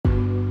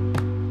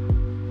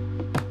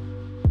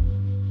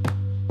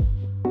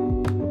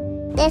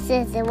This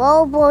is the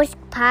Roll Boys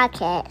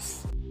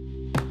Podcast.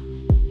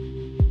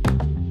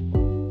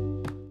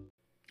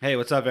 Hey,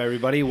 what's up,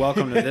 everybody?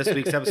 Welcome to this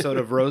week's episode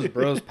of Rose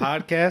Bros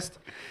Podcast.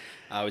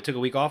 We took a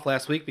week off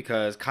last week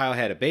because Kyle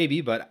had a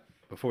baby, but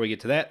before we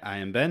get to that, I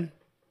am Ben.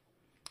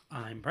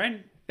 I'm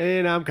Brandon.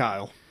 And I'm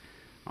Kyle.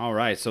 All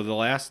right, so the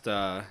last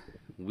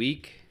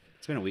week,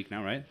 it's been a week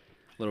now, right? A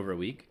little over a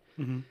week.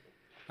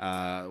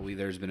 Mm-hmm.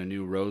 There's been a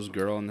new Rose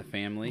girl in the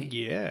family.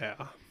 Yeah.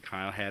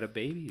 Kyle had a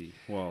baby.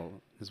 Well,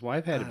 his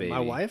wife had a baby. My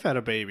wife had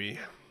a baby.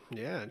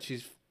 Yeah, and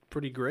she's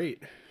pretty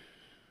great.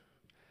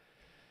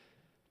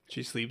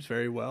 She sleeps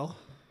very well,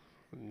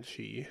 and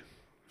she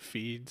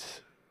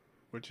feeds,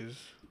 which is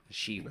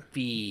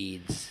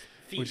Feeds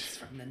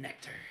from the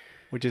nectar.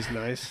 which is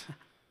nice.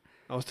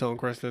 I was telling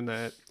Kristen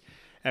that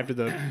after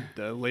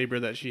the labor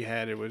that she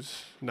had, it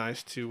was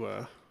nice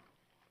to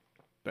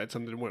that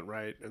something went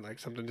right and like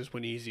something just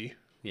went easy.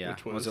 Yeah.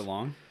 Which Was it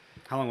long?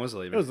 How long was the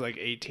labor? It was like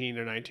 18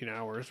 or 19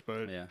 hours,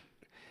 but Yeah.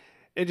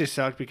 it just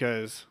sucked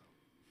because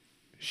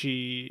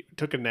she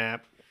took a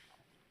nap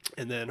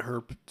and then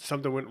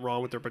something went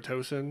wrong with her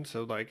Pitocin.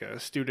 So like a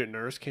student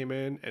nurse came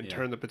in and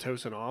turned the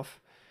Pitocin off,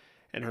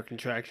 and her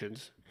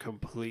contractions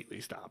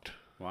completely stopped.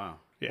 Wow.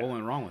 Yeah. What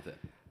went wrong with it?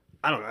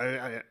 I don't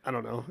know. I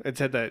don't know. It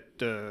said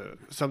that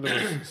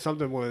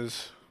something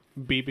was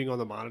beeping on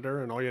the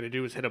monitor, and all you had to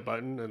do was hit a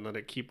button and let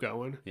it keep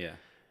going. Yeah.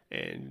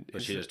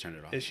 But she just turned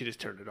it off. And she just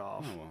turned it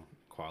off. Oh, well.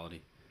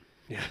 Quality.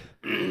 Yeah.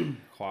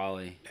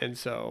 Quality. And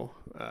so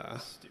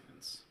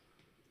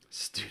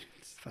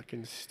Students.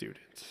 fucking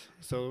students.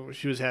 So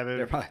she was having.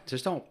 They're probably,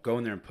 just don't go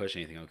in there and push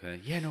anything,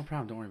 okay? Yeah, no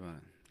problem. Don't worry about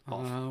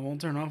it.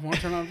 Won't turn off.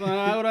 Turn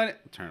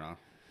it off.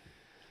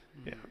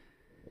 Yeah.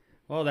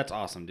 Well, that's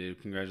awesome,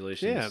 dude.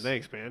 Congratulations. Yeah,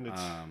 thanks, man.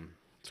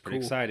 It's pretty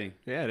cool. exciting.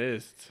 Yeah, it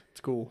is. It's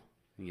cool.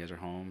 You guys are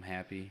home,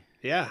 happy.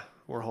 Yeah,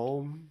 we're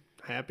home,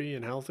 happy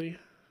and healthy.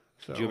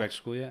 So Did you go back to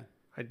school yet?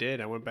 I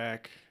did. I went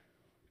back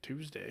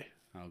Tuesday.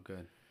 Oh,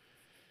 good.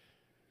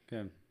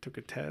 Good. Took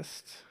a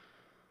test.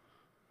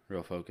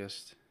 Real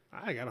focused.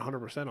 I got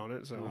 100% on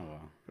it. So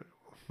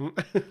Oh, wow.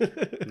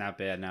 Not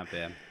bad, not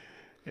bad.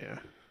 yeah.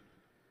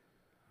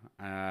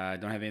 I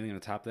don't have anything to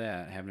top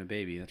that. Having a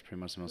baby, that's pretty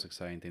much the most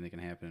exciting thing that can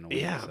happen in a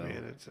week. Yeah, so.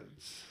 man, it's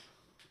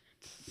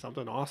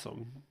something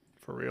awesome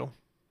for real.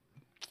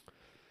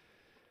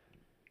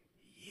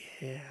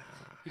 Yeah.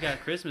 You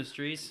got Christmas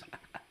trees.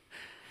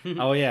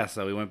 Oh, yeah.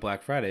 So we went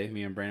Black Friday.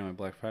 Me and Brandon went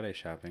Black Friday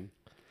shopping.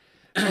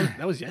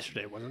 That was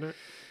yesterday, wasn't it?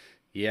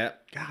 Yeah.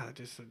 God, it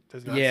just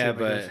does not Yeah, seem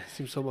but like it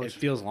seems so much. It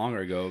feels longer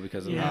ago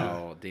because of Yeah.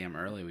 how damn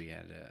early we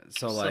had it.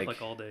 So Slept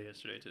like all day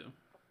yesterday too.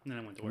 And then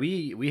I went to work.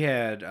 we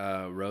had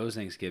Rose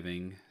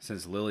Thanksgiving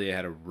since Lilia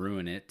had to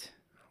ruin it.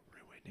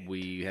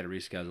 We had to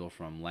reschedule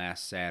from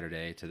last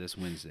Saturday to this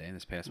past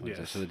Wednesday,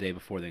 Yes. so the day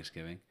before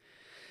Thanksgiving.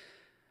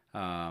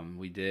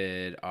 We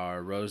did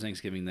our Rose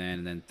Thanksgiving then,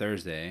 and then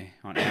Thursday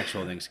on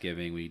actual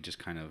Thanksgiving we just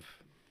kind of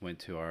went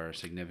to our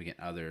significant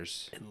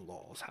others.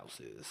 in-laws'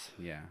 houses.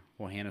 Yeah,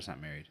 well Hannah's not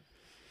married.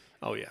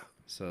 Oh yeah.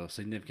 So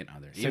significant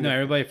other. Even though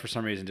everybody for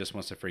some reason just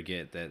wants to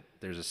forget that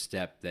there's a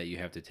step that you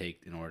have to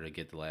take in order to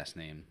get the last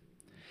name.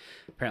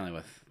 Apparently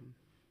with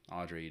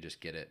Audrey you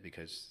just get it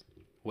because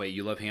wait,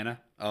 you love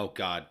Hannah? Oh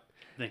God.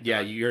 Thank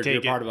Yeah, God.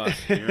 you're part of us.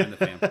 You're in the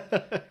family.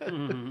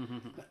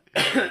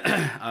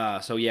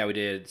 So yeah, we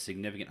did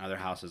significant other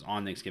houses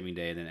on Thanksgiving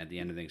Day, and then at the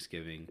end of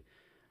Thanksgiving,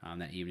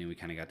 that evening we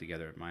kind of got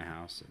together at my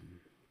house and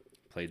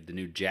played the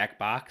new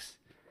Jackbox.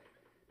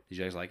 Did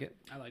you guys like it?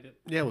 I liked it.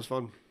 Yeah, it was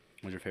fun.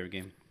 What was your favorite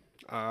game?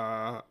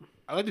 I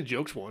like the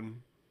jokes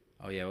one.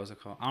 Oh yeah, what was it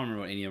called? I don't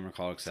remember what any of them are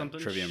called except Something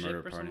Trivia ship Murder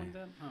or Party. something like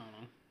that? I don't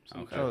know.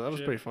 Some Okay. Oh, that was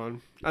ship. pretty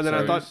fun. And then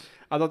So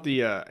I thought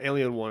the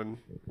alien one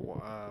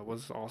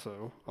was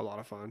also a lot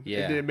of fun.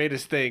 Yeah. It made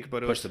us think,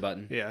 but it Push was the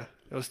button. Yeah,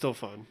 it was still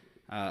fun.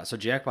 So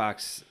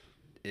Jackbox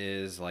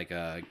is like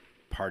a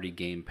party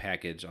game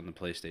package on the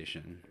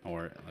PlayStation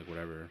or like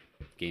whatever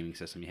gaming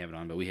system you have it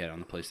on, but we had it on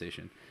the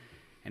PlayStation.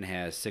 And it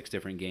has 6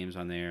 different games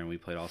on there, and we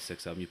played all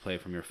 6 of them. You play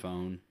it from your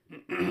phone,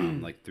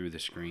 like through the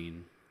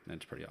screen.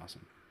 That's pretty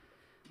awesome.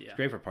 Yeah. It's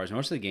great for parties.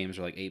 Most of the games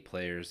are like 8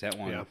 players. That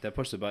one, Yeah. that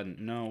push the button.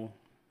 No,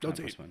 That's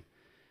not push 8. one.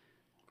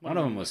 One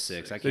of them was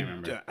 6. I can't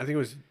remember. I think it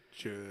was.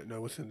 No,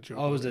 what's in the joke?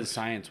 Oh, it was the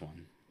science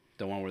one,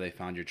 the one where they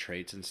found your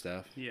traits and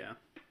stuff. Yeah.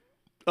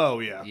 Oh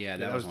yeah. Yeah,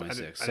 that was only I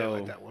 6. I So, didn't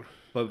like that one.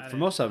 but I for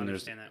most of them,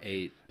 didn't there's understand that.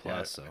 8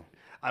 plus. So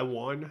I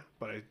won,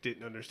 but I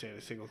didn't understand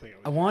a single thing.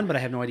 I won, but I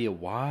have no idea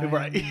why.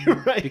 Right,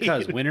 right.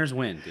 Because winners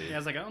win, dude. Yeah, I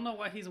was like, I don't know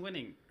why he's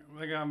winning.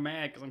 Like I'm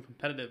mad because I'm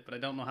competitive, but I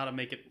don't know how to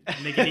make it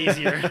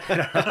easier.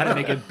 How to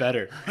make it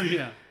better.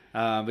 Yeah.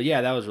 But yeah,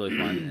 that was really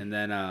fun. And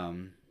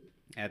then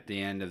at the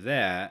end of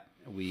that,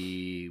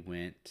 we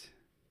went.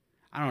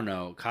 I don't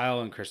know.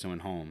 Kyle and Kristen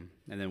went home,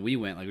 and then we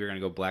went. Like we were gonna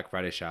go Black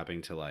Friday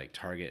shopping to like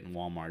Target and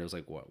Walmart. It was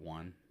like what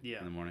 1 Yeah.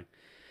 in the morning,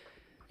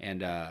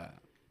 and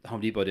Home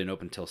Depot didn't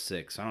open until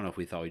 6. So I don't know if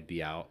we thought we'd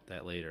be out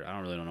that later. I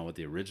don't really know what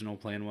the original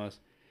plan was.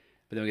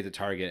 But then we get to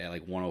Target at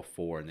like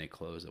 1:04 and they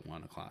close at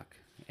 1 o'clock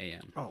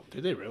a.m. Oh,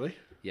 did they really?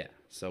 Yeah.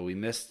 So we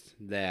missed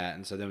that,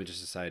 and so then we just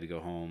decided to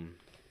go home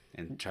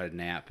and try to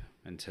nap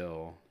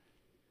until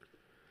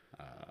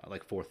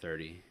like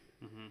 4:30.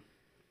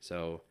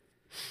 So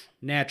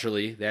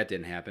naturally, that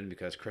didn't happen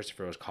because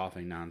Christopher was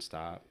coughing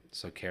nonstop.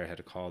 So Kara had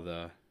to call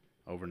the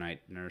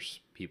overnight nurse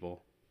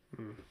people.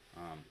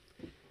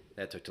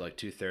 That took to like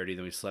 2:30.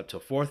 Then we slept till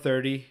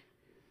 4:30.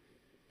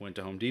 Went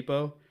to Home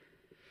Depot.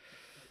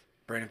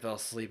 Brandon fell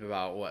asleep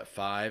about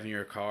 5 in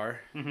your car.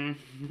 And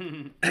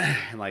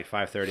like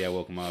 5:30, I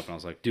woke him up and I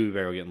was like, "Dude, we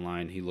better go get in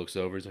line." He looks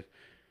over. He's like,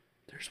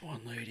 "There's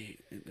one lady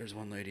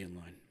in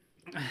line."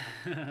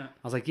 I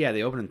was like, "Yeah,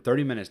 they open in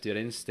 30 minutes, dude. I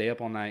didn't stay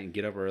up all night and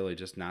get up early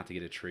just not to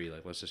get a tree.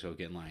 Like, let's just go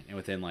get in line." And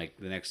within like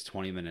the next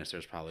 20 minutes,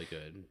 there's probably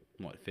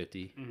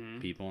 50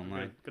 people in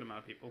line. Good amount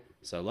of people.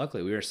 So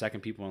luckily, we were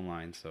second people in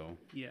line. So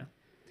Yeah.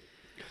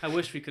 I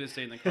wish we could have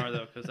stayed in the car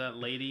though, because that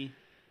lady,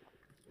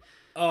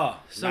 so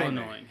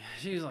nightmare. annoying.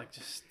 She was like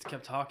just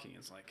kept talking.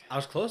 It's like I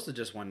was close to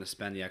just wanting to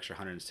spend the extra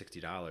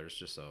 $160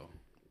 just so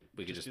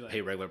we could Just just be like,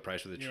 pay regular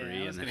price for the yeah,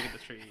 tree I was and gonna then get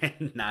the tree.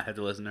 and not have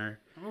to listen to her.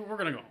 We're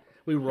gonna go.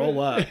 We roll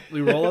up.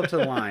 We roll up to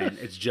the line.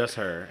 It's just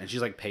her, and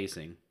she's like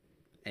pacing,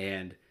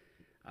 and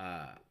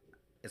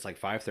it's like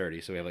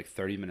 5:30, so we have like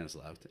 30 minutes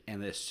left.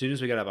 And as soon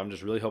as we get up, I'm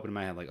just really hoping in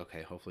my head, like,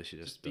 okay, hopefully she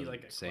just be doesn't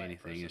like a say quiet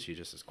anything, person. and she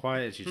just is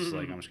quiet. And she's just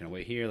like, I'm just gonna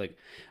wait here. Like,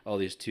 all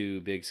these two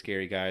big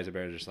scary guys, I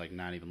better just like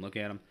not even look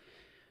at them.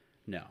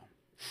 No,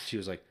 she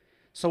was like,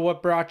 so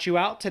what brought you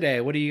out today?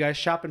 What are you guys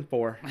shopping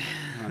for?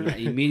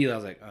 Immediately, I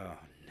was like, oh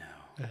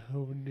no.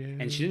 Oh no.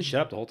 And she didn't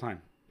shut up the whole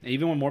time. And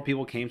even when more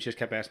people came, she just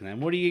kept asking them,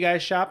 what are you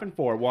guys shopping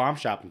for? Well, I'm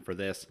shopping for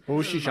this. What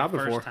was she This is my shopping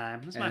first for?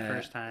 time. This is my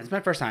first time. It's my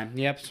first time.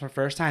 Yep, it's my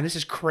first time. This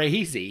is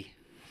crazy.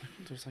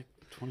 There's like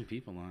 20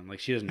 people on. Like,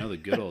 she doesn't know the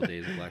good old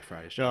days of Black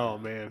Friday. Oh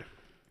man.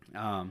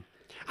 Um,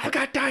 I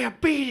got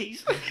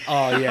diabetes.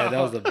 oh, yeah, that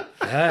was the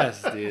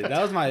best, dude.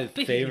 That was my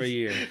favorite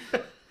year.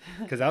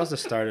 Because that was the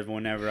start of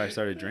whenever I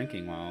started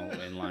drinking while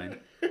in line.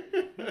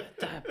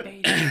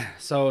 Diabetes.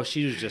 So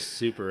she was just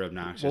super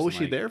obnoxious. What was and,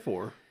 she like, there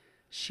for?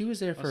 She was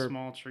there A for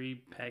small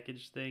tree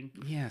package thing.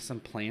 yeah, some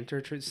planter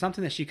tree,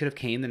 something that she could have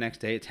came the next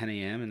day at 10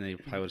 a.m. and they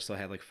probably would have still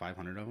had like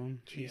 500 of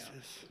them.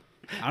 Jesus.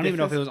 I don't even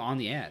know if it was on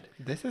the ad.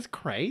 This is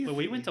crazy. But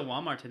we went to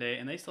Walmart today,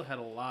 and they still had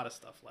a lot of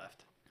stuff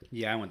left.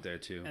 Yeah, I went there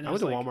too. And I there went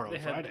was, to like, Walmart on they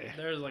had- Friday.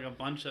 There was like a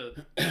bunch of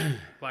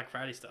Black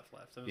Friday stuff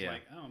left. So it was Yeah.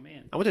 like, oh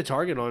man, I went to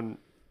Target on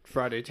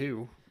Friday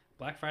too.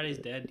 Black Friday's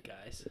dead,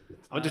 guys.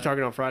 I went to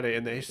Target on Friday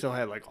and they still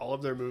had like all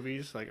of their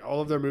movies. Like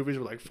all of their movies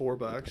were like $4.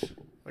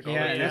 Like all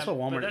Yeah, their- and that's what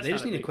but Walmart. that's They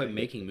just not a need to big quit thing.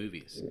 making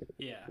movies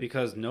Yeah.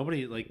 because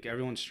nobody, like,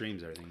 everyone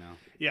streams everything now.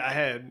 Yeah, I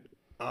had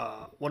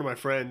one of my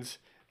friends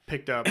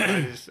picked up. And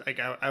I just like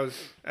I was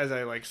as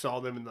I like saw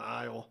them in the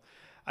aisle,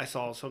 I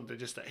saw something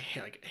just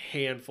like a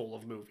handful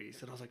of movies,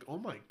 and I was like, oh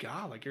my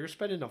god, like you're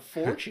spending a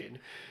fortune.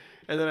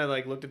 And then I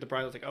like looked at the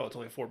price. I was like, oh, it's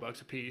only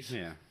 $4 a piece.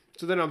 Yeah.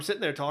 So then I'm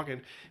sitting there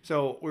talking.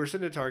 So we were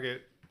sitting at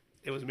Target.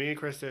 It was me and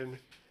Kristen,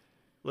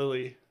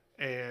 Lily,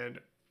 and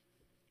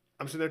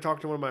I'm sitting there talking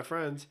to one of my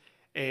friends,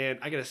 and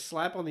I get a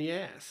slap on the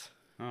ass.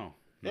 Oh.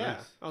 Yeah.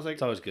 Nice. I was like,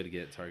 It's always good to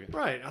get at Target.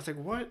 right. I was like,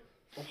 what?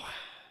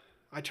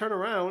 I turn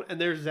around, and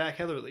there's Zach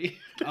Heatherly.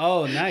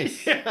 Oh,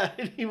 nice. Yeah,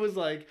 and he was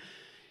like,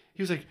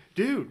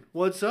 dude,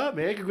 what's up,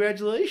 man?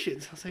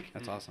 Congratulations. I was like,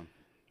 That's awesome.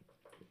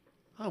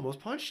 I almost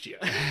punched you.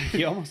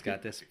 You almost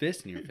got this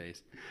fist in your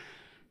face.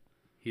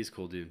 He's a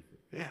cool dude.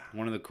 Yeah.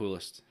 One of the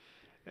coolest.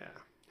 Yeah.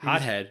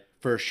 Hothead,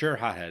 for sure,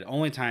 hothead.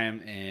 Only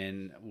time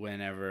in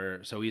whenever.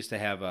 So we used to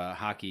have a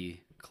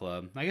hockey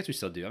club. I guess we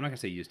still do. I'm not gonna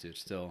say used to.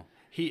 It's still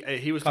He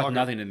was cost talking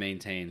nothing to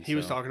maintain. He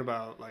was talking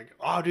about like,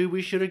 oh, dude,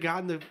 we should have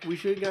gotten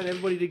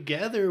everybody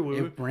together.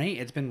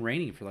 It's been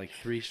raining for like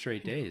 3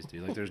 straight days,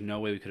 dude. Like, there's no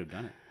way we could have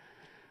done it.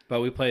 But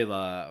we played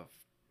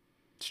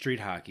street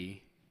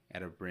hockey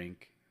at a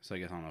rink. So I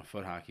guess, I don't know,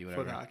 foot hockey,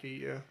 whatever. Foot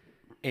hockey, yeah.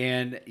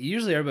 And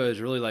usually everybody was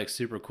really like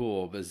super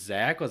cool, but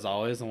Zach was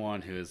always the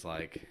one who was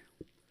like,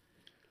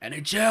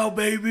 NHL,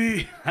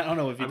 baby. I don't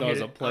know if he thought it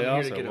was a I'm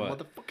playoffs here to or get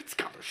what. a motherfucking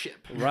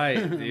scholarship. Right,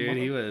 dude.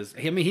 He was.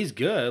 I mean, he's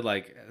good.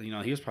 Like, you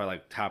know, he was probably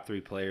like top 3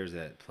 players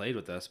that played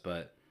with us.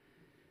 But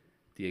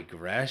the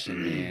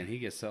aggression, man, he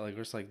gets so like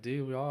we're just like,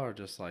 dude, we all are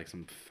just like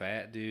some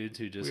fat dudes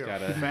who just We are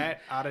gotta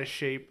fat, out of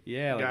shape.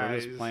 yeah, like we're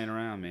guys. just playing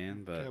around,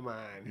 man. But Come on.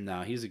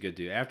 no, he's a good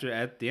dude.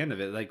 At the end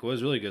of it, like what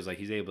was really good is like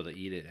he's able to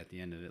eat it at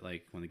the end of it,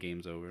 like when the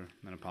game's over,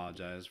 and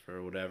apologize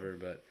for whatever.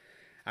 But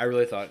I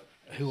really thought,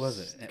 who was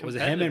it? Was it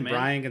him Competitive, and man.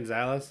 Brian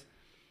Gonzalez?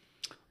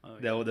 Oh,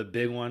 yeah. The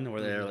big one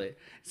where they're like,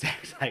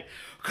 Zach's like,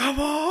 come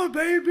on,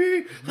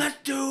 baby, let's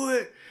do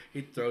it.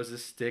 He throws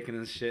his stick and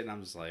his shit, and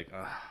I'm just like,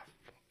 ugh.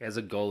 As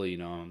a goalie, you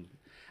know,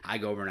 I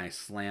go over and I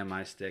slam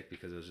my stick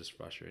because it was just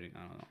frustrating. I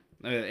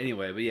don't know.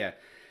 Anyway, but yeah.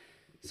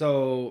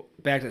 So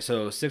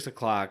 6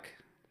 o'clock,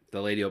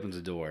 the lady opens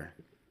the door.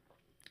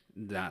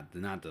 Not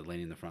the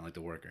lady in the front, like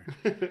the worker.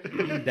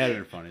 That'd have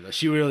been funny though.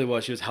 She really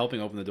was. She was helping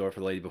open the door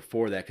for the lady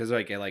before that, because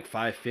like at like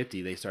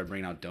 5:50 they started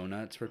bringing out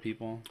donuts for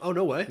people. Oh,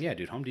 no way. Yeah,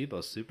 dude, Home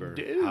Depot's super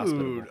Dude,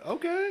 hospitable.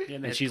 okay. Yeah, they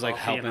And had she's like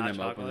coffee and helping hot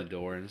them open the chocolate.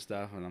 door and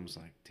stuff, and I'm just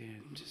like,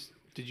 dude, just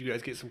Did you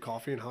guys get some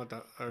coffee and hot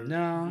dog?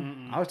 no.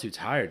 I was too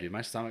tired, dude.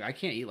 My stomach, I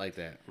can't eat like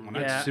that. When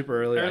Yeah,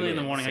 super early. I in get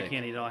the morning, sick. I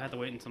can't eat it all. I have to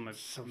wait until my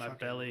So my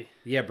fucking- belly.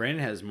 Yeah,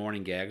 Brandon has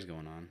morning gags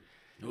going on.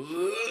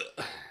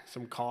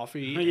 some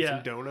coffee, and Yeah.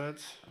 some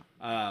donuts.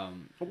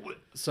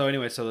 So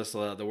anyway, so this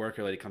the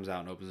worker lady comes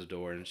out and opens the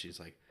door, and she's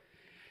like,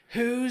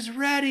 "Who's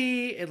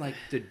ready?" And like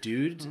the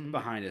dudes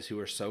behind us who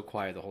were so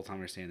quiet the whole time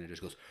we were standing there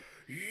just goes,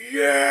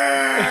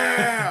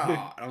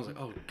 "Yeah!" And I was like,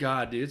 "Oh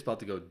God, dude, it's about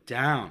to go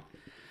down."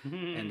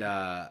 And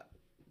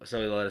so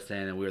they let us in,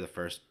 and we were the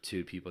first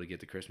 2 people to get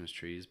the Christmas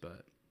trees,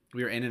 but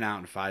we were in and out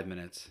in 5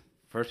 minutes.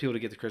 First people to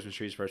get the Christmas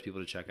trees, first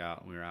people to check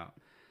out, and we were out.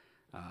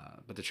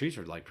 But the trees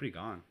were like pretty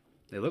gone.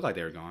 They looked like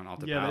they were gone off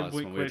the palace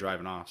when we were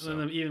driving off. So. And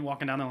then even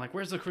walking down there, like,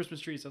 where's the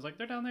Christmas trees? I was like,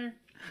 they're down there.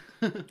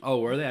 Oh,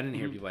 were they? I didn't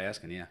hear people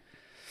asking. Yeah.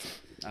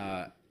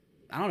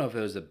 I don't know if it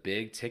was a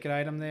big ticket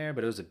item there,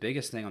 but it was the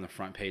biggest thing on the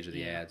front page of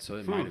the ad, so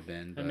it might have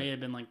been. It may have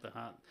been like the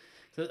hot.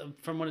 So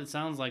from what it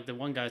sounds like, the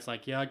one guy's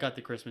like, yeah, I got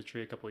the Christmas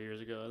tree a couple of years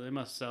ago. They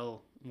must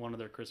sell one of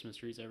their Christmas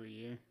trees every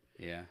year.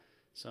 Yeah.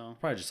 So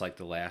Probably just like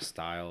the last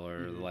style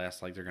or the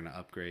last, like they're going to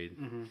upgrade.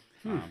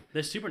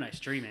 they're super nice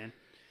tree, man.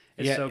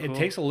 It's Yeah, so cool. it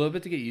takes a little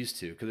bit to get used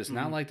to because it's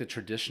not like the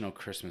traditional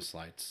Christmas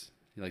lights.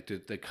 Like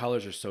the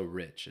colors are so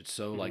rich. It's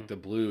so like the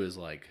blue is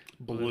like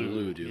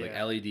blue, dude. Like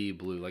yeah. LED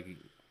blue. Like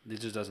it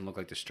just doesn't look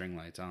like the string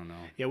lights. I don't know.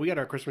 Yeah, we got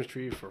our Christmas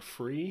tree for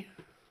free.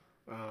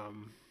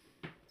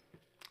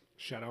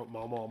 Shout out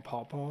Mama and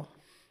Pawpaw.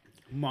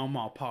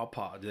 Mama,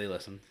 Papa. Do they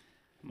listen?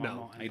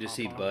 No. I can just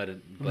see Pawpaw.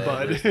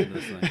 Bud listening to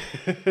this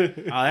thing.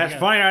 Oh, that's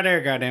funny right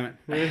there,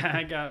 goddammit.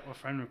 I got a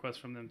friend request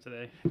from them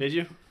today. Did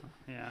you?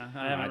 Yeah,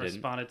 I I haven't didn't.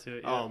 responded to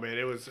it yet. Oh man,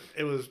 it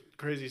was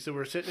crazy. So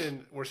we're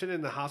sitting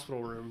in the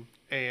hospital room,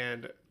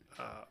 and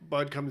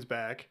Bud comes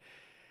back,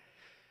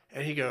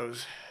 and he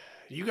goes,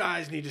 "You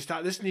guys need to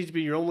stop. This needs to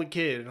be your only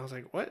kid." And I was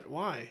like, "What?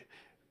 Why?"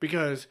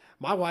 Because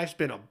my wife's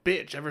been a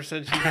bitch ever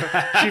since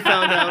she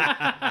found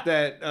out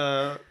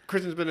that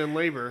Kristen's been in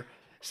labor.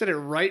 Said it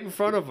right in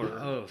front of her.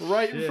 Oh,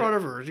 right in shit. front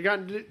of her.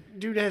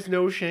 Dude has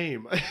no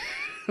shame.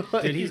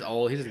 Like, Dude, he's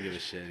old. He doesn't give a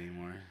shit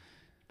anymore.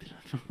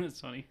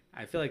 That's funny.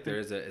 I feel like there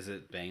is is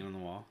it banging on the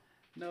wall?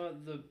 No,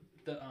 the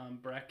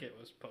bracket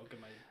was poking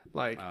my.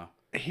 like Oh.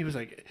 he was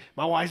like,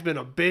 my wife's been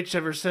a bitch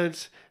ever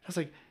since. I was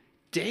like,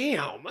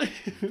 damn.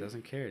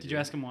 Doesn't care. Did you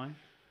ask him why?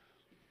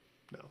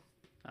 No.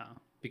 Oh.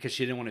 Because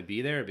she didn't want to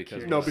be there? Or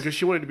because No, because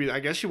she wanted to be. I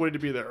guess she wanted to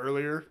be there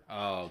earlier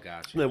Oh,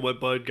 gotcha. than what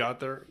Bud got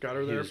her He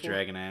there. was for.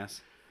 dragging ass.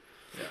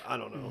 Yeah, I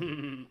don't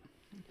know.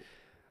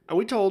 And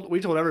we told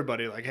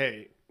everybody like,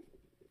 hey,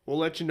 we'll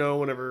let you know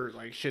whenever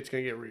like shit's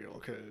gonna get real,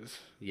 because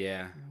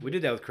Yeah, we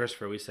did that with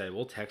Christopher. We said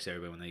we'll text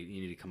everybody when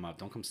you need to come up.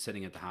 Don't come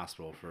sitting at the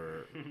hospital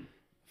for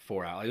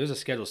 4 hours. Like, it was a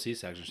scheduled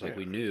C-section, so like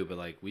we knew, but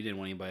like we didn't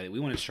want anybody. We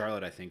wanted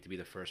Charlotte, I think, to be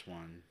the first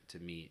one to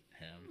meet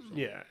him. So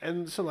yeah,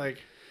 and so like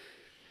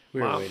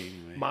we were mom, waiting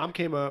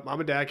anyway. mom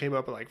and dad came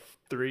up at like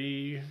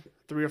 3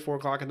 or 4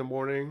 o'clock in the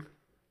morning,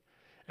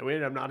 and we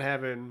ended up not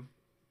having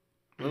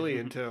Lily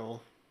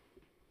until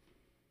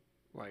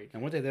like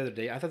And weren't they there the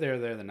day? I thought they were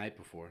there the night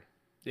before.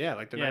 the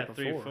night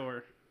 3 before. or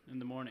 4 in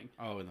the morning.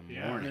 Oh, in the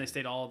Yeah. And morning. they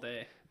stayed all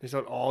day. They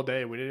stayed all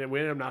day. We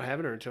ended up not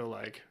having her until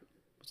like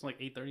It's like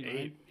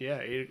 8:30.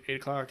 8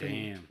 o'clock.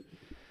 Damn.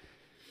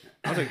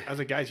 I was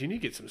like, guys, you need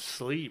to get some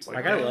sleep.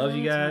 Like I love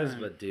you guys,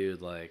 time. but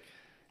dude, like,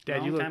 Dad,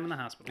 Long you look. time in the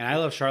hospital. and I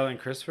love Charlotte and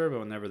Christopher, but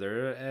whenever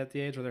they're at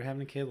the age where they're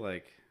having a kid,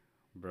 like,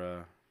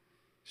 bruh,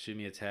 shoot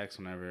me a text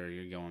whenever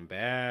you're going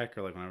back,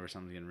 or like whenever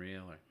something's getting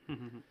real. Or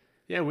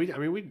Yeah,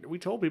 we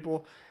told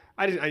people.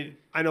 I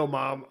know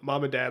mom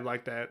and dad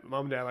like that.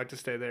 Mom and dad like to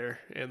stay there,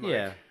 and like,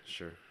 yeah,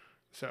 sure.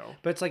 so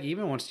But it's like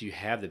even once you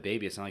have the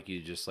baby, it's not like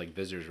you just like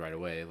visitors right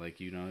away. Like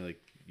like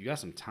you got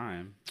some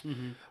time. we So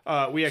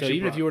actually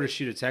even if brought, you were to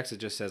shoot a text, it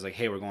just says like,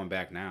 "Hey, we're going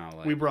back now."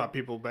 Like, we brought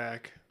people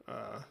back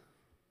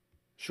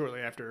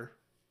shortly after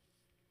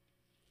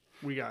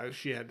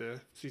she had the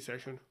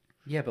C-section.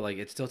 yeah, but like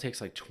it still takes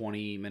like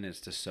 20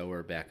 minutes to sew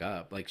her back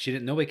up. Like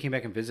nobody came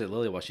back and visited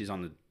Lily while she's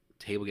on the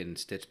table getting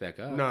stitched back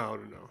up. No.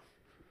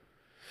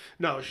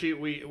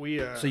 We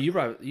So you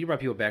brought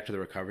people back to the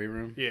recovery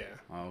room. yeah,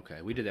 Oh,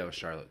 okay. We did that with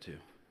Charlotte too.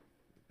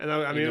 and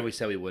I Even mean though we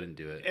said we wouldn't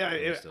do it. yeah,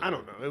 we still I did.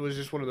 don't know. It was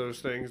just one of those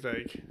things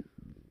like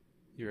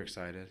You were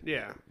excited.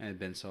 yeah. And it'd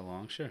been so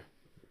long. Sure.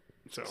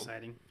 So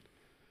Exciting.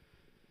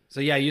 So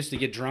yeah, I used to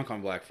get drunk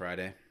on Black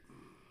Friday.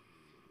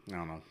 I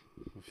don't know.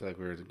 I feel like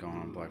we were going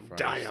on Black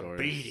Friday. stories.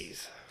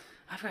 diabetes.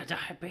 I've got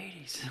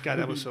diabetes. God,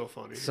 that was so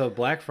funny. So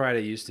Black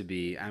Friday used to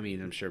be, I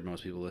mean, I'm sure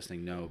most people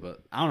listening know,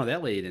 but I don't know,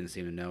 that lady didn't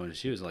seem to know, and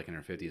she was like in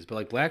her 50s. But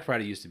like Black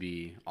Friday used to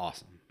be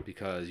awesome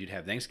because you'd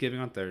have Thanksgiving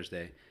on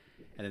Thursday,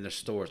 and then the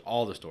stores,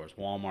 all the stores,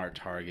 Walmart,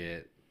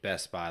 Target,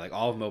 Best Buy, like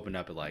all of them opened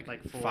up at like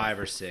 5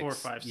 or 6. 4,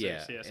 5, 6,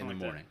 yeah, yeah, in something the like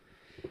that. morning.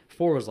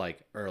 4 was like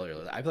earlier.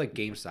 I feel like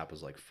GameStop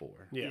was like 4.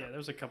 Yeah, there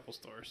was a couple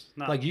stores.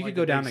 Not Like you could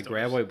the go down to big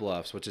stores. Gravois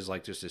Bluffs, which is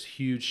like just this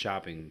huge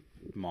shopping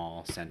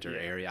mall center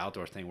area,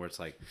 outdoor thing where it's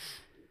like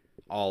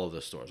all of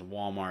the stores,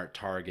 Walmart,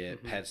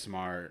 Target,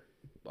 PetSmart,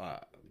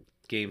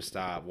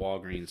 GameStop,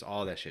 Walgreens,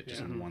 all that shit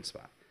just in one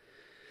spot.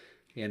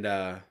 And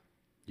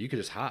you could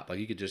just hop. Like,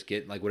 you could just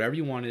get, like, whatever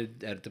you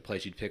wanted at the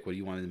place. You'd pick what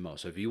you wanted the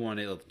most. So if you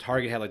wanted, if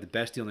Target had, like, the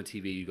best deal on the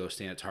TV, you'd go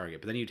stand at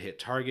Target. But then you'd hit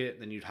Target,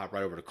 then you'd hop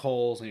right over to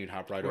Kohl's, and you'd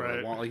hop right over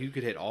to Walmart. Like, you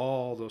could hit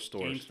all those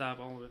stores. GameStop,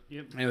 all of it.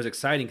 Yep. And it was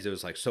exciting because it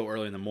was, like, so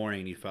early in the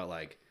morning, and you felt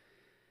like,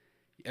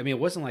 I mean, it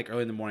wasn't like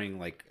early in the morning,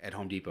 like, at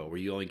Home Depot, where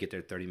you only get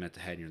there 30 minutes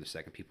ahead and you're the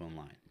second people in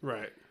line.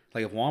 Right.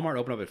 Like, if Walmart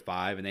opened up at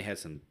 5 and they had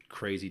some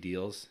crazy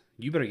deals,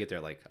 you better get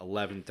there, like,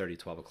 11:30,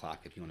 12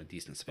 o'clock if you want a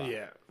decent spot.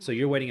 Yeah. So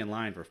you're waiting in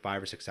line for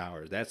 5 or 6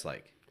 hours. That's,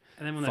 like...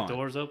 And then when fun. the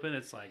doors open,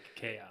 it's like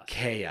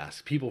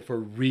Chaos. People for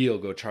real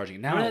go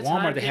charging. Now at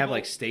Walmart, they have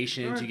like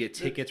stations. You get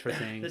tickets for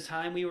things. The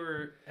time we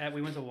went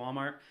to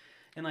Walmart,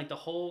 and like the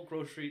whole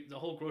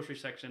grocery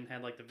section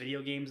had like the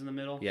video games in the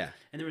middle. Yeah.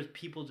 And there was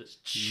people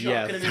just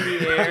chucking them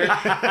in the air,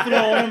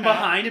 throwing them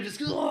behind him. Just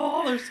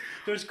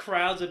there's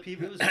crowds of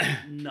people. It was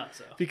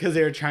nuts. Because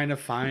they were trying to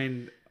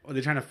find. Were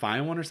they trying to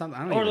find one or something?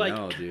 I don't even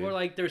know, dude. Or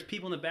like there's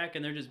people in the back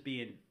and they're just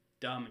being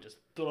dumb and just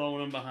throwing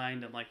them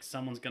behind them like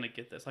someone's gonna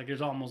get this, like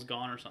it's almost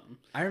gone or something.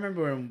 I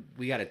remember when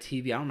we got a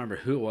TV. I don't remember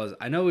who it was.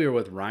 I know we were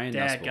with Ryan.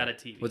 Dad Nussbaum. got a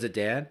TV. Was it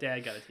Dad?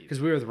 Dad got a TV. Because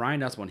we were with Ryan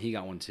Nussbaum and he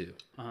got one too.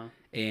 Uh-huh.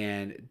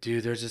 And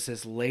dude, there's just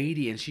this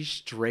lady and she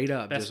straight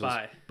up Best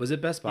Buy. Was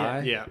it Best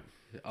Buy? Yeah.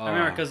 Oh. I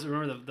remember because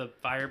the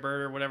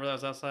Firebird or whatever that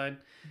was outside.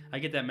 I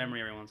get that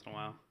memory every once in a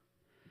while.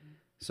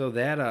 So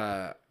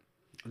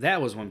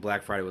that was when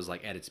Black Friday was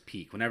like at its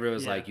peak. Whenever it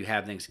was like you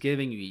have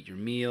Thanksgiving, you eat your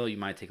meal, you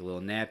might take a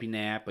little nappy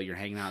nap, but you're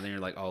hanging out there,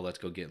 you're like, oh, let's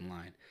go get in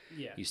line.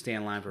 Yeah. You stay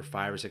in line for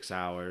 5 or 6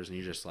 hours, and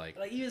you're just like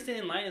even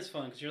standing in line is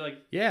fun because you're like,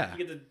 yeah,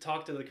 you get to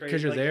talk to the crazy.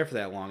 Because you're like, there for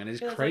that long, and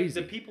it's like,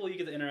 crazy. the people you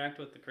get to interact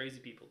with, the crazy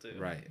people too.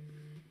 Right.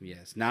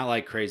 Yes. Not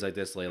like crazy like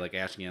this lady, like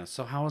asking you,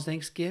 so how was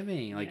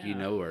Thanksgiving? Like you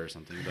know her or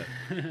something,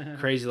 but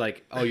crazy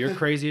like, oh, you're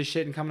crazy as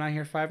shit and coming out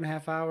here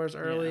 5.5 hours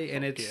early,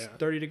 and it's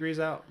 30 degrees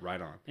out. Right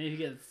on. And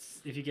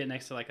if you get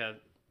next to like a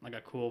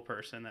cool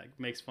person that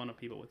makes fun of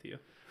people with you.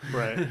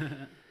 Right.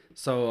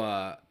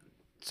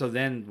 So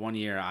then one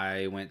year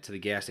I went to the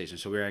gas station.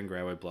 So we were in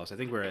Granite Bluffs. I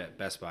think we were at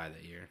Best Buy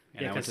that year.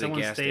 And I went to the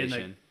gas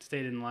station.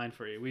 Stayed in line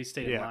for you. We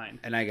stayed in line.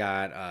 And I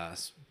got a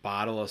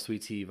bottle of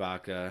sweet tea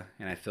vodka,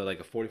 and I filled like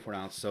a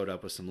 44-ounce soda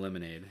up with some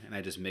lemonade, and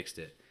I just mixed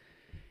it.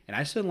 And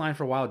I stood in line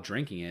for a while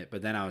drinking it,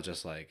 but then I was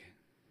just like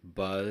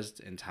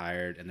buzzed and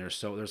tired, and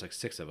there's like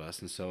 6 of us,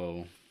 and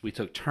so we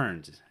took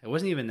turns. It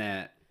wasn't even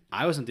that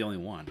I wasn't the only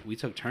one. We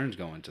took turns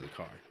going to the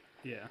car.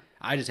 Yeah.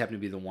 I just happened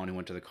to be the one who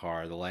went to the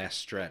car the last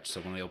stretch. So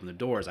when they opened the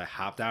doors, I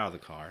hopped out of the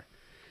car,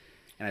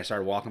 and I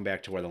started walking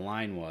back to where the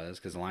line was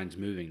because the line's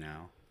moving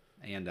now.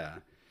 And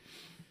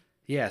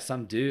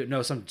some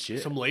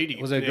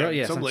lady. Was it a girl?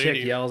 Yeah, some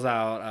chick yells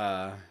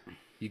out,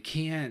 "You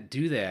can't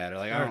do that!" Or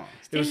like, I don't.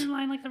 Stay in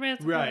line like the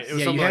rest of us. Right. It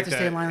was You have to like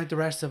stay in line like the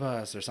rest of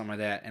us, or something like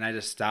that. And I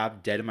just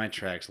stopped dead in my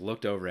tracks,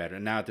 looked over at her,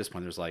 and now at this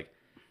point, there's like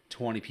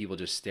 20 people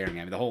just staring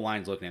at me. The whole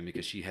line's looking at me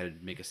because she had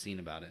to make a scene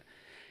about it.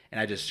 And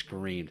I just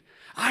screamed,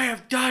 "I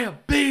have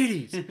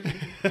diabetes!"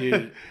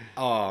 Dude,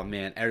 oh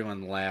man,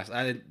 everyone laughs.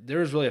 There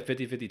was really a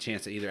 50-50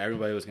 chance that either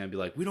everybody was going to be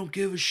like, "We don't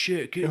give a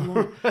shit, get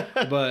on."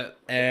 But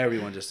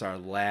everyone just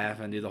started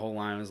laughing. Dude, the whole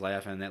line was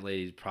laughing. And that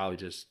lady probably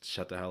just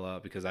shut the hell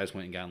up because I just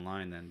went and got in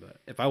line then. But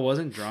if I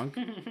wasn't drunk,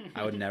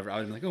 I would be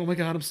like, "Oh my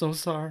God, I'm so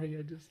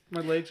sorry.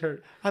 My legs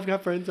hurt." I've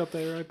got friends up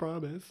there, I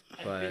promise.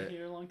 I've been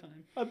here a long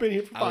time. I've been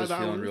here for 5 hours. I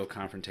was feeling real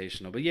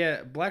confrontational. But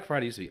yeah, Black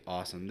Friday used to be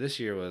awesome. This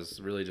year was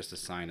really just a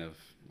sign of,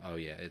 oh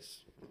yeah, it's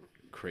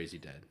crazy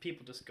dead.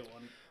 People just go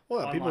on.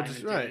 Well, people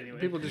just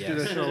people just do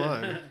that shit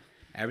online.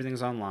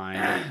 Everything's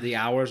online. The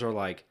hours are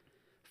like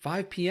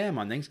 5 p.m.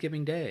 on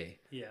Thanksgiving Day.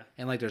 Yeah.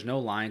 And like there's no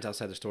lines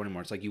outside the store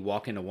anymore. It's like you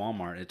walk into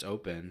Walmart, it's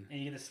open.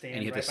 And you get to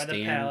stand right by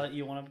the pallet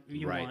you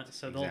want.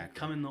 So they'll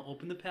come and they'll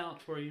open the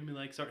pallet for you and be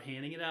like start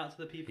handing it out to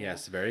the people.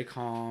 Yes, very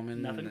calm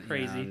and nothing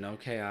crazy, no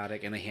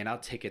chaotic, and they hand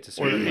out tickets to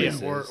certain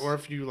places. Or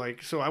if you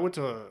like, so I went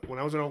to when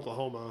I was in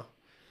Oklahoma.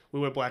 We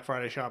went Black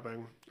Friday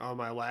shopping on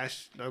my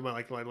last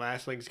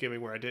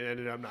Thanksgiving where I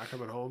ended up not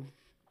coming home.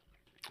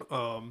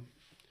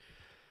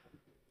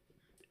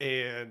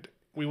 And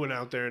we went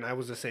out there and I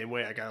was the same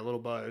way. I got a little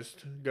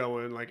buzzed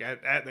going like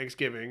at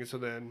Thanksgiving. So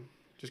then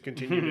just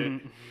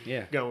continued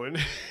it going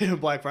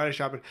Black Friday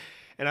shopping.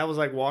 And I was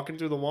like walking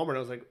through the Walmart. I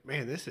was like,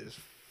 man, this is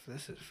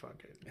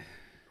fucking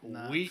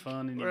not weak.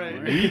 Fun anymore.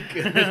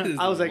 Right.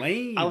 I was like,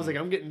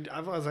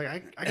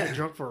 I got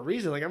drunk for a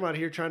reason. Like I'm out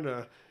here trying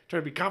to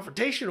be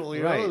confrontational,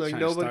 you know, like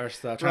nobody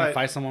trying to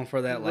fight someone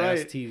for that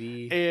last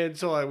TV. And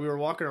so we were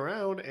walking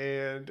around,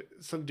 and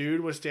some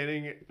dude was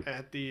standing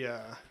at the.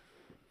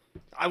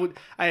 I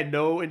had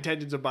no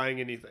intentions of buying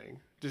anything,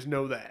 just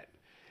know that.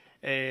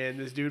 And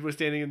this dude was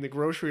standing in the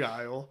grocery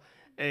aisle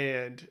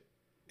and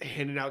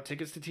handing out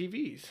tickets to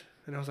TVs,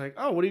 and I was like,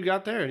 "Oh, what do you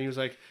got there?" And he was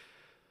like,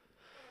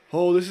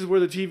 "Oh, this is where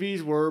the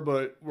TVs were,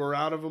 but we're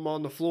out of them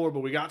on the floor,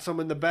 but we got some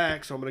in the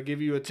back, so I'm going to give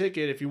you a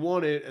ticket if you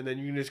want it, and then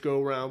you can just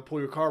go around, pull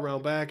your car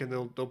around back, and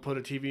they'll put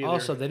a TV in there."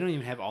 Also, they don't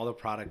even have all the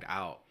product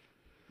out.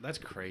 That's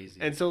crazy.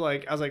 And so,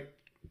 like, I was like,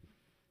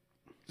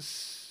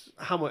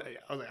 how much?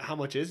 I was like, how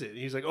much is it? And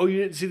he's like, "Oh,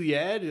 you didn't see the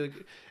ad?" And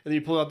then he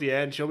pulled out the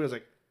ad and showed me. I was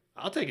like,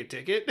 I'll take a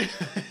ticket.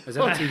 Is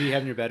that the TV you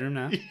have in your bedroom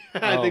now?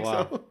 I think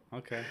wow. so.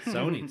 Okay.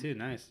 Sony too.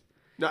 Nice.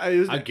 No, it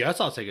was, I guess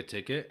I'll take a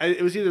ticket.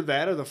 it was either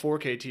that or the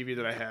 4K TV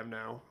that I have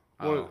now.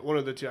 One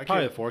of the two.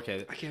 Probably the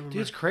 4K. I can't remember.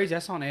 Dude, it's crazy. I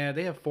saw an ad.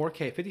 They have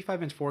 4K,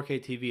 55-inch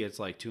 4K TV. It's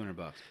like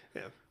 $200.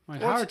 Yeah. I'm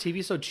like, Well, how are it's-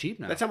 TVs so cheap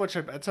now? That's how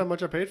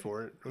much I paid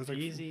for it. It was like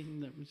Easy.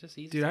 It was just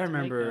easy. Dude, I stuff to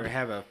make remember now.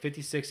 have a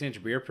 56-inch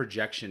rear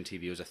projection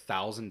TV. It was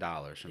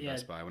 $1,000 from Yeah,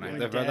 Best Buy. my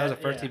That was the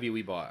first dad- TV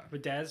we bought.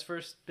 But Dad's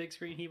first big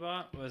screen he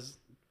bought was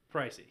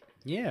pricey.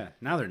 Yeah,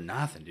 now they're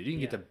nothing, dude. You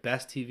can get Yeah. the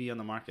best TV on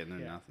the market, and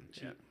they're Yeah. nothing.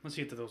 Yeah. Once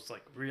you get to those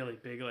like really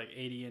big, like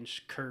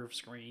 80-inch curved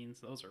screens,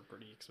 those are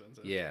pretty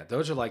expensive. Yeah,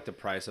 those are like the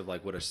price of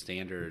like what a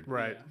standard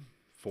right.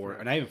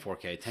 not even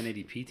 4K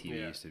 1080p TV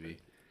Yeah. used to be.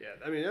 Yeah.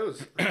 I mean, it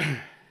was.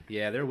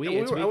 Yeah, they're weak. we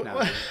It's were- weak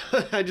now.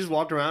 I just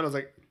walked around. I was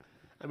like,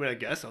 I mean, I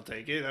guess I'll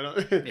take it. I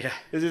don't. Yeah.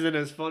 This isn't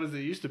as fun as it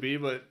used to be,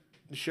 but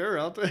sure,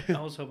 I'll take.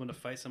 I was hoping to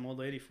fight some old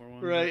lady for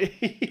one. Right.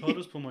 but I'll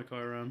just pull my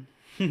car around.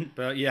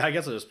 But yeah, I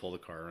guess I'll just pull the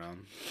car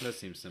around. That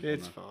seems simple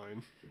It's enough.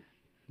 fine.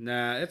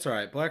 Nah, it's all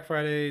right. Black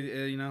Friday,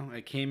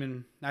 it came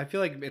in. I feel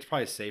like it's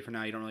probably safer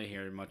now. You don't really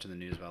hear much in the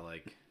news about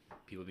like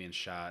people being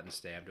shot and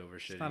stabbed over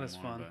shit. It's not as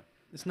anymore, fun.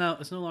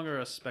 but, It's no longer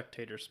a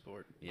spectator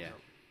sport. yeah.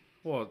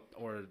 Well,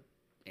 or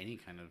any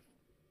kind of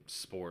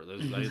sport.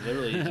 Those like,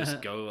 literally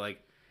just go like,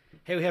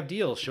 hey, we have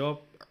deals. Show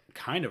up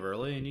kind of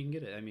early and you can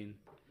get it. I mean,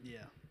 Yeah.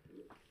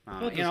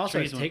 and those also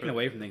trees it's went taken for-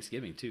 away from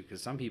Thanksgiving too,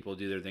 because some people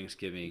do their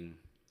Thanksgiving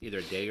either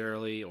a day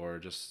early or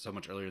just so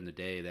much earlier in the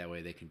day. That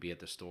way they can be at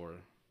the store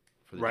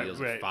for the Right, deals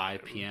right. at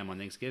 5 p.m. on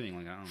Thanksgiving.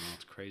 Like I don't know,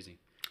 it's crazy.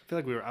 I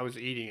feel like I was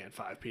eating at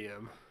 5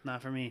 p.m.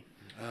 Not for me.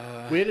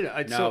 We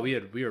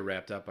ended. We were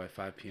wrapped up by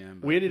 5 p.m.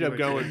 but- We ended up were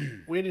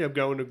going. We ended up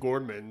going to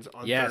Gordman's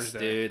on Yes, Thursday.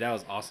 dude, that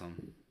was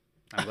awesome.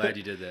 I'm glad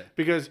you did that.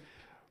 Because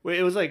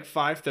it was like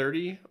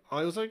 5:30. It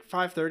was like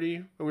 5:30,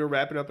 and we were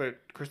wrapping up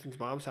at Kristen's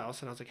mom's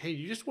house, and I was like, "Hey,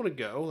 you just want to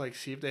go, like,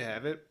 see if they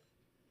have it?"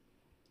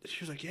 She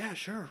was like, "Yeah,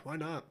 sure, why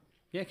not?"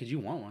 Yeah, because you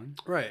want one.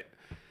 Right.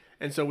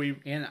 And so we,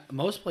 And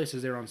most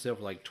places they were on sale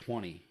for like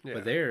 20, Yeah.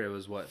 but there it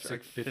was what,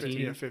 like 15?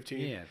 yeah, 15.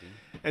 Yeah,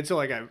 dude. and so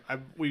like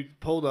we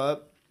pulled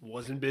up,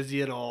 wasn't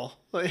busy at all.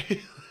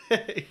 Like,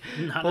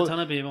 Not Hold- a ton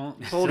of people.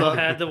 hold Still up.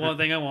 had the one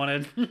thing I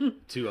wanted.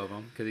 2 of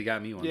them, because he got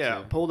me one yeah,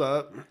 too. pulled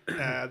up.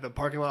 The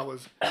parking lot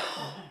was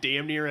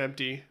damn near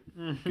empty.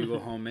 Google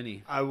Home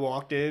Mini. I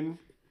walked in.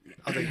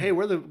 I was like, "Hey,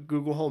 where are the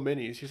Google Home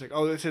Minis?" She's like,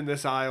 "Oh, it's in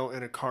this aisle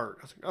in a cart."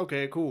 I was like,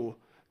 "Okay, cool."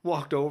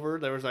 Walked over.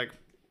 There was like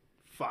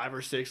 5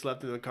 or 6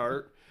 left in the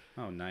cart.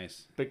 Oh,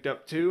 nice. Picked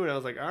up 2, and I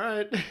was like, "All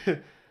right."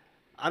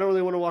 I don't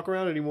really want to walk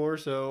around anymore,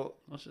 so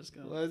Let's just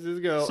go. let's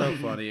just go. So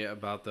funny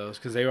about those,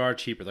 because they are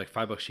cheaper, like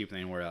 $5 cheaper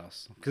than anywhere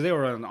else. Because they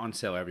were on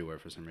sale everywhere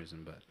for some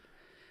reason. But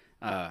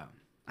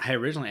I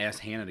originally asked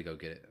Hannah to go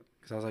get it,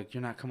 because I was like,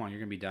 come on, you're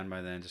going to be done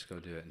by then. Just go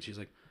do it. And she's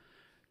like,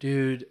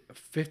 dude,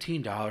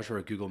 $15 for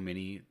a Google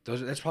Mini,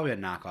 that's probably a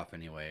knockoff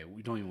anyway.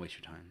 We don't even waste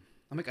your time.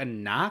 I'm like, a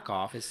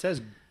knockoff? It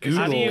says Google.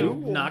 How do you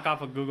Google. knock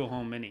off a Google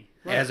Home Mini?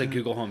 as a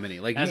Google Home Mini.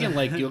 Like, you As can, a-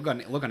 like, you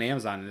look on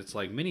Amazon, and it's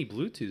like mini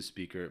Bluetooth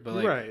speaker. But,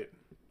 like, right.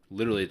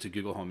 literally, it's a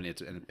Google Home Mini.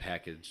 It's in a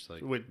package.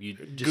 Like, With you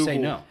just say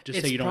Google. no. Just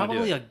It's say you don't want to do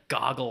probably it. a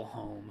goggle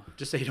home.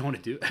 Just say you don't want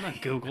to do it.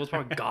 Not Google. It's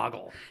probably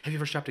goggle. Have you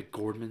ever shopped at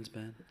Gordman's,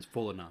 Ben? It's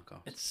full of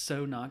knockoffs. It's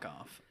so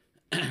knockoff.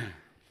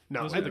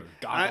 No, Those are the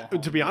goggle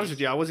to be home honest with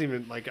you, I wasn't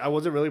even like I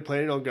wasn't really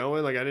planning on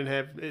going. Like I didn't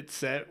have it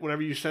set.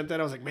 Whenever you sent that,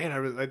 I was like, man,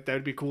 that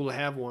would be cool to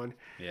have one.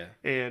 Yeah.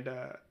 And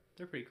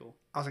They're pretty cool.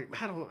 I was like,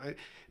 man,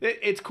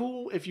 it's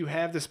cool if you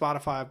have the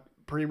Spotify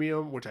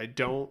Premium, which I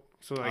don't.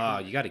 So like,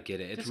 Oh, you got to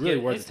get it. It's Just really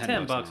get- worth it's the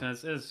 $10 $10 now.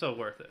 and it's so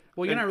worth it.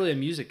 Well, you're not really a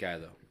music guy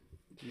though.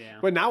 Yeah.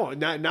 but now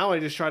I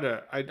just try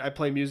to I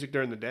play music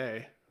during the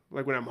day.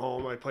 Like when I'm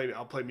home,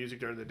 I'll play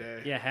music during the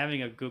day. Yeah,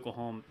 having a Google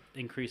Home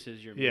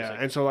increases your music.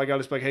 Yeah, and so like I'll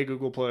just be like, hey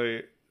Google,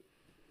 play.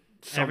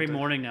 Every something.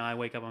 morning now I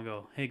wake up and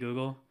go, hey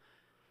Google,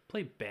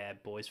 play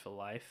Bad Boys for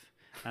Life.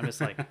 I'm just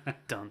like,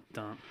 dun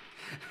dun,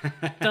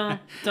 dun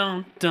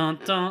dun dun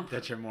dun,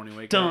 That's your morning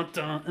wake dun up.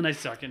 dun, and I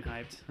start getting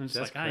hyped. I'm just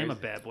That's like, I am a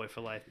crazy. bad boy for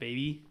life,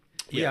 baby.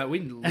 Yeah, we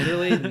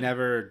literally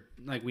never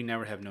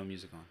have no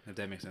music on, if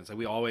that makes sense. Like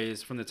we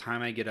always, from the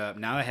time I get up,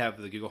 now I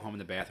have the Google Home in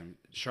the bathroom.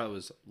 Charlotte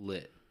was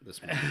lit this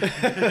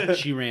morning.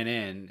 She ran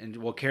in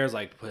and Kara's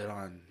like, put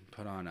on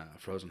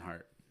Frozen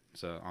Heart.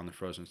 So on the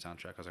Frozen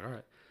soundtrack, I was like, all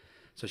right.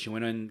 So she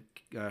went in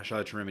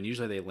Charlotte's room, and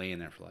usually they lay in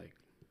there for like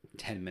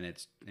 10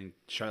 minutes. And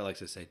Charlotte likes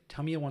to say,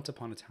 tell me a once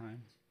upon a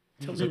time.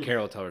 So Kara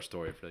will tell her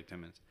story for like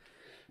 10 minutes.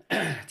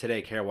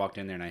 Today, Kara walked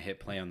in there, and I hit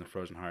play on the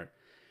Frozen Heart.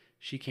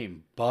 She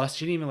came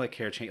She didn't even let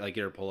Kara get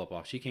her pull up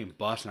off. She came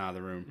busting out of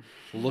the room,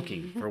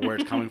 looking for where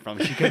it's coming from.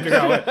 She couldn't figure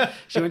out what.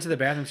 She went to the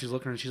bathroom. She was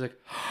looking, and she's like,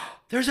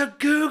 "There's a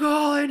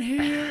Google in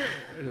here."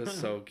 It was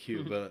so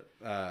cute. But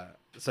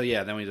so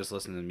yeah, then we just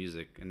listened to the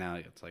music, and now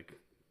it's like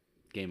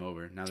game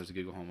over. Now there's a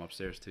Google Home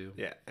upstairs too.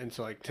 Yeah, and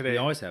so like today, We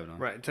always have it on.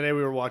 right? Today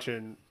we were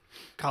watching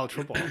college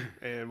football,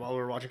 and while we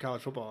were watching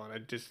college football, and I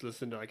just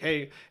listened to like,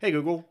 hey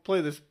Google,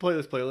 play this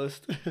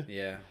playlist.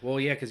 Yeah. Well,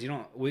 yeah, because you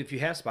don't. Well, if you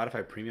have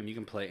Spotify Premium, you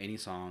can play any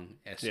song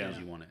as soon Yeah. as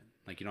you want it.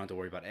 Like you don't have to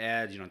worry about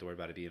ads. You don't have to worry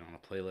about it being on a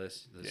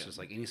playlist. It's Yeah. just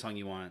like any song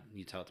you want,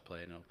 you tell it to play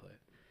it and it'll play it.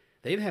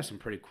 They even have some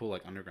pretty cool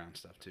like underground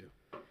stuff too.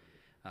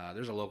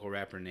 There's a local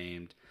rapper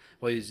named,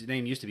 well, his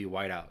name used to be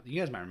Whiteout. You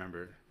guys might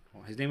remember.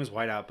 Well, his name was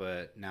Whiteout,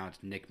 but now it's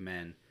Nick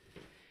Men.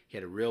 He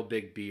had a real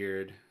big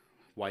beard,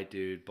 white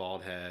dude,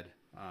 bald head,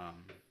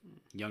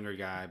 younger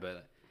guy,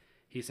 but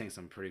he sang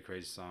some pretty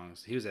crazy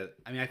songs. He was at,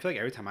 I mean, I feel like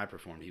every time I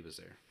performed, he was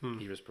there.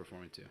 He was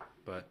performing too.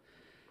 But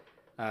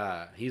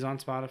he's on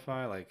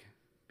Spotify, like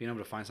being able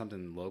to find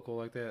something local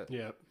like that.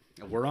 Yeah.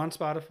 We're on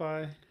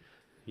Spotify,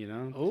 you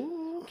know?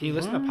 Oh. Can you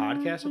listen to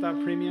podcasts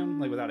without premium,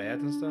 like without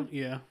ads and stuff?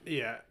 Yeah.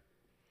 Yeah.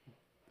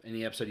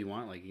 Any episode you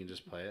want, like you can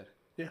just play it?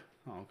 Yeah.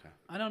 Oh, okay.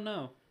 I don't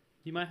know.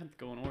 You might have to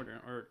go in order,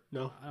 or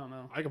No. I don't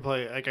know. I can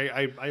play. Like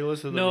I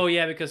listen to them. No,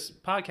 yeah, because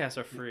podcasts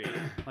are free,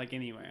 like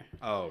anywhere.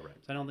 Oh, right.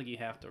 So I don't think you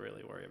have to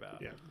really worry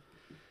about Yeah.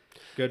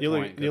 Good The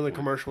only point. the only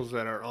commercials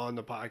that are on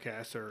the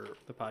podcast are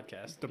the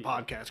podcast. the people.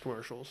 podcast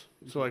commercials.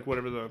 So like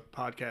whatever the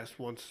podcast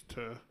wants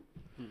to,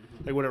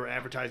 like whatever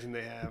advertising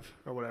they have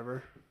or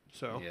whatever.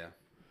 So Yeah.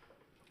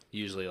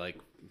 Usually like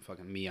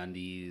fucking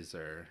MeUndies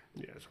or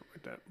yeah, something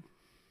like that.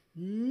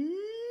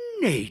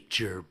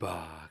 Nature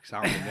Box.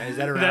 I don't know. Is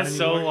that around That's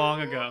so anymore?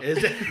 long ago.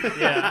 Is it?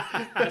 Yeah,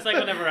 that's like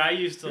whenever I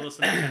used to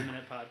listen to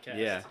 10-minute podcasts.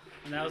 Yeah.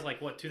 And that was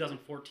like what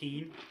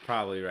 2014.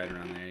 Probably right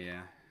around there,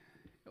 yeah.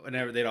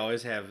 Whenever they'd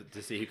always have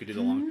to see who could do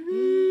the long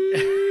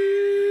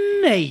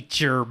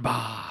Nature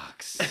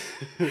Box.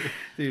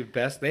 Dude,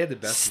 they had the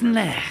best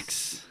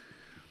Snacks.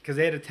 because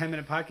they had a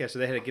 10-minute podcast, so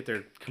they had to get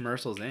their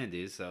commercials in,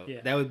 dude. So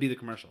Yeah. that would be the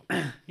commercial.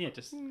 Yeah,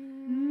 just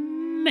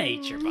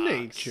Nature Box.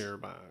 Nature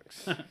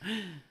Box.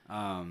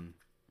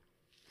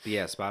 But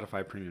yeah,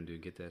 Spotify Premium,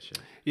 dude, get that shit.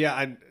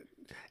 Yeah,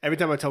 every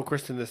time I tell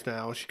Kristen this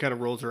now, she kind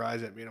of rolls her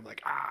eyes at me, and I'm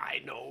like,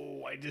 I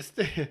know, I just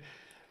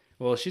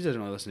Well, she doesn't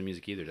really listen to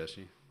music either, does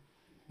she?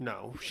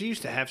 no. She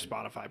used to have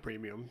Spotify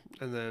Premium,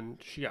 and then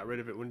she got rid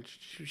of it when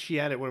she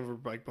had it whenever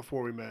like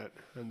before we met,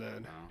 and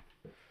then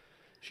Oh.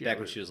 she Back got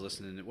when rid she was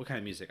listening to what kind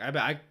of music?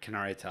 I can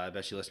already tell. I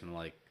bet she listened to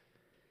like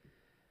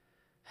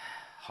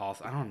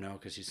Hawthorne. I don't know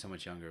because she's so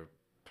much younger.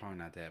 Probably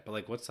not that. But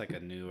like, what's like a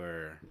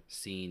newer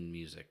scene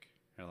music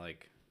or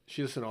like?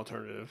 She listened to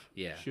alternative.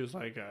 Yeah. She was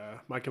like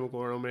My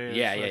Chemical Romance.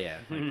 Yeah, like, yeah.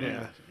 Like,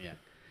 Yeah. yeah.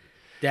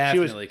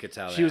 Definitely could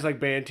tell. She was like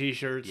band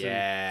T-shirts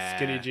Yeah. and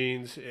skinny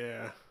jeans.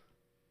 Yeah.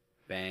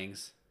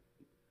 bangs.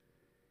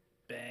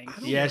 Bangs.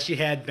 Yeah, she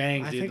had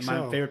bangs, I dude. think My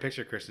so. favorite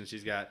picture, Kristen.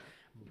 She's got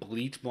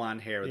bleach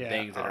blonde hair with Yeah.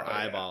 bangs at her Oh, yeah.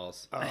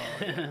 eyeballs. Oh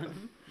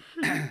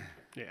yeah.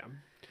 yeah.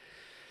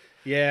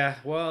 Yeah.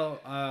 Well,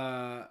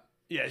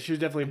 Yeah, she was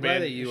definitely I'm glad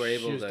band. that you were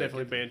able She was to.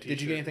 definitely band T-shirt.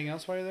 Did you get anything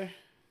else while you're there?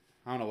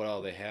 I don't know what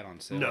all they had on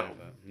sale. No. there,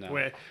 but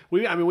no.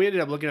 We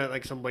ended up looking at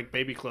like some like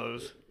baby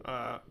clothes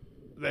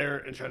there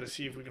and trying to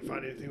see if we could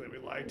find anything that we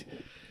liked.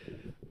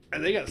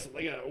 And they got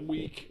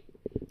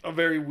a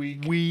very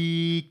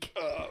weak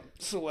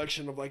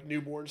selection of like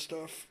newborn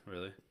stuff.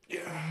 Really?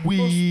 Yeah,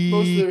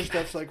 most of their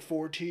stuff's like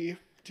 4T.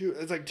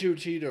 It's like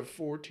 2T to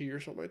 4T or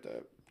something like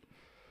that.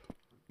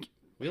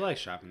 We like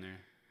shopping there.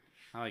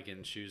 I like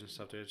getting shoes and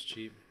stuff there. It's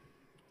cheap.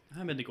 I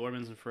haven't been to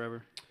Gorman's in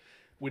forever.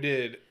 We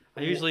did.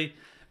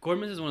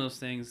 Gorman's is one of those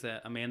things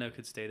that Amanda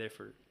could stay there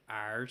for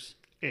hours.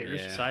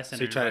 Airs. So I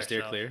sent you her try by to steer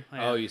herself. clear? Oh,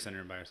 yeah. Oh, you sent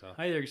her by herself.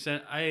 I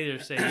either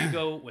say you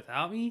go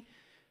without me,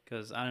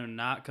 because I don't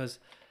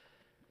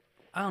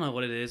know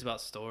what it is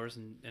about stores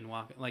and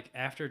walking. Like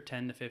after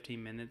 10 to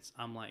 15 minutes,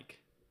 I'm like,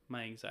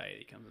 my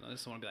anxiety comes in. I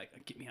just want to be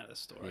like, get me out of this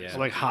store. I Yeah. just I'm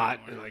wanna like do hot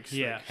more. and like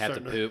Yeah. like, Have to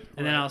starting poop.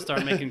 And then I'll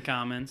start making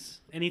comments.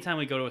 Anytime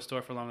we go to a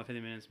store for longer than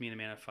 50 minutes, me and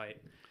Amanda fight.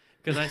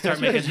 Because I start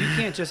Because making. you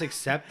can't just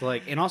accept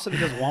like, and also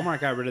because Walmart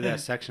got rid of that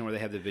section where they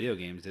have the video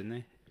games, didn't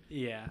they?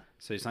 Yeah.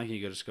 So it's not like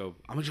you just go,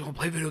 I'm just gonna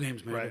play video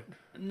games, man. Right.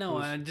 No,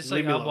 I just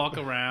leave like me I'll alone. walk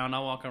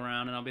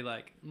around, and I'll be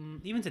like,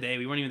 even today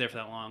we weren't even there for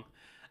that long.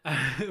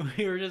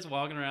 We were just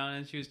walking around,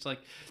 and she was like,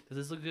 "Does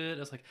this look good?" I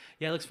was like,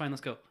 "Yeah, it looks fine.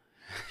 Let's go."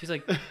 She's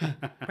like,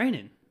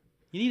 "Brandon,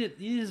 you need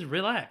to just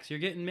relax. You're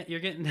getting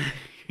you're getting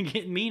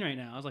mean right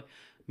now." I was like,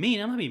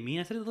 "Mean? I'm not being mean."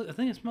 I said, "I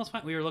think it smells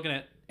fine." We were looking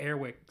at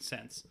Airwick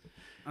scents,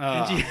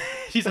 and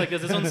she's like,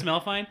 "Does this one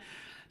smell fine?"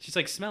 She's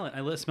like, "Smell it."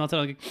 I smelled it. I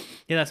was like,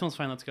 "Yeah, that smells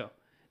fine. Let's go."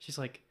 She's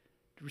like,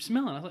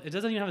 "Smell it." I was like, "It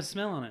doesn't even have a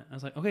smell on it." I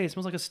was like, "Okay, it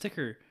smells like a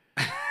sticker.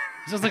 It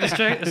smells like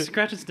a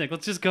scratch and snick.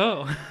 Let's just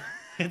go.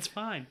 It's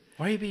fine.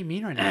 Why are you being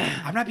mean right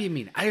now? I'm not being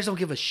mean. I just don't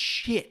give a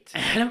shit.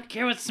 I don't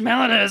care what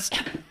smell it is."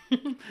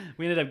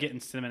 We ended up getting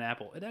cinnamon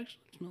apple. It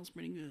actually smells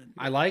pretty good.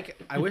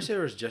 I wish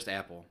there was just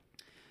apple.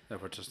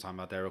 If we're just talking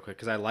about that real quick,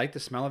 because I like the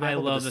smell of I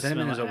apple, love but the the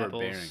cinnamon smell is of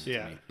overbearing. apples. to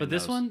Yeah. me But in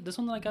this those.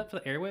 one that I got for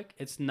the Airwick,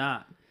 it's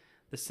not.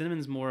 The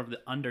cinnamon's more of the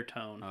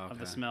undertone of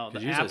the Okay. smell.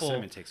 'Cause The usually apple,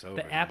 cinnamon takes over,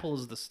 the yeah. apple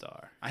is the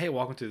star. I hate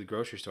walking through the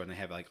grocery store and they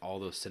have like all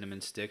those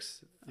cinnamon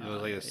sticks,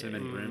 like the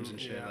cinnamon brims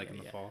and shit, yeah, like in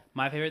the fall.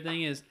 My favorite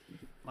thing is,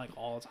 like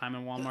all the time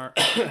in Walmart,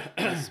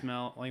 the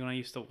smell. Like when I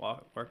used to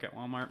work at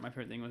Walmart, my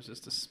favorite thing was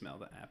just to smell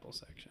the apple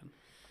section.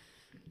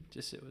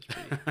 Just it was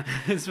pretty.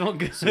 It smelled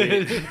good.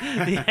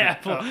 The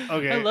apple.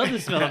 Okay. I love the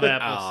smell of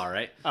apples. All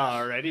right.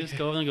 Alrighty. You just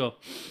go over and go.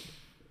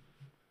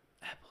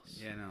 Apples.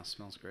 Yeah, no, it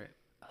smells great.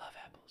 I love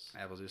apples.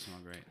 apples. Apples do smell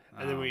great.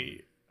 And then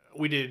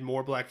we did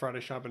more Black Friday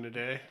shopping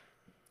today.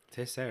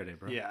 Today's Saturday,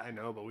 bro. Yeah, I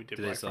know, but we did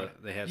Do they Black still? Friday.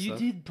 They had You stuff.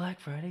 did Black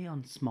Friday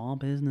on Small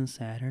Business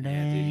Saturday.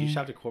 Yeah, dude. You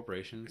shopped at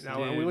corporations. No,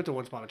 we Dude. went to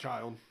Once Upon a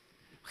Child.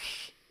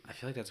 I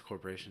feel like that's a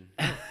corporation.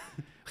 I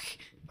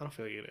don't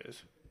feel like it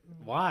is.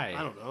 Why?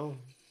 I don't know.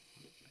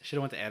 Should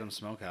have went to Adam's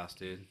Smokehouse,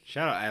 dude.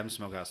 Shout out Adam's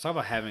Smokehouse. Talk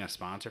about having a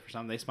sponsor for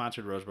something. They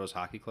sponsored Rose Bros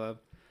Hockey Club.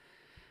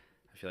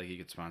 I feel like you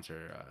could sponsor.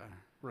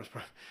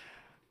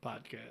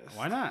 Podcast.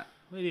 Why not?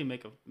 We didn't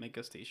make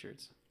us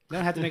t-shirts. They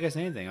don't have to make us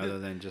anything other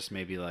than just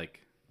maybe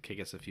like kick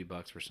us a few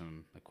bucks for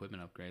some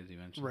equipment upgrades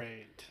eventually.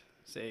 Right.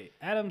 Say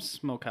Adam's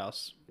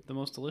Smokehouse, the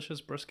most delicious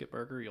brisket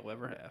burger you'll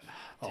ever have.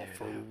 Oh,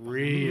 for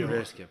real.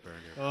 Brisket burger.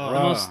 Oh. The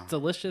Bruh. most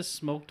delicious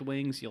smoked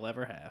wings you'll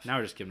ever have. Now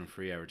we're just giving them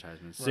free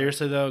advertisements.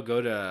 Seriously though,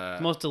 go to The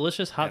most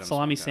delicious hot Adam's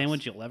salami Smokehouse.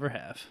 sandwich you'll ever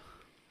have.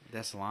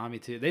 that salami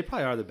too. They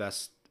probably are the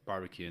best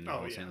barbecue in the Oh,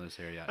 whole yeah. St. Louis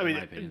area. I in mean,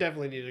 my opinion.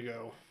 definitely need to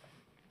go.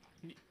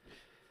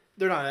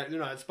 They're not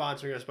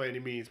sponsoring us by any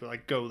means, but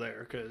like go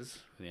there because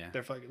Yeah,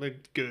 they're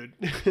good.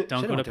 Don't Should've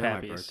go to went there on my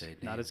Pappy's. birthday,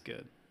 Not damn. as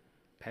good.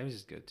 Pappy's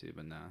is good too,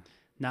 but nah.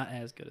 Not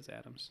as good as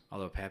Adam's.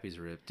 Although Pappy's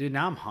ripped, dude.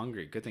 Now I'm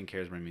hungry. Good thing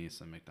Kara's bringing me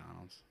some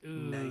McDonald's. Ooh,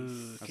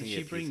 Nice. I Can think she you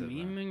get bring pizza,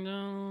 me but-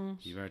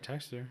 McDonald's? You better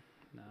text her.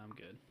 No, I'm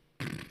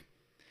good.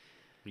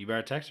 You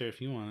better text her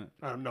if you want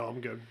it. No,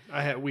 I'm good.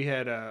 We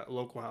had a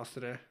local house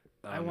today.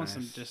 I Oh, want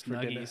some nice. just For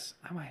dinner. nuggies.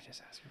 I might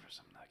just ask her for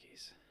some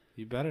nuggies.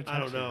 You better text I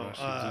don't her. know, Bro. She's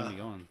gonna be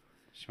going.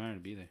 She might already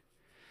be there.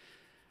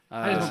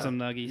 I just want some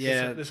nuggies.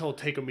 yeah. This whole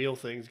take a meal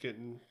thing's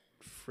getting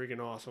freaking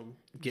awesome.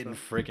 Getting So,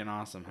 freaking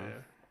awesome, huh?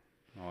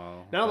 yeah.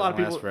 Well, Not a lot of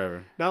doesn't last people-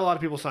 forever. Not a lot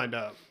of people signed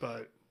up,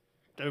 but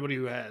everybody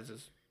who has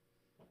is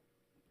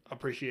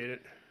appreciate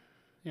it.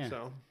 Yeah.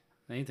 So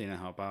Anything to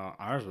help out.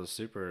 Ours was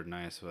super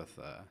nice with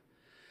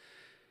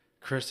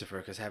Christopher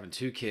because having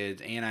 2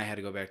 kids and I had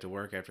to go back to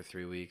work after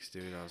 3 weeks,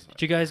 dude. I was like,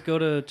 Did you guys go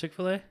to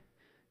Chick-fil-A?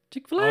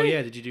 Chick-fil-A? oh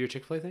yeah, did you do your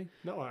Chick-fil-A thing?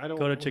 no, I don't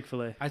Go to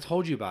Chick-fil-A. I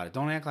told you about it.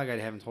 Don't act like I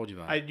haven't told you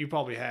about it. You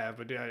probably have,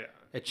 but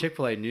At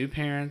Chick-fil-A, new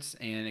parents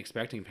and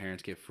expecting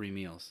parents get free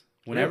meals.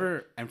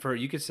 Whenever and for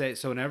you could say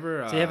so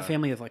whenever So you have a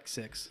family of like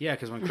 6. Yeah,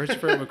 because when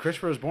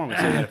Christopher was born, we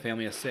said we had a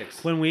family of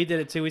 6. When we did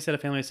it too, we said a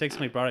family of 6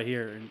 and we brought it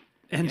here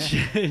and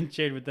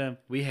shared with them.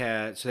 We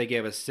had they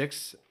gave us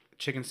 6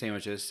 chicken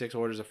sandwiches, 6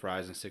 orders of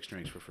fries, and 6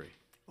 drinks for free.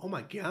 oh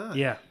my god.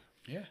 Yeah.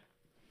 Yeah,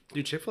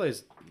 dude, Chick-fil-A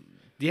is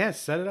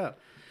set it up.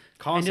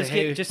 Call And and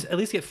say, just hey, at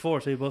least get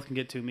 4 so you both can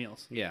get 2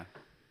 meals. yeah.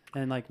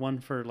 And like one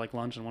for like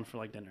lunch and one for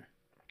like dinner.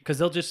 Because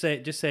they'll just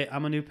say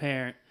I'm a new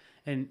parent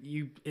and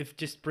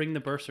just bring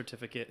the birth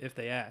certificate if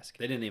they ask.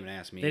 They didn't even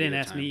ask me. They didn't either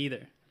ask time. me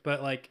either.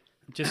 But like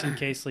just in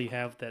case you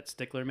have that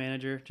stickler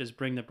manager, just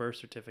bring the birth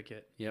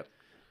certificate. Yep.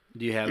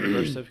 Do you have the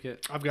birth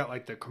certificate? I've got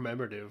like the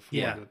commemorative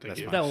Yeah, one that they that's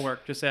give. fine. That will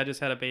work. Just say I just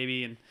had a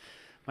baby and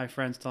my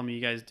friends tell me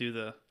you guys do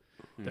the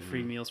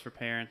free meals for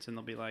parents and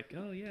they'll be like,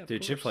 oh yeah, of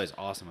Dude, course. Chick-fil-A is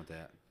awesome at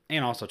that.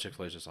 And also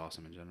Chick-fil-A is just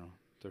awesome in general.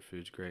 Their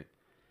food's great.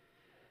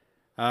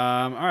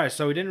 All right,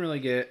 so we didn't really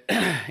get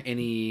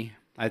any.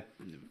 I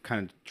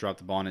kind of dropped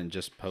the ball on it and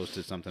just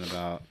posted something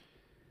about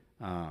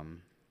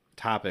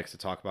topics to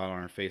talk about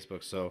on our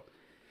Facebook. So,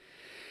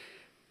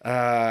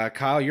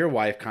 Kyle, your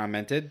wife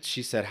commented.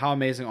 She said, "How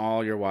amazing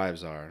all your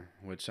wives are."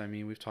 Which I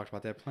mean, we've talked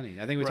about that plenty.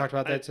 I think we Right. talked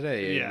about that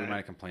today. yeah. We might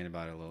have complained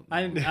about it a little.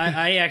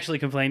 I actually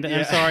complained.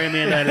 I'm sorry,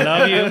 Amanda. I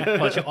love you,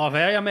 but you're all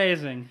very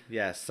amazing.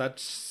 Yeah,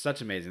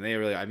 such amazing. They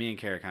really. Me and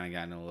Kara kind of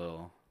got in a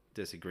little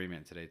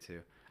disagreement today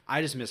too.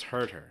 I just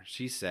misheard her.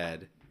 She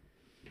said,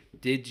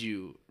 "Did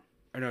you?"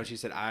 Or no, she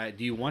said,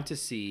 do you want to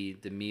see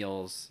the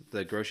meals,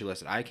 the grocery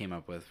list that I came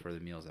up with for the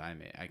meals that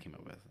I came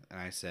up with?" And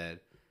I said,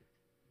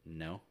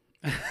 "No,"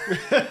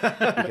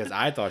 because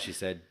I thought she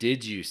said,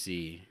 "Did you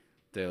see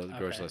the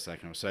grocery list that I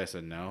came up with?" So I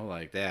said no,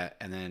 like that.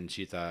 And then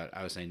she thought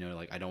I was saying no,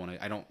 like I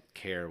don't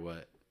care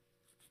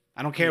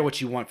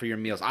what you want for your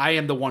meals. I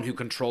am the one who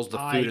controls the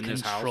food in this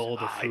house. control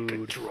the I food.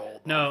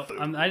 control the No, food.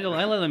 I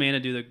let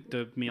Amanda do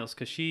the meals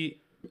because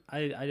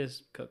I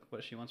just cook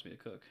what she wants me to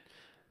cook.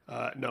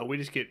 No, we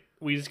just get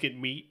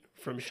meat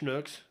from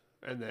Schnucks,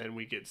 and then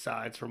we get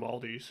sides from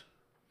Aldi's,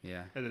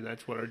 Yeah. and then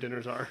that's what our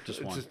dinners are. Just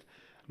It's one.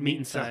 Meat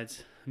and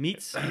sides.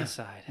 Meats and a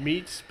side.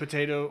 meats,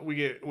 potato. We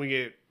get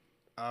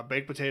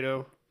baked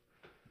potato.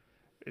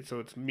 So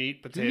it's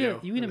meat, potato.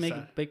 You eat a and make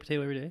side. baked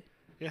potato every day?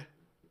 Yeah,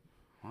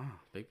 Wow,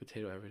 baked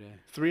potato every day.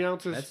 3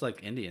 ounces. That's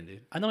like Indian,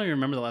 dude. I don't even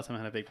remember the last time I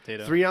had a baked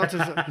potato. 3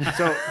 ounces.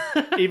 So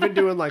even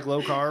doing like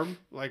low carb,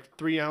 like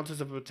 3 ounces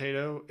of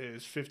potato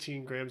is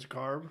 15 grams of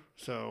carb.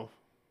 So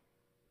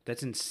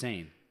That's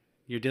insane.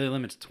 Your daily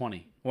limit's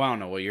 20. Well, I don't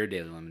know what your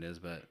daily limit is,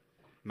 but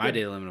my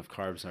daily limit of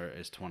carbs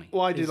is 20.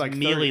 well, I did His like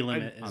mealy 30.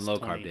 limit on is low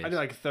 20. carb days. I did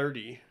like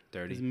 30.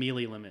 30. His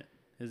mealy limit.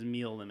 His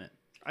meal limit.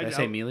 Did I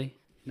say mealy?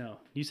 No,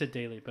 you said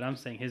daily, but I'm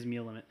saying his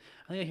meal limit.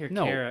 I think I hear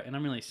No. Kara, and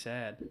I'm really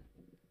sad.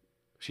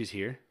 She's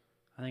here.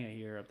 I think I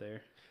hear her up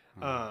there.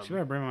 She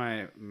better bring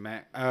my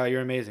Mac. You're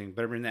amazing.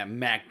 Better bring that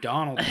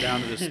McDonald's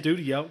down to the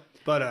studio.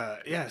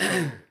 But yeah. So, I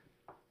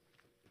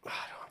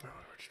don't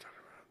remember what you're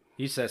talking about.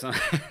 You said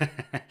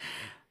something.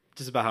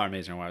 just about how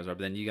amazing our wives are.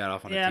 But then you got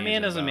off on a Yeah, tangent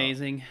Amanda's about,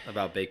 amazing.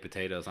 about baked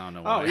potatoes. I don't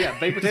know why. Oh yeah,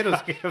 baked potatoes,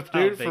 About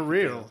dude, baked for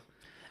real. potatoes.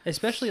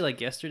 Especially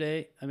like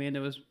yesterday, Amanda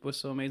was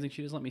so amazing.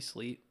 She just let me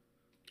sleep,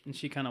 and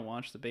she kind of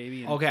watched the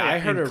baby. And, Okay, I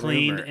heard and a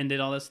cleaned rumor. and did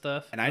all this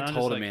stuff. And I I'm told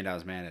just like, Amanda I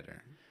was mad at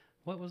her.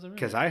 what was the rumor?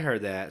 Because I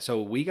heard that.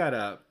 So we got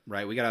up,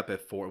 right? We got up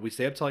at 4. We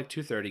stayed up till like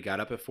 2:30, got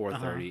up at 4:30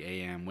 Uh-huh.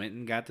 a.m., went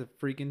and got the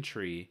freaking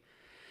tree.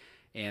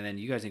 And then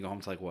you guys didn't go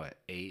home till like what,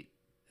 8?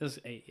 It was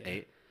 8. Yeah.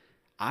 8?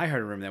 I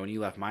heard a rumor that when you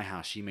left my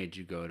house, she made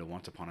you go to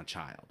Once Upon a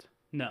Child.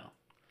 No.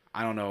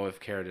 I don't know if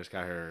Kara just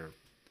got her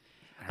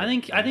I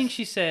think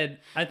she said,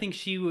 I think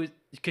she was,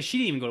 because she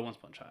didn't even go to Once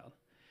Upon a Child.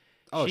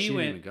 Oh, she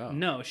went, didn't even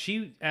go. No,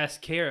 she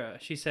asked Kara.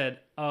 She said,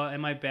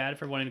 am I bad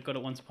for wanting to go to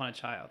Once Upon a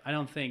Child? I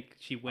don't think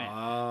she went.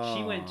 Oh,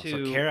 She went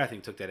to. So Kara, I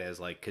think, took that as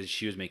like, because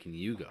she was making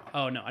you go.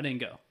 Oh, no, I didn't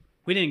go.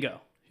 We didn't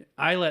go.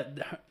 I let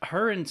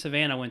her and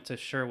Savannah went to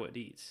Sherwood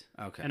Eats.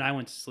 Okay. And I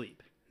went to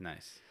sleep.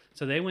 Nice.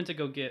 So they went to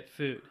go get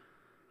food,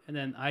 and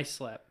then I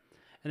slept,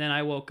 and then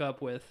I woke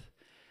up with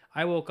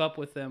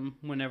them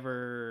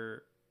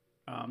whenever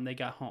they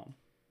got home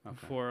Okay.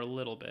 for a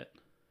little bit,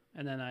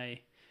 and then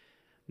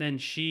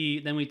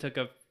we took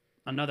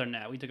another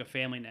nap. We took a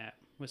family nap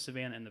with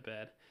Savannah in the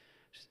bed.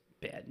 Just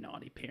bad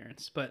naughty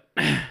parents, but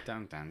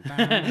Dun, dun,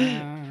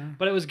 dun.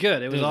 but it was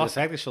good. It was Dude, the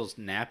awesome. fact that she'll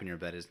nap in your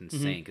bed is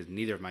insane because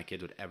neither of my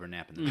kids would ever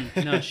nap in the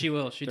bed. No, she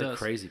will. She They're does.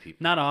 crazy people.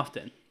 Not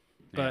often,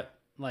 but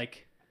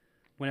like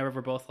whenever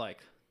we're both like,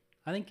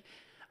 I think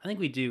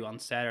we do on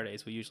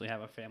Saturdays. We usually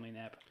have a family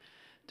nap.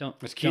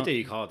 It's cute that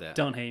you call it that.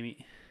 Don't hate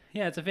me.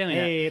 Yeah, it's a family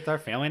nap. Hey, it's our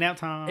family nap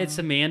time. It's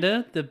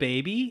Amanda, the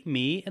baby,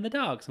 me, and the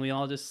dogs, and we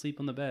all just sleep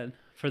on the bed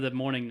for the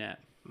morning nap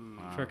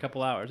for a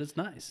couple hours. It's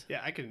nice.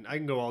 Yeah, I can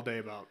go all day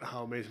about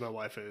how amazing my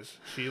wife is.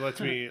 She lets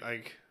me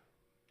like,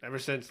 ever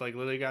since like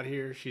Lily got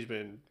here, she's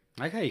been.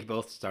 I like how you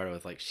both started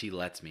with like she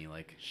lets me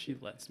like. She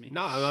lets me.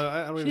 No,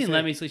 I don't She even didn't say-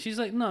 let me sleep. She's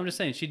like, no, I'm just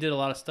saying she did a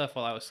lot of stuff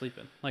while I was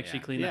sleeping. Like she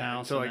Yeah. cleaned the Yeah,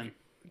 house. so and like then,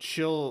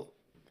 she'll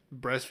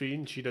breastfeed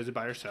and she does it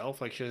by herself.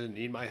 Like she doesn't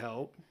need my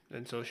help,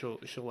 and so she'll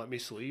let me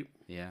sleep.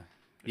 Yeah.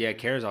 Yeah,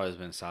 Kara's always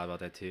been solid about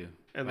that too.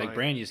 And, like like-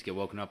 Brandon used to get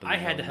woken up. In the I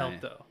had to middle of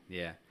help the night. though,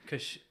 Yeah.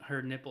 because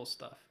her nipple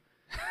stuff.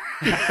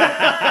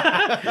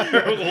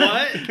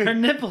 What? Her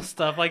nipple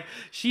stuff. Like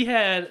she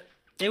had.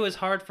 It was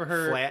hard for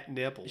her. Flat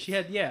nipples. She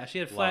had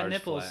flat Large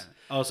nipples. flat.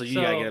 Oh, so you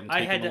So gotta get them.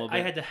 I had a little to. bit.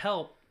 I had to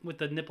help with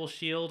the nipple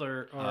shield,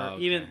 or Oh,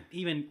 okay.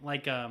 even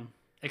like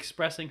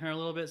expressing her a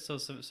little bit. So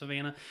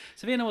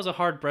Savannah was a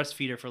hard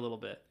breastfeeder for a little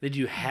bit. Did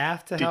you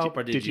have to help,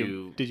 or did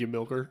you? Did you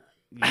milk her?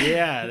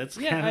 Yeah, that's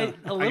Yeah, kinda...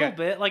 a little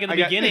bit. Like in the I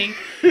got- beginning,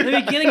 in the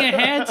beginning I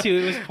had to.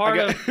 It was part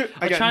I got- of. I I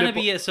was got trying to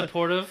nipple- be a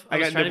supportive. I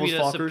was got trying to be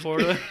nipples a flockers.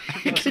 supportive.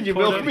 Can you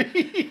milk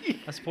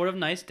me? A supportive,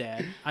 nice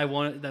dad. That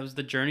was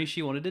the journey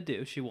she wanted to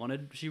do. She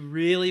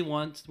really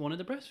wanted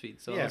to breastfeed.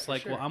 So Yeah, I was for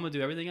like, sure. well, I'm gonna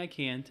do everything I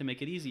can to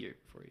make it easier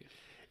for you.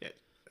 Yeah.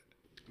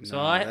 So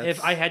No,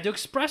 if I had to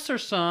express her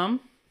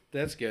some.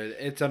 That's good.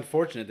 It's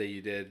unfortunate that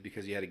you did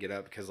because you had to get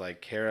up because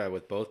like Kara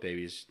with both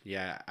babies.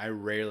 Yeah,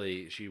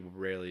 she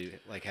rarely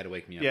like had to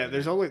wake me up. Yeah, like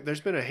there's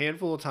that. been a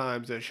handful of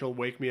times that she'll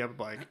wake me up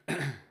like,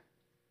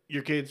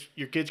 your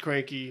kid's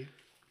cranky.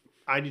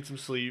 I need some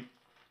sleep.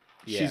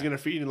 Yeah. She's gonna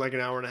feed in like an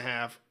hour and a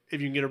half.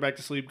 If you can get her back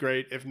to sleep,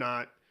 great. If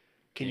not,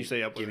 can you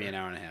stay up with Give me her? an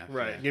hour and a half.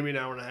 Right. Yeah. Give me an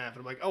hour and a half. And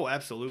I'm like, oh,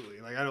 absolutely.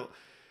 Like I don't.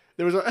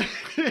 There was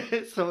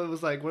a so it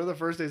was like one of the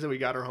first days that we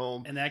got her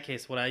home. In that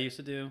case, what I used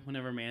to do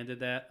whenever man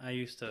did that, I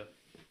used to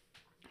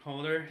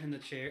hold her in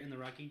the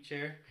rocking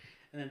chair,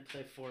 and then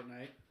play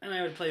Fortnite. And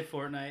I would play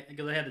Fortnite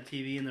because I had the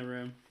TV in the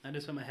room. I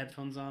just put my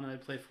headphones on and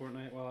I'd play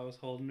Fortnite while I was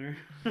holding her.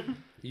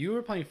 You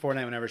were playing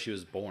Fortnite whenever she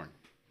was born.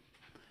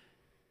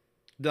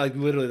 Like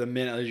literally the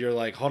minute you're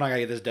like, hold on, I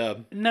gotta get this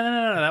dub.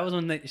 No. That was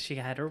when she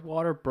had her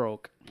water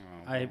broke.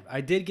 Oh,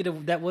 I did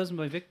get that was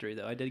my victory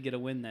though. I did get a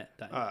win that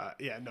time.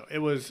 Yeah, no, it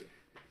was.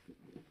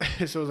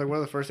 So it was like one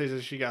of the first days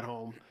that she got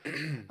home.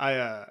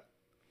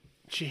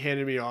 She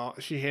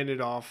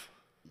handed off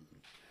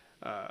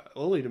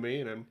Lily to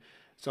me, and then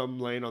so I'm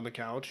laying on the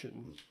couch,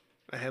 and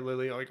I had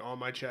Lily like on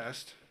my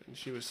chest, and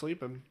she was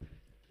sleeping,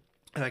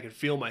 and I could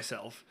feel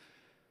myself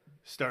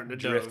starting to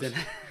doze. Drifting.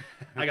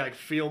 I could like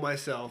feel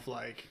myself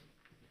like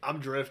I'm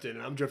drifting,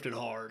 and I'm drifting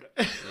hard.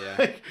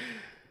 Yeah.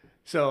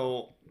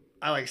 So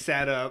I like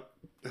sat up.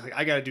 I was like,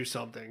 I gotta do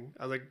something.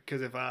 I was like,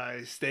 because if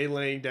I stay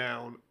laying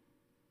down,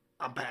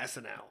 I'm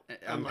passing out.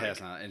 I'm like-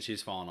 passing out, and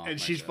she's falling off. and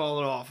my she's chest.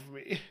 falling off of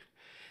me.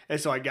 And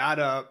so I got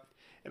up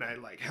and I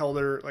like held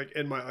her like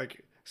in my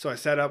like. So I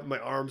sat up, my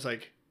arms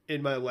like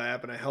in my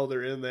lap, and I held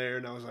her in there,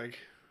 and I was like,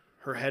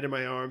 her head in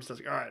my arms. I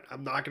was like, all right,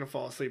 I'm not gonna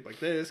fall asleep like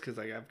this because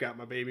like I've got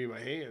my baby in my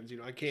hands. You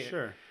know, I can't.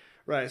 Sure.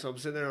 Right. So I'm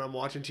sitting there and I'm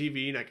watching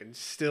TV, and I can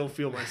still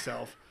feel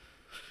myself.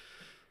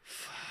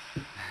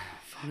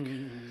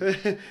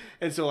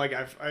 And so like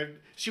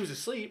she was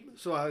asleep,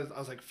 so I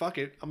was like, fuck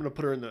it, I'm gonna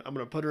put her in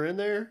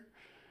there,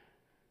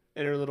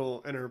 in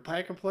her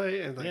pack and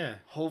play, and like Yeah.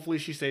 hopefully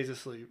she stays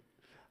asleep.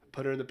 I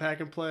put her in the pack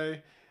and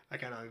play. I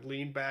kind of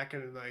leaned back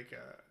and like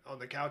on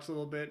the couch a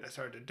little bit, and I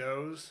started to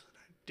doze.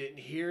 I didn't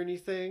hear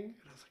anything, and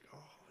I was like,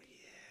 oh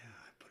yeah,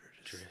 I put her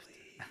to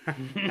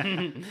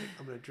I'm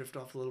gonna drift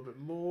off a little bit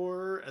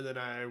more, and then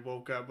I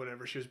woke up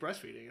whenever she was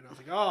breastfeeding, and I was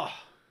like, oh,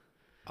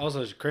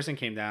 Also, Kristen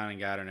came down and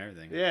got her and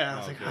everything. yeah. I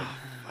was Oh, like, good. oh,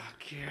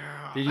 fuck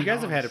yeah. Dude, you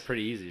guys have had it it.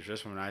 pretty easy,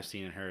 just from what I've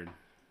seen and heard.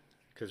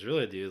 Because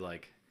really, dude,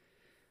 like,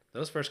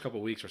 those first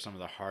couple weeks were some of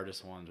the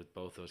hardest ones with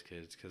both those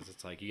kids. Because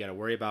it's like, you got to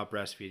worry about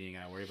breastfeeding, you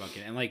got to worry about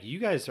getting... And, like, you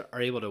guys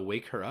are able to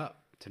wake her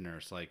up to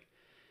nurse. Like,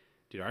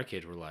 dude, our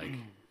kids were, like,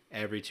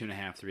 every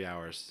 2.5, 3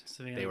 hours,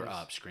 Savannah they were was-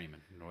 up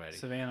screaming and ready.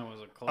 Savannah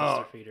was a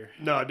cluster feeder.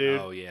 No, dude.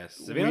 Oh, yes.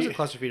 Savannah was a We-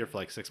 cluster feeder for,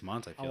 like, 6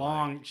 months, I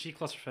feel She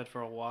cluster fed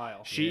for a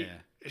while. She,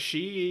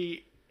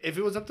 if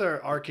it was up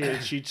to our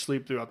kids, she'd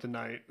sleep throughout the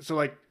night. So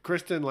like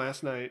Kristen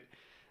last night,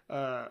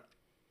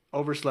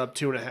 overslept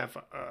 2.5,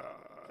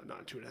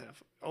 not 2.5,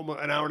 almost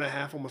an hour and a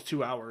half, almost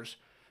 2 hours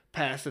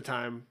past the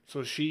time.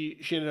 So she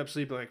ended up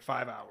sleeping like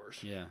 5 hours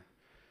Yeah.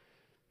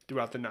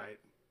 throughout the night.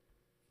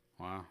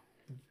 Wow.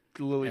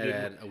 Lily Ed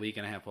didn't. had a week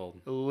and a half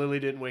old. Lily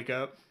didn't wake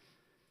up.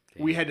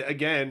 Damn. We had to,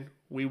 again.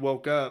 We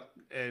woke up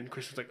and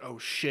Kristen was like, "Oh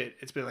shit!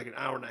 It's been like an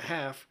hour and a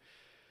half."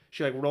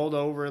 She like rolled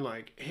over and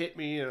like hit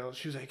me. You know,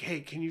 she was like, "Hey,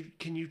 can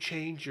you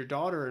change your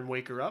daughter and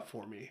wake her up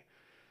for me?"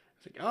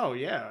 I was like, "Oh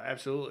yeah,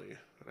 absolutely."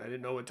 I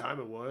didn't know what time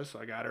it was, so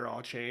I got her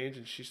all changed,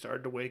 and she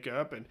started to wake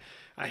up, and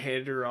I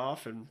handed her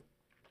off, and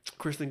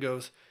Kristen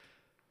goes,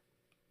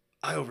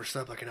 "I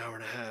overslept like an hour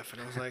and a half,"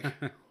 and I was like,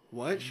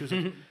 "What?" She was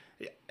like,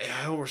 "Yeah,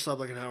 I overslept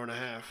like an hour and a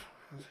half."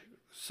 I was like,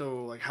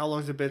 "So like, how long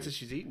has it been since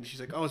she's eaten?" She's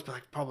like, "Oh, it's been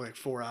like probably like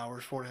 4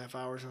 hours, 4.5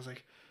 hours." I was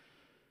like,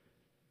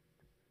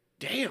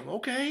 "Damn,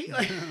 okay."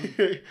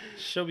 Like,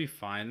 She'll be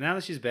fine. Now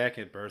that she's back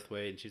at birth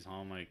weight and she's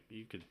home, like,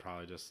 you could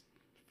probably just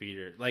feed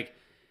her. Like,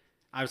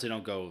 obviously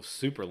don't go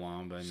super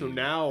long, but I So mean,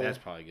 now- that's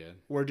probably good.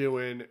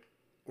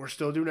 we're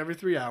still doing every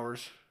 3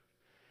 hours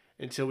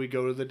until we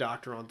go to the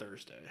doctor on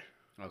Thursday.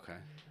 Okay.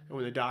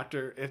 And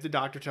if the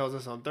doctor tells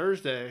us on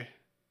Thursday,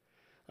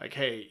 like,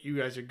 "Hey, you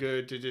guys are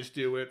good to just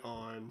do it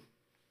on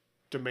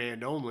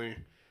demand only,"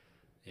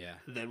 Yeah.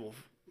 then we'll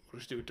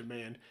just do it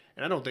demand.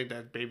 And I don't think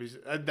that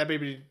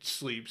baby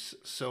sleeps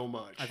so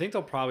much. I think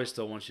they'll probably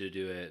still want you to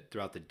do it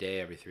throughout the day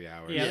every 3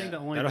 hours. Yeah, I think the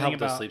only That'll thing help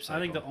the about sleep I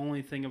think the cycle.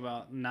 only thing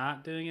about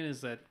not doing it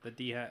is that the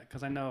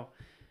because I know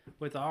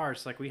with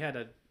ours, like we had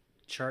to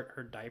chart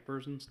her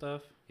diapers and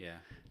stuff, Yeah.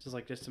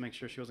 just to make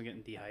sure she wasn't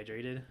getting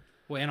dehydrated.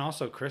 Well, and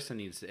also Kristen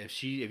needs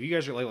if you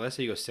guys are like, let's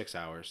say you go 6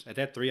 hours at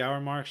that 3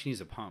 hour mark, she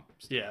needs a pump.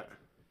 Yeah.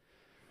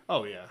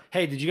 Oh yeah.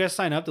 Hey, did you guys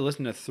sign up to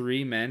listen to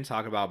 3 men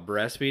talk about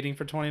breastfeeding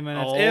for 20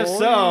 minutes? Oh, If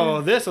so,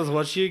 yeah. this is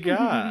what you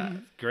got.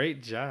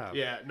 Great job.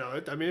 Yeah. No.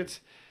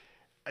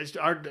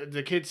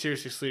 The kids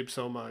seriously sleep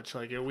so much.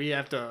 Like we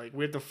have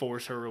to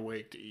force her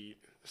awake to eat.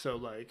 So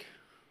like,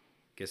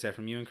 Guess that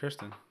from you and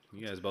Kristen.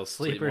 You guys both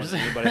sleep more Sleepers.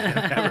 than anybody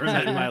I've ever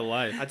met in my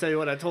life. I tell you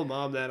what, I told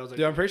Mom that I was like,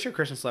 Dude, I'm pretty sure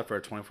Kristen slept for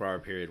a 24-hour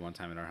period one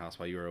time in our house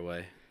while you were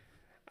away.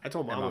 I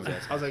told Mom, Mom's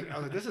I was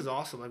like, this is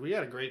awesome. Like we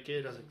got a great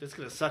kid. I was like, this is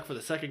gonna suck for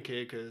the second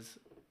kid because,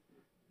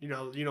 you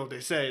know what they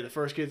say. The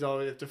first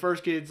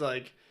kid's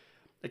like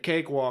a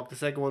cakewalk, the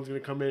second one's gonna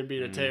come in and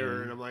be a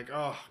terror. And I'm like,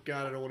 oh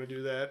God, I don't want to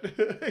do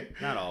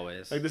that. Not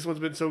always. Like this one's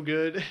been so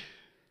good.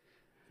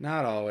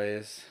 Not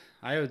always.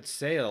 I would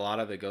say a lot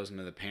of it goes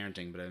into the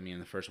parenting, but I mean, in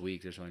the first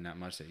week, there's really not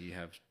much that you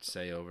have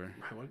say over.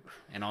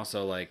 And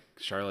also, like,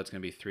 Charlotte's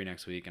going to be 3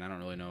 next week, and I don't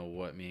really know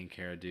what me and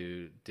Kara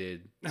did to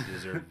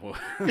deserve,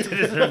 to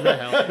deserve the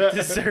help.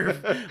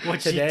 Deserve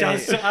what she Today-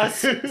 does to us.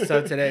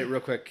 So today,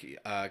 real quick,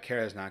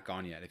 Kara's not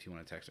gone yet if you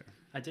want to text her.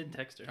 I did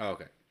text her. Oh,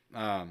 okay.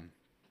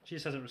 She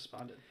just hasn't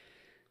responded.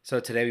 So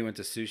today we went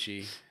to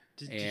sushi.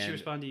 Did she And-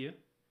 respond to you?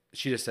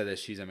 She just said that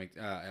she's at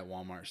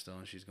Walmart still,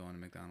 and she's going to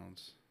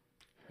McDonald's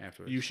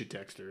afterwards. You should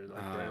text her.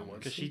 Like Brandon wants.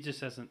 Because she just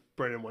hasn't.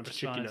 Brandon wants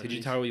chicken responded. nuggets. Did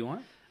you tell her what you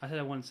want? I said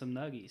I wanted some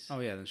nuggies. Oh,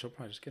 yeah, then she'll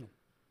probably just get them.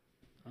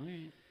 All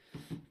right.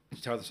 Did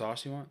you tell her the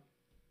sauce you want?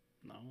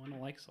 No, I don't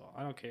like sauce.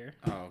 I don't care.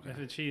 Oh, okay. If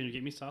it's she and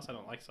give me sauce, I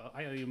don't like sauce.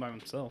 I gotta eat them by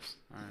themselves.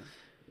 All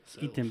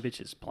right. Eat them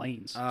bitches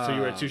plains. So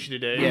you were at sushi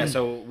today? Yeah,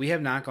 so we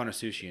have not gone to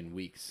sushi in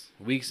weeks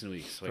and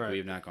weeks. Like Right. we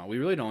have not gone. We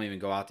really don't even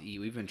go out to eat.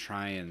 We've been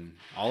trying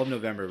all of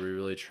November. We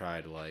really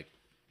tried to like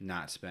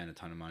not spend a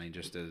ton of money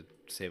just to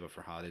save up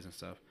for holidays and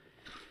stuff.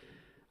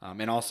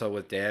 And also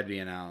with Dad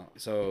being out,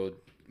 so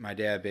my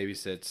dad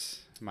babysits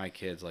my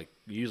kids like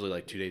usually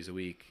like 2 days a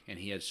week, and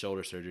he had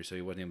shoulder surgery, so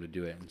he wasn't able to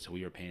do it, and so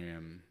we were paying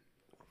him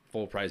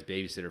full price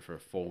babysitter for a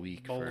full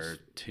week for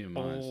 2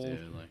 months,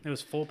 dude. Like, It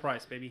was full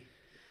price, baby.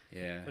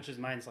 yeah. Which is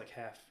mine's like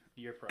half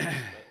your price.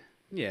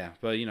 But Yeah,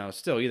 but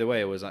still, either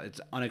way,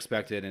 it's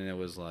unexpected, and it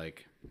was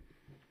like,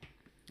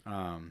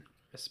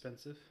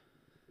 expensive.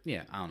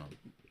 yeah, I don't know.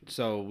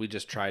 So we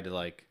just tried to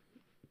like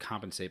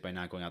compensate by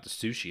not going out to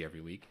sushi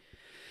every week.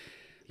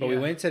 But we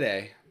Yeah. went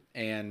today,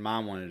 and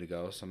Mom wanted to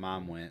go, so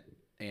Mom went,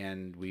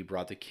 and we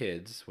brought the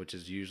kids, which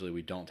is usually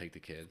we don't take the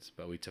kids,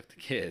 but we took the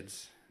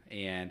kids,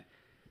 and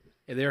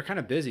they were kind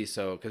of busy,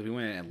 so because we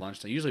went at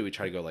lunchtime. Usually we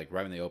try to go like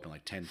right when they open,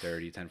 like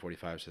 10:30,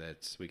 10:45, so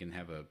that we can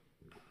have a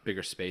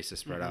bigger space to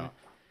spread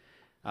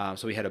out.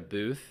 So we had a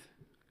booth.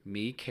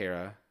 Me,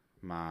 Kara,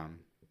 Mom,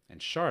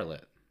 and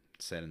Charlotte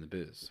sat in the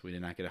booths. We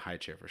did not get a high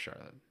chair for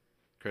Charlotte.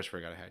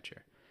 Christopher got a high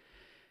chair.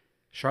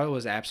 Charlotte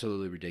was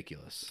absolutely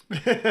ridiculous.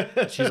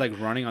 She's like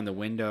running on the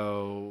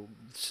window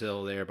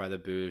sill there by the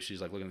booth.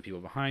 She's like looking at the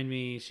people behind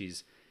me.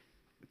 She's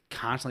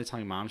constantly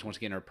telling mom she wants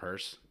to get in her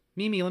purse.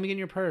 Mimi, let me get in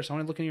your purse. I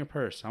want to look in your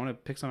purse. I want to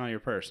pick something out of your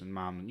purse. And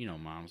mom,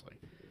 mom's like,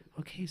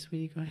 okay,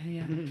 sweetie, go ahead.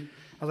 Yeah.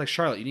 I was like,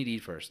 Charlotte, you need to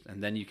eat first,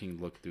 and then you can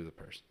look through the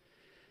purse.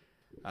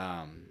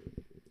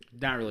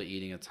 Not really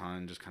eating a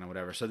ton, just kind of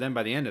whatever. So then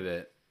by the end of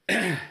it,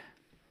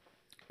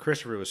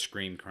 Christopher was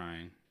scream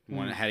crying.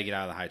 Had to get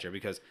out of the high chair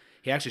because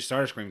he actually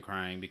started scream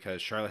crying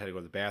because Charlotte had to go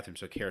to the bathroom.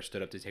 So Kara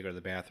stood up to take her to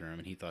the bathroom,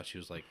 and he thought she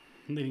was like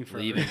leaving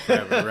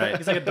forever. Right?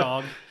 He's like a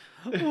dog.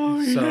 Oh,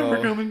 you're never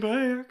coming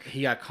back.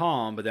 He got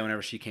calm, but then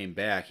whenever she came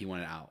back, he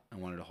wanted out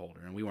and wanted to hold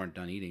her. And we weren't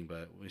done eating,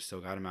 but we still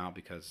got him out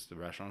because the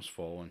restaurant was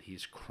full, and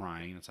he's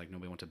crying. It's like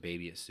nobody wants a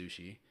baby at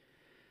sushi.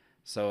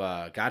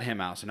 So got him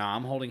out. So now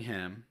I'm holding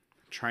him,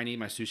 trying to eat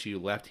my sushi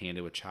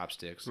left-handed with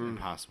chopsticks.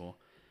 Impossible.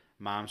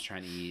 Mom's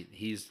trying to eat.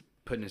 He's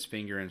putting his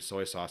finger in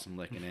soy sauce and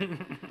licking it.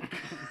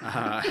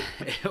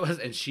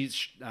 And she's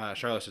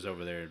Charlotte's just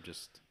over there.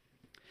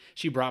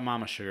 She brought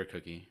Mom a sugar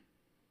cookie.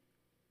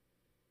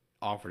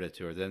 Offered it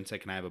to her, then said,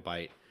 "Can I have a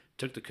bite?"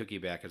 Took the cookie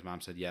back as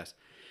Mom said yes.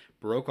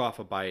 Broke off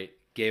a bite,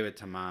 gave it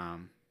to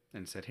Mom,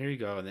 and said, "Here you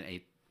go," and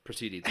then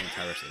proceeded to eat the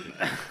entire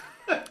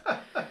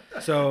cookie.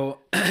 So,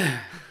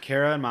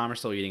 Kara and Mom are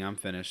still eating. I'm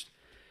finished.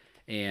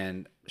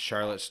 And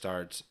Charlotte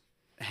starts,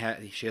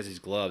 she has these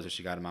gloves that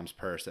she got in Mom's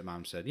purse that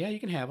Mom said, "Yeah, you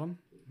can have them."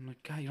 I'm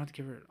like, "God, you don't have to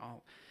give her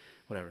all,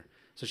 whatever."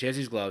 So she has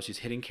these gloves. She's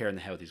hitting Kara in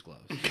the head with these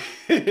gloves.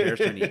 Kara's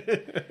trying to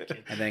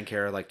eat. And then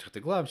Kara took the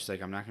gloves. She's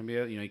like, "I'm not going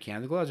to be you can't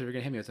have the gloves if you're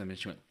going to hit me with them." And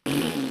she went,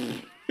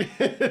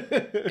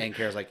 and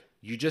Kara's like,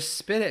 "You just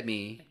spit at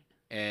me."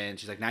 And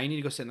she's like, "Now you need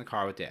to go sit in the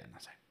car with Dad." And I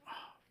was like,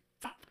 "Oh,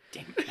 fuck,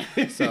 damn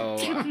it." So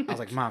I was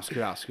like, "Mom,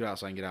 scoot out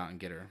so I can get out and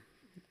get her."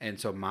 And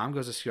so Mom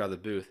goes to scoot out of the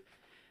booth.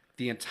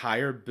 The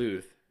entire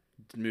booth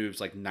moves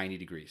 90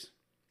 degrees.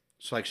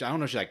 So I don't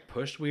know if she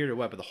pushed weird or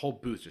what, but the whole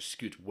booth just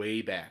scoots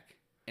way back.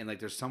 And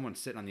there's someone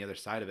sitting on the other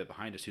side of it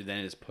behind us who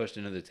then is pushed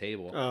into the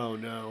table. Oh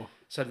no.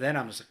 So then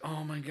I'm just like,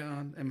 "Oh my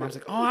God." And Mom's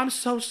like, "Oh, I'm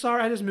so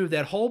sorry. I just moved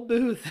that whole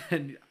booth."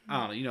 And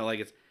I don't know, I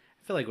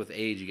feel like with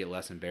age you get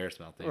less embarrassed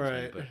about things.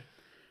 Right. But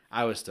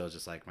I was still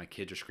just my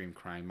kids are scream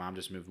crying. Mom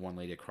just moved one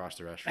lady across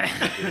the restaurant.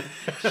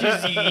 She's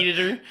yeeted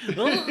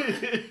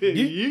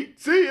her.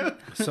 See ya.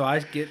 So I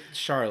get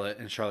Charlotte,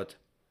 and Charlotte's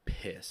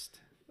pissed.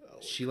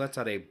 She lets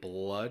out a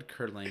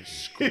blood-curdling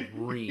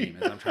scream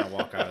as I'm trying to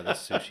walk out of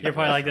this sushi. You're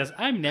probably like this,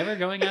 "I'm never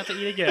going out to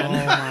eat again." Oh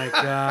my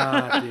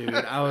God, dude.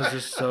 I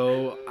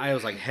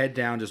was head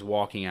down just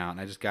walking out, and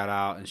I just got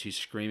out, and she's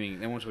screaming.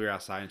 Then once we were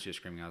outside and she was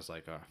screaming, I was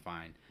like, "Oh,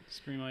 fine."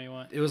 Scream all you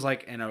want. It was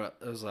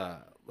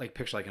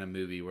picture in a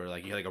movie where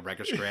you hear a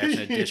record scratch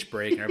and a dish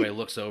break and everybody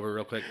looks over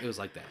real quick. It was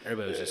like that.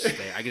 Everybody was just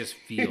staring. I could just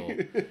feel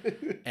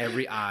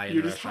every eye in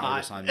the restaurant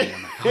was on me.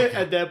 I'm like, "Oh,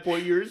 at that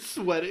point, you're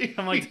sweating.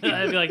 I'm like,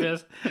 I'd be like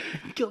this.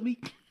 Kill me.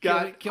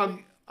 God,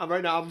 I'm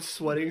right now. I'm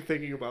sweating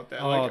thinking about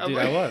that. Oh, dude,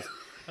 I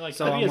was.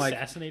 So I'm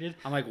assassinated.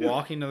 I'm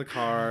walking to the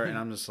car and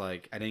I'm just I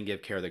didn't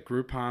give Kara the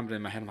Groupon, but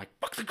in my head I'm like,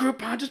 "Fuck the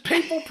Groupon, just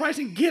pay full price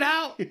and get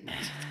out. Get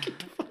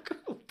the fuck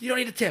out. You don't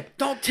need to tip.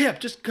 Don't tip.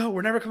 Just go.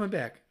 We're never coming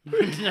back."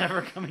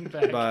 Never coming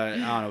back. But I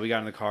don't know. We got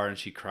in the car and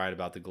she cried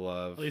about the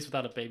glove. At least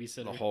without a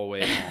babysitter. The whole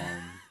way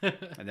home.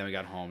 And then we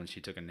got home and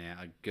she took a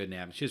good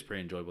nap. She was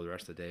pretty enjoyable the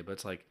rest of the day. But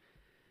it's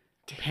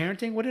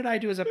parenting, what did I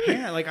do as a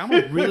parent? I'm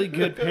a really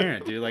good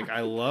parent, dude.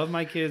 I love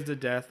my kids to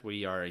death.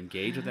 We are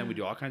engaged with them. We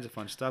do all kinds of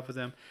fun stuff with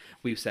them.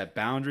 We've set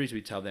boundaries.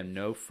 We tell them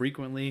no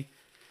frequently.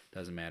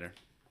 Doesn't matter.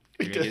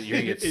 You're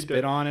gonna get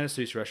spit on at a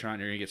sushi restaurant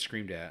and you're gonna get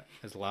screamed at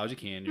as loud as you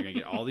can. You're gonna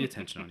get all the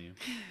attention on you.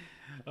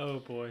 Oh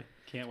boy.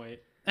 Can't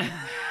wait.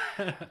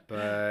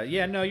 But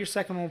yeah, no, your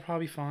second one will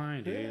probably be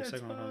fine, dude. Yeah, Your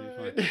second one will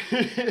probably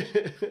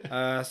be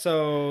fine.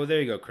 So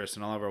there you go,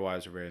 Kristen. All of our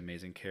wives are very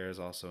amazing. Kara's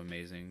also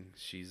amazing.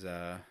 She's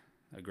a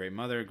great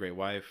mother, a great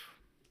wife.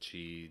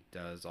 She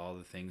does all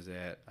the things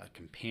that a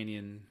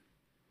companion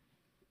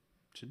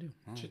should do.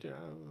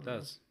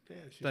 Does.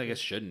 Yeah, I guess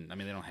shouldn't. I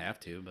mean, they don't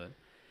have to, but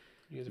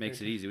it makes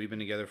it easy. We've been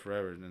together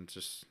forever, and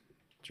it's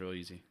real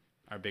easy.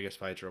 Our biggest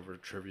fights are over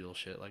trivial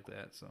shit like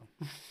that. So,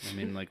 I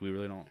mean, we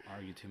really don't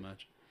argue too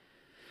much.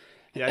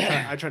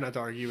 Yeah, I try not to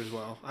argue as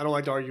well. I don't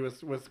like to argue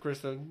with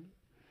Kristen.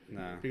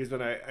 No. Because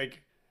then I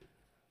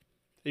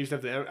used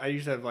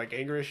to have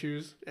anger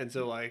issues, and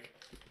so I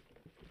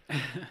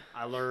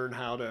learned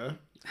how to.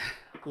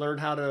 All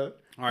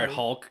right,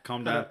 Hulk,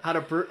 calm down. How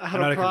to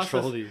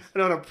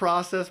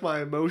process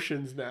my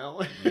emotions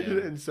now, Yeah.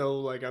 and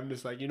so I'm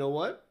just you know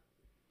what?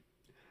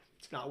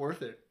 It's not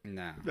worth it.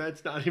 No.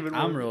 That's not even.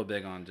 I'm worth real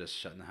big on just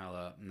shutting the hell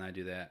up, and I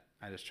do that.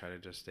 I just try to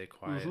just stay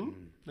quiet.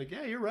 Mm-hmm. And...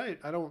 yeah, you're right.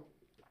 I don't.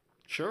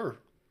 Sure.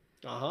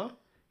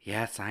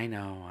 Yes, I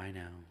know.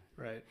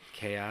 Right.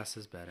 Chaos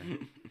is better.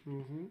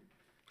 Mm-hmm.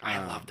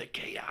 I love the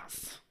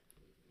chaos.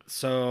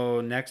 So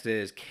next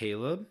is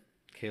Caleb.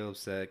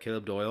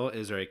 Caleb Doyle.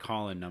 Is there a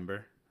call-in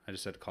number? I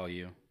just had to call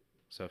you.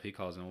 So if he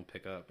calls in, we'll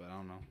pick up. But I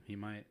don't know. He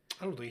might.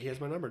 I don't think he has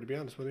my number, to be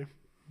honest with you.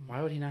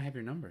 Why would he not have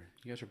your number?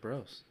 You guys are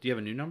bros. Do you have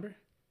a new number?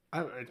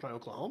 It's my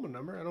Oklahoma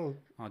number. I don't.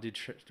 Oh, dude,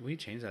 did we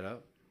change that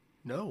up?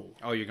 No.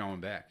 Oh, you're going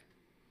back.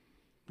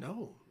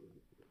 No.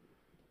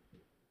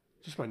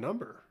 Just my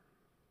number.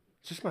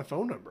 It's just my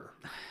phone number.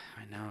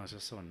 I know, it's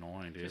just so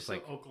annoying, dude. Just It's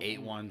like Oklahoma.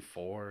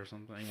 814 or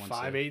something.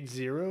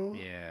 580.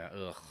 Yeah,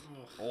 ugh.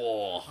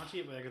 Oh. Why don't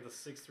you get back at the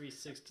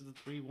 636 to the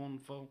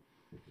 314?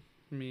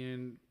 Me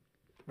and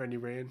Randy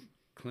Rand.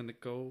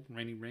 Clinical,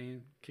 Randy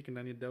Rand, kicking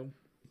down your door.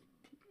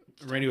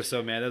 Randy was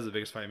so mad. That was the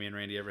biggest fight me and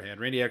Randy ever had.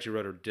 Randy actually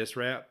wrote a diss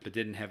rap, but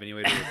didn't have any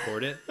way to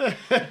record it.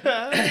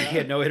 He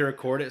had no way to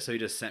record it, so he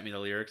just sent me the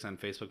lyrics on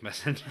Facebook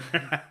Messenger.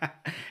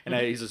 And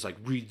he's just like,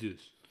 read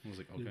this. I was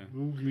like, okay.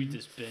 Read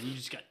this, Ben. You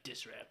just got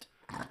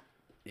diswrapped.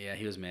 Yeah,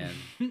 he was mad.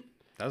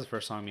 That was the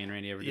first song me and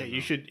Randy ever did. Yeah,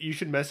 you though.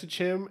 should message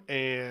him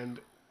and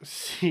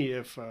see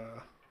if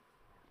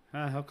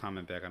He'll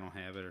comment back. I don't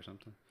have it or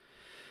something.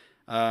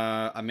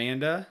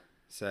 Amanda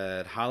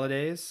said,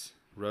 holidays,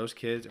 Rose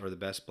Kids are the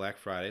best Black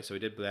Friday. So we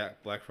did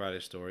Black Friday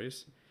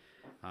stories.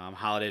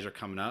 Holidays are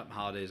coming up.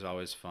 Holidays are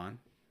always fun.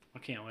 I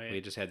can't wait.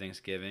 We just had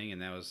Thanksgiving,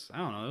 and that was, I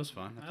don't know, it was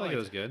fun. I feel like liked it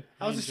was it. good.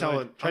 I was just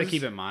telling. Try to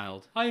keep it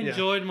mild. I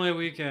enjoyed my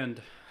weekend.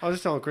 I was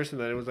just telling Kristen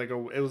that it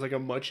was like a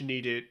much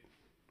needed,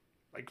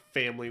 like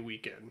family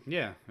weekend.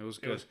 Yeah, it was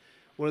It good. was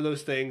one of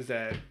those things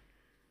that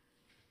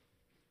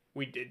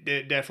we did.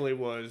 It definitely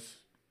was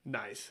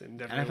nice and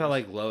definitely. And I felt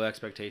was, like low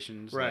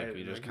expectations. Right, Like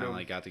we just like, kind of no-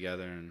 like got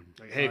together and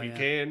like, hey, if Oh, you yeah.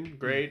 can,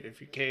 great.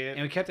 If you can't,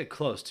 we kept it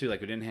close too.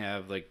 Like we didn't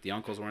have like the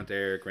uncles weren't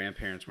there,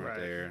 grandparents weren't Right.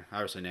 there.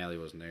 Obviously Natalie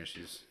wasn't there.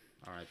 She's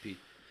R.I.P.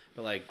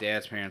 But like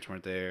Dad's parents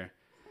weren't there.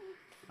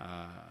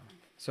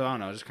 So I don't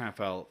know. It just kind of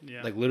felt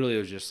like literally it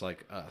was just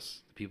like us,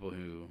 the people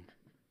who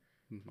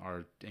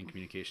are in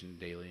communication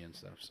daily and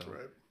stuff. So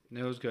right.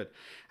 it was good.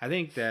 I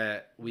think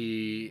that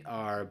we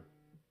are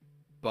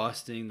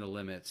busting the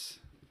limits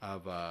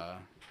of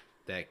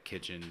that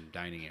kitchen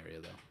dining area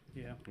though.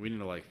 Yeah. We need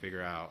to like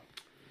figure out.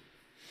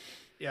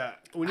 Yeah,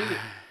 we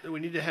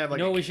need to have like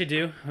You know what we should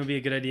do? It would be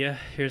a good idea.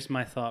 Here's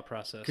my thought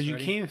process. Because you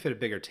Ready? can't even fit a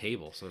bigger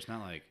table, so it's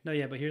not like No,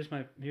 yeah, but here's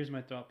my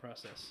thought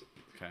process.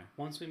 okay,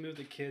 Once we move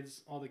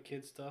all the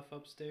kids' stuff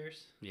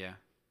upstairs, yeah.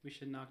 we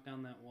should knock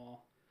down that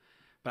wall.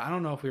 But I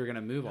don't know if we were gonna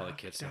move all the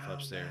kids stuff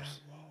upstairs.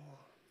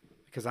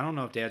 Because I don't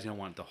know if Dad's gonna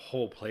want the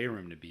whole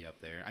playroom to be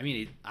up there. I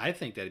mean, I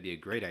think that'd be a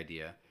great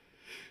idea,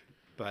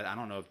 but I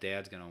don't know if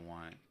Dad's gonna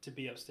want To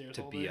be upstairs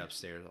to all be day.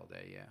 upstairs all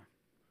day.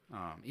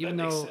 Yeah. Even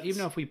makes though sense.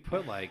 if we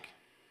put like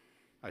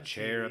a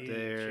chair up TV,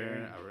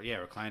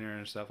 there, recliner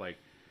and stuff like,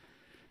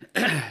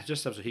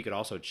 just stuff so he could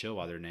also chill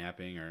while they're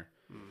napping or.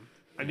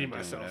 I need doing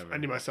myself. whatever. I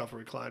need myself a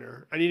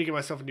recliner. I need to get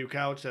myself a new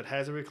couch that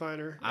has a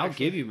recliner. I'll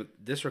actually. give you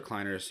this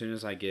recliner as soon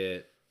as I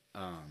get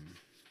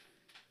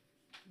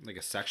like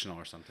a sectional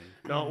or something.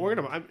 No, we're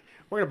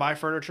gonna buy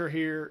furniture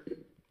here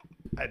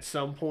at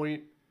some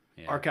point.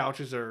 Yeah. Our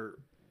couches are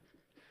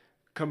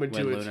coming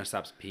When to Luna its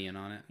stops peeing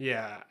on it.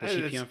 yeah. Does she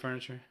it's, pee on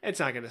furniture? it's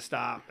not gonna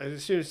stop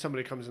as soon as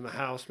somebody comes in the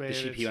house, man. Did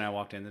she pee it's- when I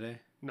walked in today?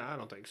 No, I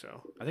don't think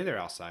so. I think they're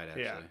outside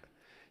actually. Yeah.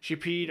 She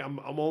peed.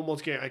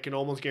 I can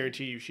almost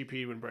guarantee you she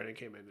peed when Brandon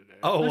came in today.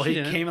 Oh, No, well, she he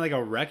didn't. came like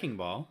a wrecking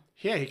ball.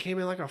 Yeah, he came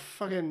in like a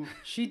fucking.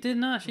 She did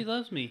not. She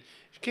loves me.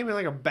 She came in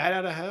like a bat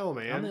out of hell, I'm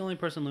the man. only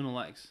person Luna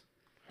likes.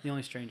 The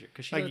only stranger.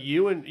 Because she Like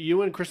you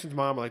and Kristen's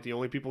mom are like the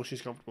only people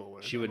she's comfortable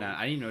with. She would not.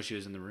 I didn't even know she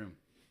was in the room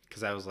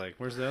because I was like,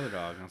 "Where's the other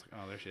dog?" And I was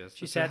like, "Oh, there she is."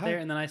 She I said, sat there,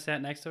 "Hi." and then I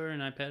sat next to her,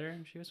 and I pet her,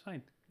 and she was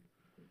fine.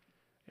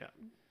 But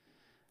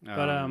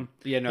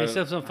yeah, no. They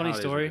still have some funny holidays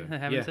were story good. that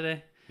happened Yeah,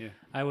 today. Yeah.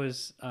 I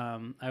was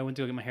I went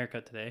to go get my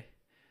haircut today,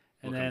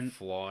 and Looking then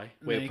fly.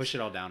 Wait, makes- push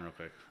it all down real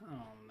quick.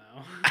 oh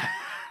no.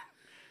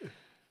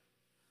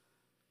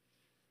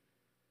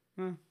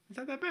 It's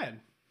not that bad.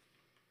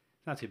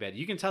 Not too bad.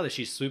 You can tell that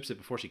she swoops it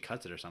before she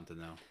cuts it or something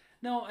though.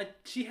 No,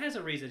 she has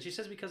a reason. She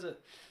says because of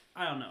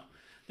I don't know.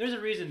 There's a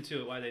reason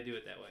to it why they do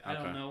it that way. I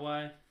don't Okay. know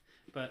why,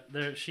 but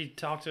there she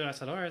talked to it. And I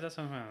said, all right, that's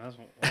fine. That's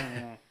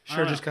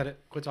Sure, just cut it.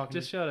 Quit talking.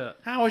 just shut up.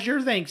 How was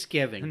your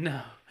Thanksgiving?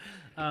 No,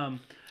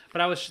 but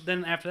I was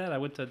then after that I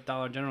went to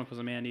Dollar General because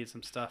Amanda needed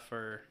some stuff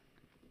for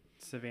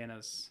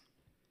Savannah's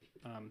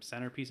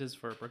centerpieces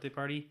for a birthday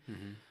party.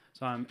 Mm-hmm.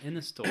 So I'm in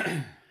the store,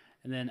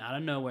 and then out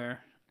of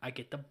nowhere I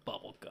get the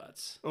bubble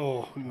guts.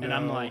 Oh no. And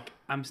I'm like,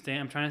 I'm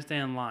trying to stay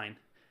in line,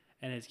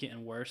 and it's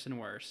getting worse and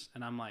worse.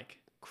 And I'm like,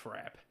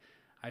 crap.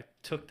 I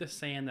took the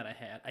sand that I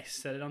had, I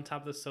set it on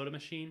top of the soda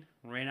machine,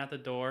 ran out the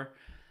door,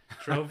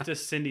 drove to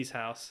Cindy's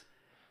house.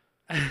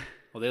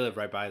 Well, they live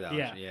right by that.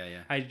 Yeah.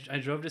 Yeah. I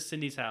drove to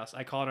Cindy's house.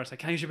 I called her. I was like,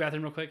 can I use your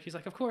bathroom real quick? She's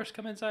like, of course,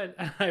 come inside.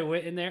 And I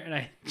went in there, and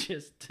I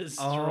just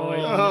destroyed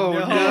Oh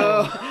them.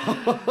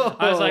 no.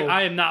 I was like,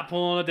 I am not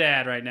pulling a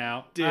dad right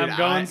now. Dude, I'm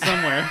going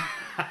somewhere.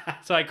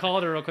 So I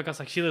called her real quick. I was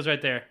like, she lives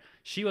right there.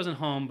 she wasn't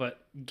home, but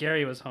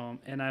Gary was home,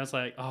 and I was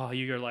like, "Oh,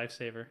 you're your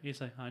lifesaver."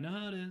 He's like, "I know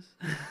how it is."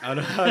 I don't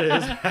know how it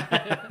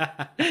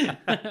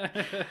is.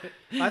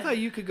 I thought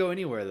you could go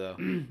anywhere though.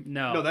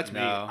 No, that's me.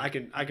 No. I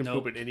can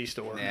Nope. poop in any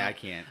store. Yeah, I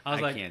can't. I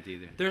was like, can't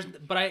either.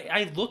 But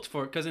I looked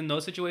for it because in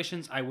those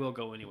situations I will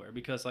go anywhere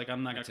because like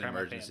I'm not gonna It's an crap my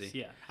emergency. pants.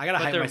 Yeah, I gotta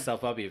But hype there-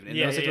 myself up even. In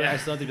Yeah, those yeah, situations, yeah. I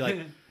still have to be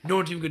like, no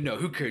one's even gonna know.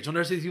 Who cares? You'll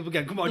never see these people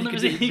again. Come on, You'll you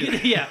never can do see-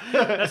 it. yeah,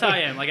 that's how I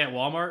am. Like at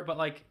Walmart, but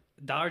like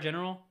Dollar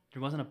General,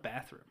 there wasn't a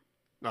bathroom.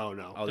 Oh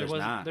no. Oh, there's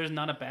not. There's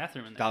not a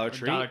bathroom in there. Dollar Or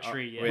Tree? Dollar Oh,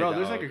 Tree. Yeah. wait, Bro, that-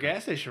 there's like a okay.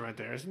 gas station right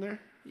there, isn't there?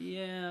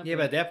 Yeah. Yeah,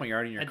 but at that point, you're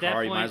already in your at that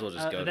car. point, You might as well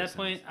just go. At to that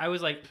point, Sims. I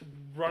was like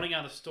running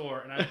out of the store,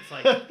 and I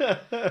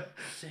was like,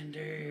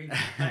 Cindy, I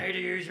had to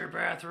use your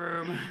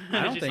bathroom.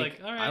 I don't She's think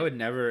like, all right. I would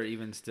never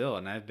even still,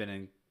 and I've been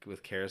in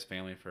with Kara's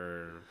family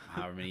for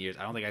however many years.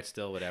 I don't think I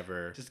still would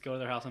ever just go to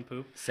their house and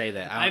poop. say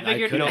that. I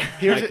figured- couldn't. No,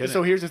 I couldn't.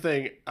 So here's the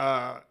thing.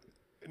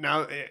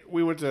 Now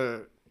we went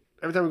to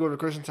every time we go to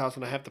Kristen's house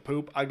and I have to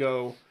poop, I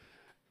go.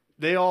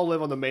 They all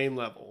live on the main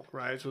level,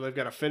 right? So they've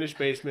got a finished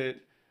basement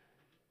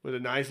with a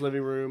nice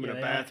living room and a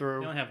They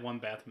bathroom. only have one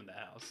bathroom in the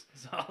house,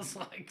 so I was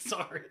like,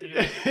 sorry,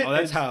 dude. Oh,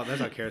 that's how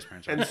Kara's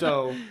parents are. And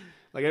so,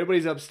 like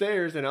everybody's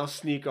upstairs, and I'll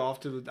sneak off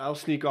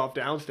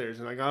downstairs,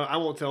 and like I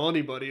won't tell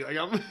anybody. Like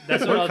I'm.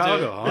 That's what I'll do.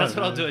 Chicago, That's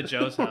huh? what I'll do at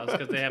Joe's house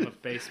because they have a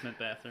basement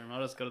bathroom.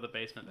 I'll just go to the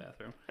basement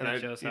bathroom And at I-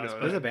 Joe's you house. know,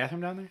 but- There's a bathroom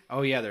down there.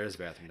 Oh yeah, there is a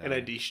bathroom down And I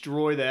there.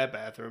 destroy that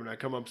bathroom, and I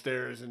come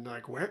upstairs, and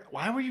like,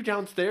 why were you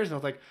downstairs? And I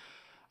was like,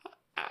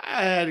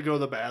 I had to go to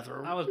the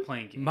bathroom. I was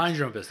playing games. Mind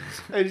your own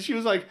business. And she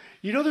was like,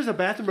 there's a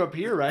bathroom up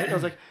here, right? And I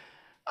was like,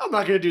 I'm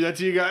not gonna do that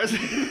to you guys.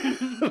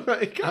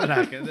 Like, I'm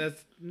not gonna.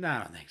 That's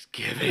not on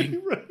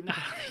Thanksgiving. Not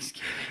on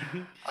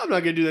Thanksgiving. I'm not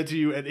gonna do that to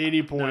you at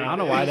any point. I don't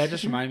know why that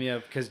just reminded me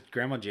of because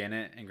Grandma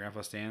Janet and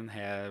Grandpa Stan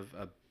have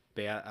a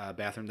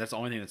bathroom. That's the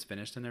only thing that's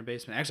finished in their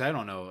basement. Actually, I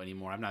don't know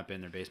anymore. I've not been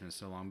in their basement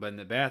so long. But in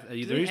the bath, there Do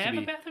used they to have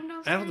be a bathroom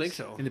downstairs? I don't think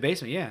so. in the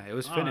basement. Yeah, it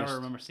was I don't finished. ever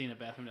remember seeing a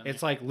bathroom down It's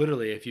there. like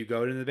literally, if you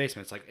go into the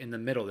basement, it's like in the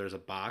middle. There's a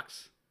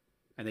box,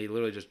 and they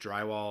literally just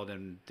drywalled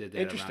and did that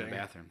around Interesting. the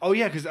bathroom. Oh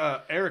yeah, because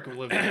Eric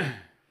lived there.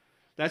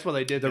 That's why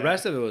they did The that.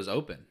 rest of it was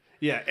open.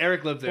 Yeah,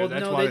 Eric lived there. Well,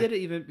 That's no, why they did it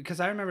even because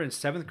I remember in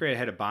 7th grade I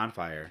had a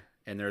bonfire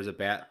and there was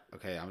a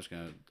Okay, I'm just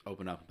gonna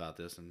open up about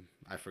this and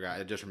I forgot.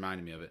 It just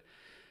reminded me of it.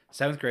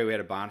 7th grade we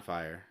had a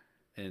bonfire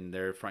in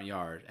their front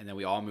yard and then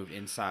we all moved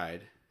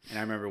inside. And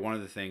I remember one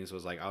of the things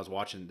was like I was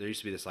watching. There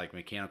used to be this like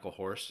mechanical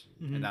horse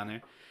down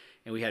there,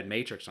 and we had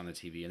Matrix on the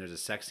TV. And there's a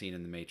sex scene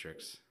in the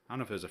Matrix. I don't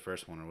know if it was the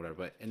first one or whatever,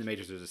 but in the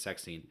Matrix there's a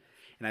sex scene.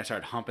 And I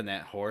started humping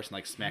that horse and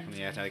like smacking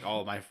the ass. And, like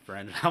all of my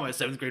friends, all my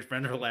 7th grade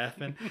friends were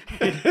laughing.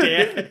 And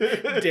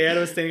Dad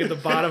was standing at the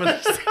bottom of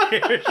the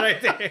stairs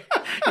right there.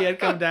 He had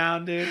come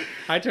down, dude.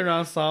 I turned around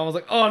and saw him. I was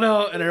like, "Oh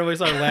no!" And everybody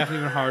started laughing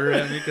even harder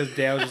at me because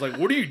Dad was just like,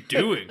 "What are you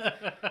doing?"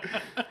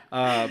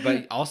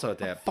 But also at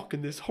that,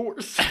 fucking this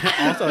horse.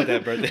 also at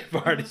that birthday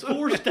party,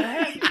 Horse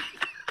dad.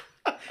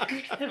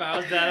 If I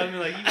was dad, I'd be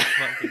like,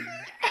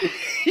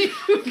 you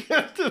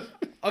fucking.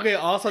 Okay,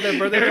 also at that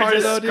birthday You're a party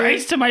though, dude.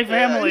 disgrace to my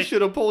family.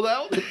 Should have pulled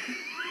out.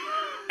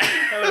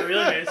 That would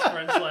really make his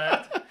friends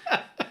laugh.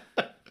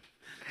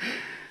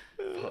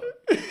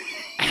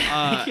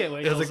 I can't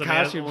wait. It was till a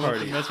costume Savannah will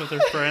party. Mess with her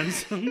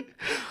friends. Oh my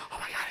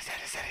god, is that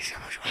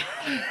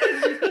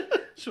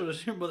so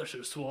much Your mother should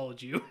have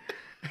swallowed you.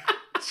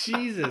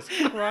 Jesus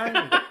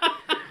Christ.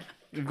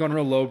 We've gone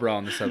real lowbrow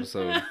in this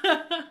episode.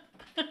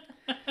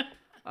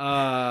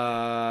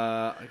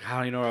 I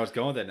don't even know where I was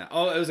going with that now.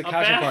 Oh, it was a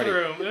costume party.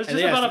 bathroom. It was And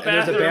just about a and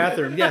there's a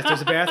bathroom. bathroom. Yes,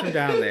 there's a bathroom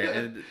down there.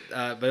 And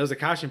but it was a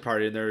costume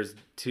party, and there was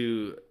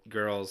 2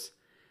 girls,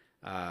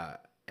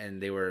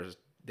 and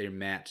they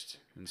matched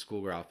in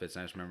schoolgirl outfits.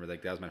 And I just remember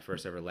like that was my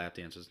first ever lap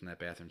dance was in that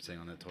bathroom,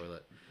 sitting on the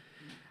toilet.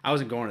 I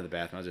wasn't going to the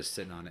bathroom. I was just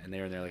sitting on it, and they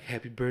were there like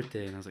 "Happy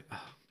birthday," and I was like,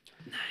 "Oh."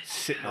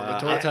 Sitting on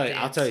the toilet.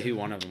 I'll tell you who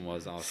one of them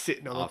was.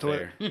 Sitting on the off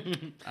toilet. air.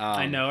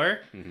 I know her.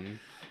 Mhm.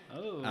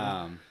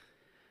 Oh.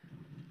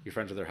 You're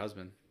friends with her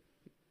husband.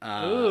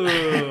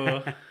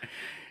 Ooh.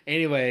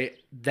 Anyway,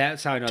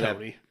 that's how I know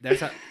Tony. that.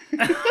 That's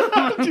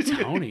how.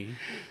 Tony.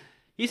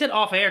 He said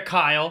off air,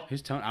 Kyle.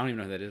 Who's Tony? I don't even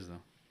know who that is though.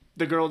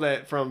 The girl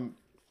that from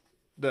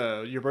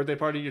your birthday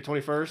party, your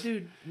 21st,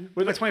 Dude,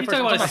 With my the- 21st. You're talking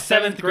I'm about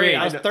talking his 7th grade.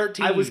 I was I know.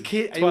 13. I was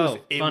 12.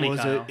 Funny,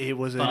 Kyle. It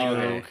was a Funny, joke.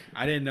 Kyle. Okay.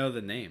 I didn't know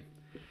the name.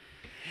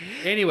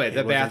 Anyway,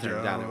 the was a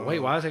bathroom down there. joke. Wait,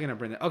 why was I going to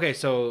bring that? Okay,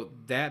 so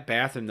that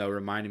bathroom, though,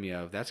 reminded me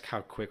of, that's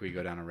how quick we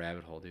go down a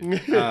rabbit hole,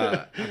 dude.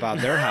 About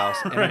their house.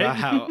 And Right. about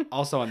how,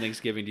 also on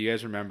Thanksgiving, do you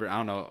guys remember, I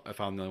don't know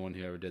if I'm the only one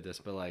who ever did this,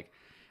 but like,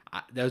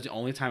 that was the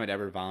only time I'd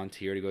ever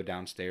volunteer to go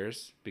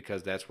downstairs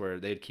because that's where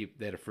they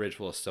had a fridge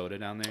full of soda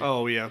down there.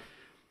 Oh yeah.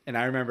 And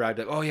I remember I'd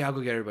be like, "Oh yeah, I'll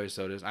go get everybody's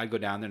sodas." I'd go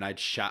down there and I'd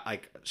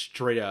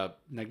straight up,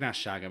 like not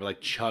shotgun, but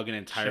like chug an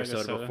entire Chug a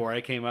soda soda. before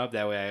I came up.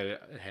 That way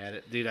I had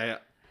it, dude.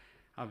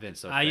 I've been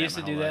so. I fat used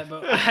to my do whole that,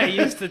 life. but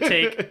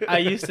I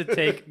used to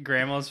take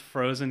grandma's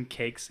frozen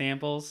cake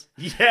samples.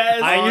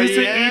 Yes, I used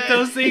to yeah. eat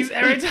those things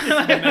every time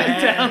I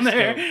went down Smashed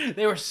there.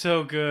 They were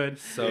so good.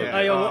 So Yeah.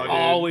 I good. would Oh, dude.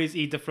 always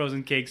eat the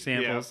frozen cake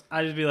samples.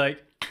 I'd just be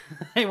like,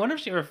 I wonder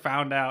if she ever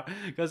found out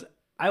because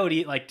I would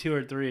eat like 2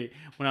 or 3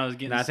 when I was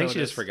getting. No, I think she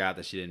just sodas. forgot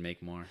that she didn't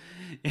make more.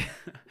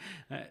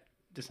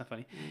 That's not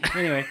funny.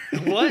 Anyway,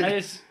 What? I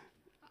just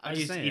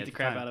used to saying, eat at the the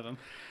crap time. out of them.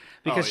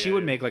 Because Oh, she yeah,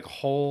 would yeah. make like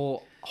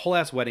whole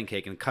ass wedding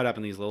cake and cut up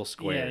in these little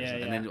squares, yeah,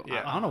 and then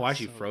yeah. I don't know why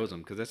she So froze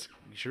them because that's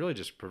you should really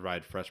just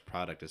provide fresh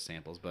product as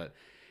samples. But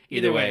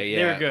Either way,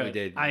 they were yeah, good. We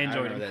did. I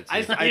enjoyed remember them.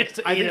 that too. I used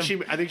to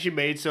eat I think she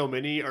made so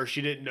many, or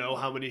she didn't know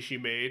how many she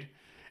made,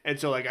 and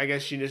so like I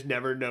guess she just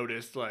never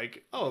noticed.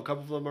 Like, oh, a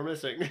couple of them are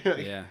missing.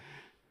 Yeah.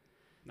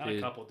 Not Dude.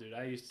 a couple, dude.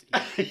 I used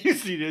to eat You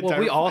see the Well, entire,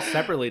 we all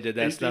separately did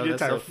you that see stuff. the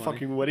That's entire so funny.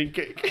 fucking wedding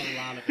cake. a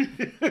lot of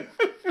it.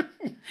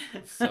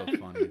 It's so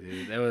funny,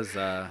 dude. That was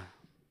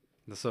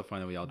that's so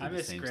funny that we all I did the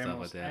miss same stuff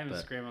grandma's. with I that.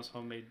 miss But grandma's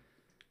homemade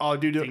Oh,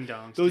 dude, ding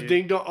dongs. those dude.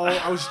 ding dong. Oh,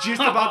 I was just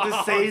about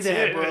to say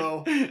that, Dude.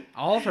 bro.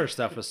 all of her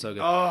stuff was so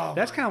good. Oh,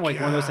 That's kind of like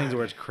one of those things God.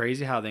 where it's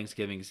crazy how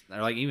Thanksgiving's or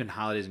like even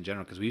holidays in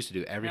general because we used to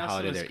do every I also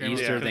holiday miss there: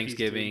 grandma's Easter, cookies,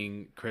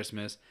 Thanksgiving,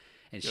 Christmas,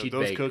 and Yo, she'd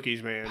those bake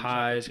cookies, man.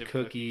 pies, Chocolate chip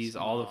cookies,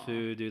 all the Aw.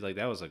 food, dude. Like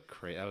that was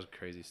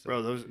crazy stuff.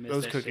 Bro, those Miss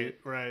those that cookies, shit.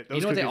 right? Those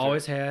you know what they cookies are-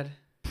 always had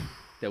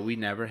that we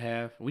never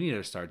have? We need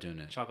to start doing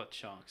it. chocolate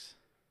chunks.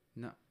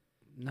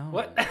 No,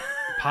 What?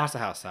 Pasta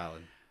house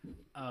salad.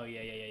 Oh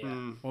yeah.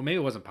 Mm, Well, maybe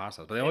it wasn't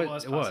pasta house, but they It always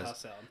was it pasta was.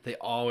 house salad. They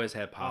always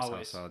had pasta house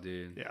Always. salad,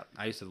 dude. Yeah.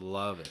 I used to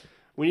love it.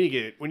 we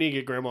need to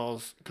get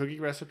grandma's cookie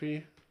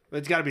recipe.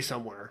 It's got to be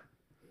somewhere.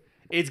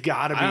 It's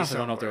got to be. I honestly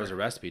somewhere. don't know if there was a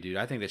recipe, dude.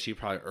 I think that she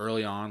probably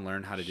early on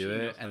learned how to do She it,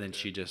 knows how and to then do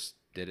she it. just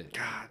did it.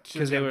 God,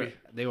 Because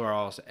they were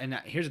all. And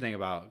here's the thing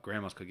about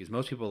grandma's cookies: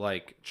 most people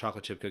like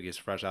chocolate chip cookies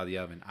fresh out of the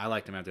oven. I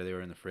liked them after they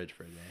were in the fridge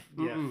for a day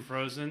Yeah, Mm-mm.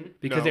 frozen.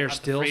 because No. they're Out the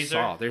still freezer?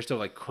 soft. They're still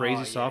like crazy Oh,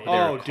 yeah, soft. yeah. But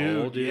they Oh, were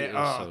cold, dude, dude. yeah, It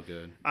was oh. so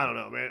good. I don't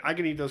know, man. I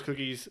can eat those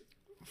cookies.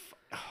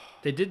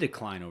 They did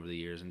decline over the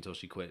years until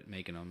she quit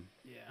making them.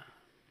 Yeah.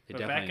 It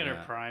But back in her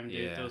got- prime, dude,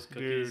 yeah. those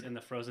cookies Dude. and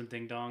the frozen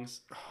ding dongs.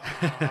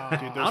 Dude,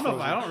 I don't know.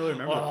 If, I don't really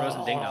remember the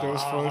frozen ding dongs.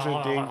 Those frozen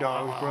ding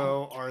dongs,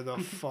 bro, are the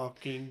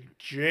fucking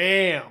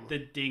jam. The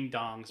ding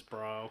dongs,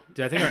 bro.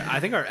 Dude, I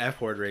think our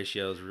F word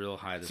ratio is real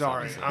high. This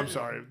Sorry, episode. I'm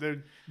sorry.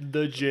 They're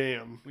the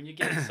jam. When you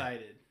get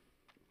excited.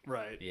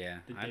 Right. Yeah,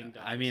 The I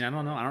ding mean, I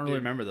don't know. I don't really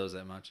Dude. remember those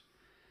that much.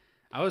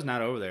 I was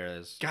not over there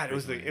as. God, it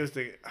was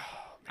frequently. the.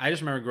 I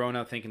just remember growing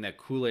up thinking that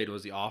Kool-Aid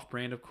was the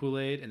off-brand of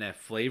Kool-Aid, and that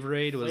Flavor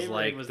Aid was Flavor Aid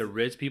like was the the-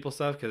 rich people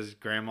stuff because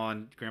Grandma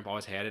and Grandpa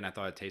always had it, and I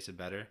thought it tasted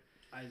better.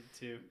 I did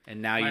too.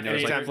 And now My you know,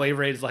 it's like favorite-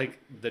 Flavor Aid is like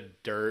the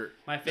dirt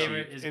My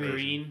favorite is Any-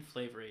 green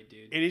Flavor Aid,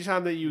 dude.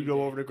 Anytime that you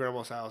go over to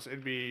grandma's house,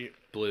 it'd be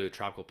blue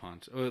tropical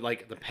punch. Or,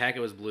 like the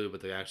packet was blue,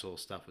 but the actual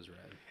stuff was red.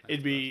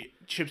 it'd be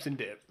chips and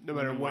dip. No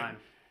matter Lemon what, lime.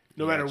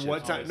 no Yeah, matter chips.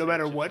 what time, Always no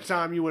matter chips what and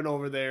time you went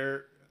over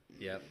there.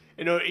 Yep.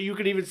 You know, you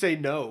could even say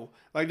no.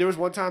 Like there was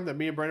one time that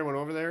me and Brandon went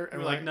over there, and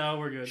We're like, no,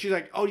 we're good. She's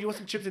like, "Oh, you want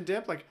some chips and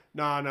dip?" Like,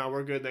 "Nah,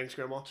 we're good, thanks,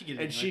 Grandma." She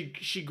get it And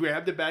she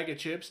grabbed a bag of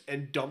chips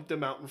and dumped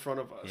them out in front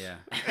of us. Yeah.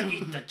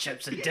 Eat the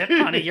chips and dip,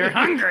 honey. You're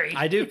hungry.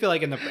 I do feel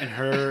like in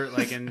her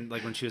like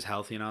when she was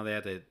healthy and all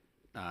that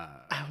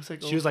I was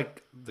like, she was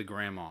like the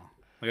grandma.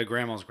 Like a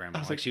grandma's grandma.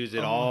 was Like like, she did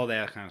oh. all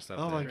that kind of stuff.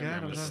 Oh that my I God,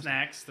 remember. I was the like-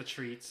 snacks, the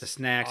treats. The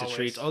snacks, Always. the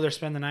treats. Oh, they're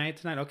spending the night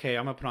tonight. Okay,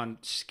 I'm gonna put on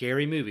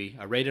scary movie,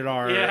 a rated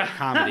R Yeah.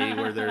 comedy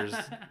where there's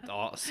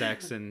all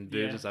sex and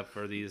boobs Yeah. and stuff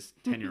for these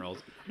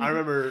 10-year-olds. I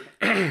remember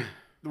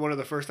one of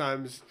the first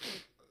times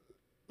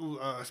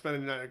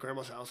spending the night at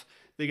grandma's house.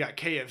 They got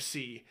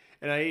KFC,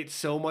 and I ate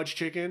so much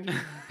chicken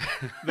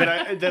that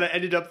I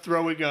ended up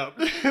throwing up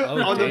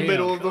Oh, on the damn.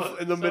 middle of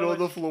the So middle of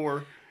the much-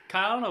 floor.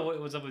 Kyle, I don't know what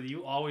was up with you.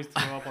 You always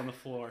throw up on the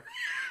floor.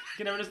 You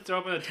can never just throw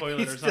up in the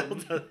toilet or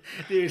something.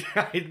 Dude,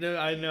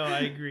 I know, I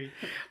agree.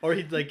 Or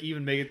he'd like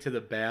even make it to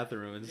the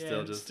bathroom and Yeah, still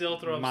and just still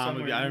throw up mom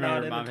would be, I somewhere,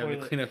 remember not mom in the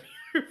having to clean up.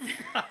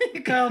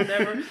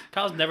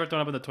 Kyle's never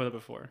thrown up in the toilet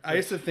before. I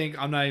used to think,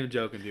 I'm not even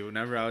joking, dude.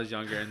 Whenever I was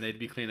younger and they'd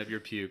be cleaning up your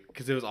puke,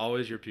 because it was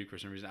always your puke for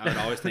some reason, I would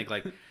always think,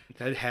 like,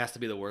 that has to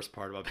be the worst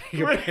part about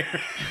being a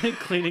parent.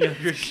 Cleaning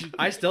up your shit.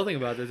 I still think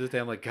about this day.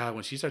 I'm like, God,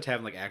 when she starts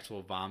having, like,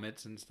 actual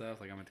vomits and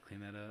stuff, like, I'm going to clean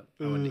that up.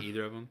 I wouldn't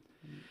either of them.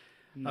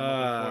 Not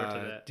looking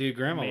forward to that. Dude,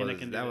 grandma Man, I was,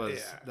 can do that that. was,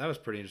 Yeah. that was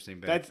pretty interesting.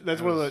 That's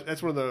That one of was- the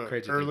that's one of the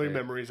crazy to early think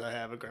back. memories I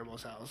have at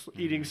grandma's house.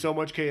 Eating so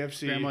much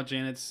KFC. Grandma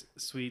Janet's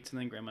sweets and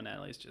then Grandma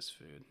Natalie's just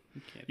food.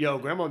 You can't Yo, do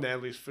that. Grandma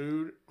Natalie's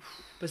food,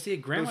 But see,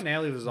 Grandma Those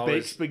Natalie was baked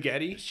always,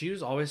 spaghetti. she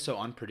was always so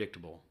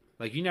unpredictable.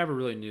 Like, you never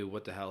really knew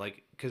what the hell,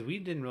 like, because we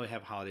didn't really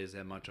have holidays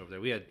that much over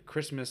there. We had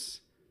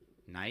Christmas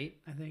night,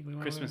 I think. We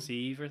went Christmas over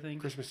Eve, I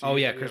think. Christmas Eve. there. Oh,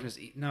 yeah, Christmas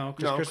Eve. No,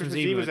 No, Christmas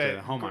Eve was was at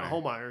at Homemeyer.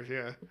 Homeyer's,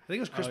 yeah. I think it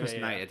was Christmas Oh,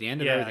 yeah, night. yeah. At the end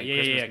of Yeah, everything, yeah,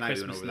 Christmas yeah, night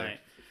Christmas we went over night.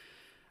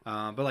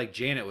 there. But like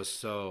Janet was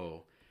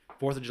so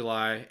 4th of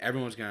July,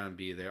 everyone's gonna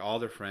be there. All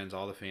their friends,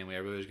 all the family,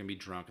 everybody's gonna be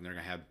drunk, and they're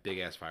gonna have big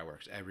ass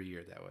fireworks every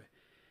year that way.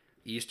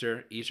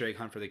 Easter egg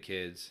hunt for the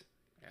kids.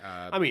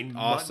 I mean,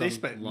 awesome they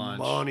spent lunch.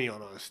 money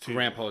on us too.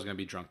 Grandpa was gonna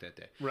be drunk that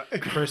day. Right.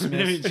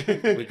 Christmas,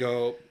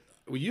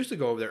 we used to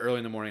go over there early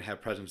in the morning and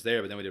have presents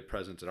there, but then we did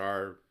presents at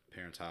our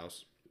parents'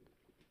 house.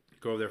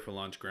 Go over there for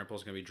lunch.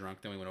 Grandpa's gonna be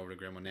drunk. Then we went over to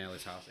Grandma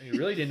Natalie's house, and we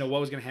really didn't know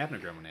what was gonna happen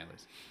to Grandma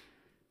Natalie's.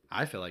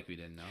 I feel like we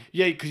didn't know.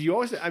 Yeah, because you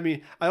always. I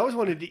mean, I always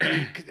wanted to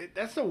eat. 'Cause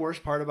that's the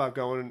worst part about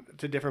going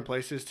to different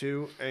places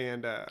too,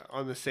 and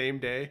on the same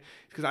day,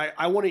 because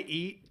I want to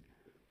eat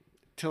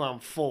till I'm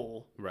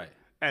full Right.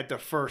 at the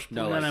first.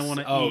 No, And then like- I want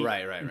to oh, eat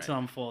right. until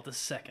I'm full at the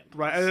second.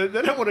 Right, and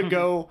then I want to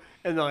go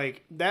and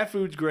like that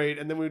food's great,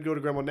 and then we'd go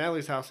to Grandma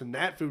Natalie's house and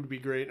that food would be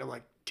great. And I'm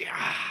like,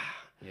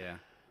 Yeah.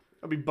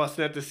 I'll be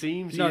busting at the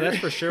seams. No, here.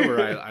 that's for sure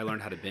where I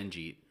learned how to binge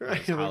eat. Right,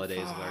 Those like, holidays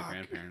with our fuck.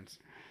 grandparents.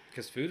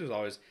 Because food is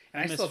always,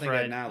 and I miss still think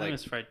fried, that now, I like,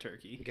 miss fried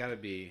turkey. you gotta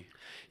be.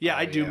 Yeah, Oh,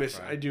 I do yeah, miss.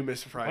 fried. I do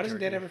miss the fried. Why doesn't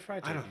turkey. Dad ever fry I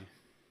turkey? don't.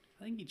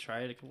 I think he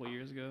tried it a couple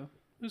years ago.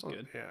 It was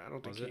good. Yeah, I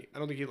don't think Was he. it? I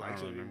don't think he I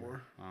likes it don't remember.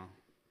 anymore. Oh.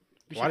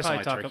 We Well, I should just probably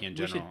like talk. turkey in We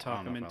general. should I talk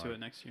don't know him if I into like it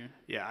next year.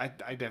 Yeah,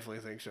 I definitely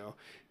think so.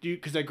 Do you?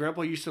 Because that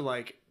grandpa used to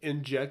like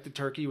inject the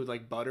turkey with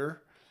like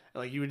butter.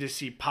 And, like you would just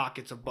see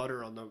pockets of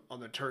butter on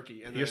the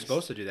turkey. And You're then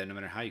supposed to do that no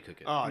matter how you cook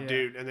it. Oh, Yeah.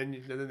 dude, and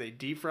then they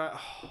deep fry.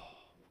 Oh,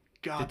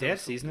 God. Did that Dad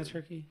was so season the good.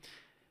 turkey?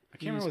 I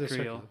He can't remember used what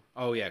the Creole. turkey.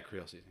 Oh yeah,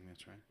 Creole seasoning.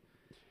 That's right.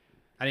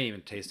 I didn't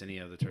even taste any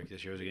of the turkey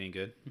this year. Was it getting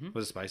good? Mhm.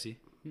 Was it spicy?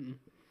 Mm-mm.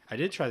 I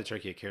did try the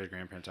turkey at Kara's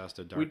grandparents' house,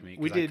 the dark We- meat,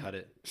 we because I did- cut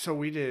it. So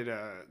we did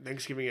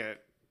Thanksgiving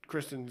at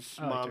Kristen's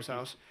I like mom's turkey.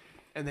 house,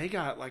 and they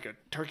got like a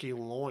turkey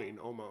loin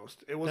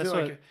almost. It wasn't That's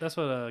like what that's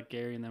what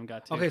Gary and them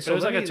got to. Okay, But so it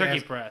was let like a me turkey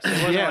ask- breast. It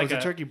wasn't yeah, like it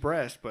was a turkey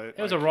breast, but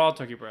It was a raw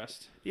turkey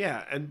breast.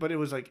 yeah, but it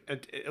was like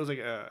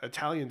a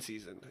Italian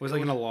season. Was it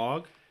like in a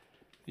log?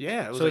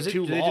 Yeah, it was So like is it?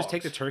 two Do they just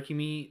take the logs. turkey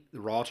meat,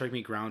 the raw turkey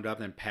meat, ground up,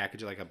 and then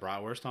package it like a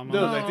bratwurst almost?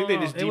 No, I think they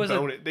just it was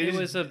debone it. They it just-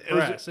 was a it was a-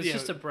 breast. It's yeah,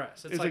 just a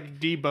breast. It's It's like and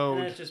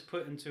deboned. it's just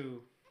put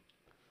into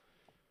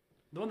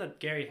the one that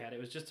Gary had. It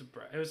was just a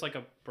breast. It was like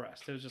a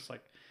breast. It was just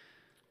like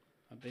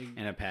a big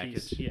In a package.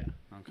 piece. Yeah.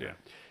 Okay. Yeah.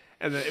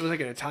 And then it was like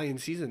an Italian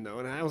season though,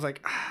 and I was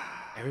like,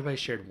 Everybody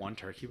shared one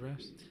turkey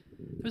breast.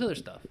 There's other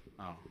stuff.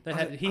 Oh. They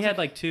had he had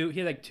like two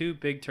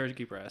big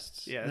turkey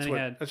breasts. yeah, and that's then what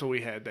he had that's what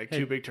we had. Like Hey.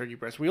 two big turkey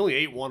breasts. We only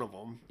ate one of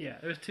them. yeah.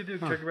 There was two big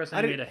turkey breasts I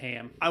and they made didn't- a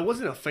ham. I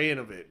wasn't a fan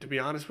of it, to be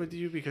honest with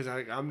you, because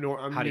I'm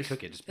How do you used-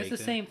 cook it? Just It's baked the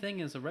same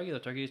thing as a regular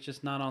turkey. It's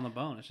just not on the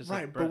bone. It's just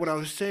Right, like but what I breast.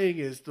 was saying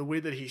is the way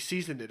that he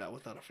seasoned it, I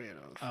was not a fan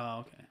of. Oh,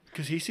 okay.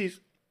 Because he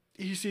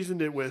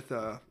seasoned it with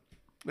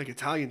like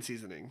Italian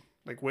seasoning,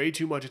 like way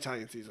too much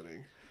Italian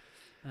seasoning.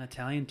 An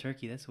Italian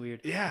turkey. That's weird.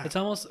 Yeah. It's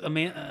almost not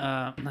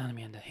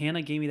Amanda.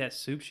 Hannah gave me that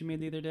soup she made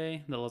the other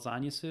day, the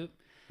lasagna soup,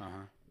 Uh huh.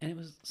 and it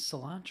was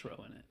cilantro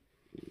in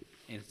it.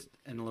 It's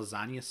in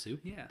lasagna soup.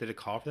 Yeah. Did it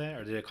call for that,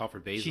 or did it call for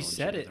basil? She and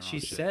said shit it. with She their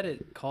own shit? said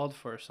it called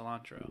for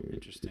cilantro,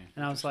 Interesting.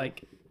 and I was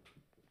like,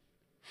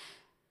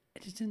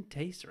 it just didn't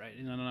taste right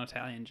in an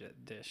Italian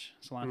dish.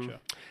 Cilantro.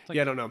 It's like,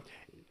 Yeah, I don't know.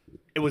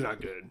 It was not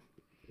good.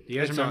 Do you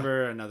guys It's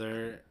remember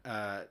another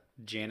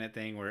Janet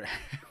thing where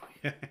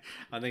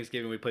on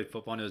Thanksgiving we played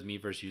football and it was me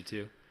versus you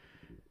two,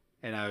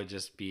 and I would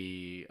just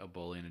be a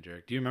bully and a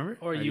jerk. Do you remember?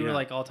 Or do you were not?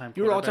 like all time.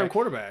 You were all-time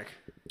quarterback.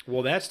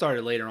 Well, that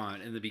started later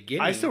on. In the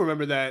beginning, I still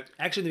remember that.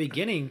 Actually, in the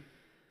beginning.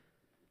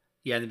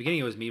 Yeah, in the beginning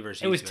it was me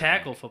versus. It you was two, I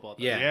tackle think. football.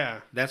 Though. Yeah, Yeah.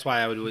 That's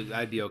why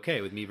I'd be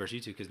okay with me versus you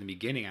two, because in the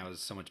beginning I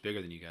was so much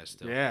bigger than you guys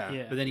still. Yeah.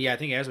 Yeah. But then I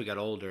think as we got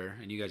older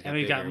and you guys got And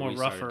we bigger, got more we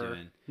started rougher,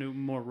 doing.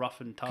 more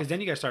rough and tough. Because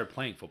then you guys started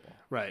playing football.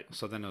 Right.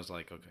 So then I was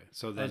like, okay.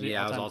 So I then was the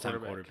I was all-time all-time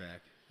quarterback.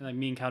 quarterback. And like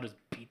me and Cal just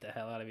beat the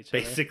hell out of each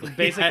Basically.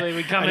 Basically,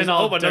 we come I in just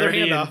all opened another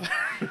dirty hand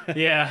and,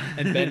 yeah,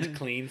 and bent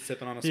clean,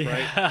 sipping on a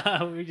Sprite.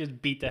 yeah, we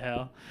just beat the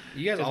hell.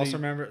 You guys 'Cause also we-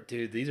 remember,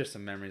 dude, these are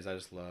some memories I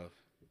just love.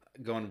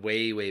 Going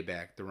way, way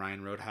back, the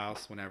Ryan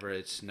Roadhouse, whenever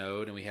it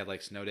snowed and we had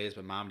like snow days,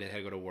 but mom and dad had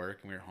to go to work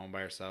and we were home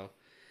by ourselves.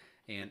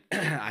 And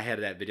I had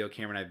that video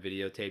camera and I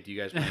videotaped you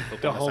guys playing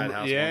football on the side of the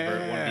house,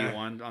 yeah.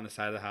 1v1 on the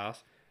side of the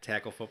house,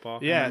 tackle football.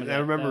 Yeah, remember I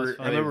that. remember. That was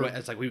I fun. remember.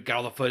 It's like we got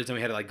all the footage and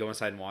we had to like go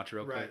inside and watch it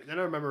real Right. quick. Then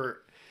I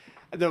remember.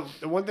 The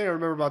one thing I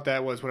remember about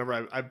that was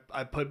whenever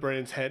I put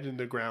Brandon's head in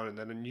the ground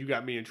and then you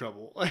got me in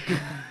trouble.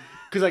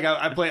 Because like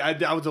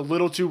I was a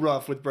little too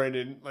rough with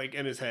Brandon like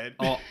in his head.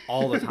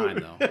 All the time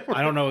though.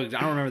 I don't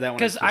remember that one.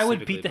 Because I would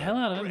specifically, beat the but- hell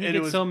out of him. And He'd it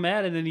get was- so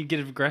mad, and then he'd get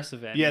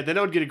aggressive at me. Yeah, then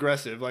I would get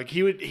aggressive. Like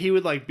he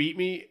would like beat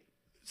me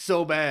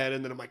so bad,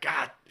 and then I'm like,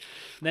 God.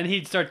 Then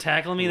he'd start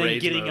tackling me. Then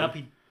Rage getting mode. up,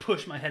 he'd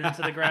push my head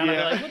into the ground.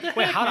 Yeah. I'd be like, "What the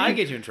Wait, heck?" how did I man?"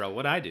 get you in trouble?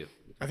 What did I do?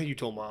 I think you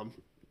told Mom.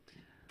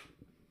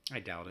 I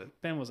doubt it.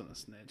 Ben wasn't a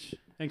snitch,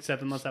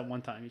 except unless that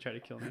one time he tried to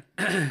kill me.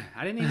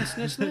 I didn't even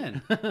snitch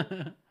then.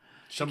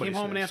 She Somebody came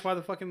home and snitched.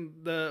 asked why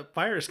the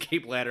fire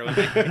escape ladder was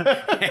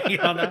hanging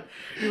on that.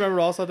 You remember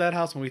also at that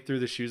house when we threw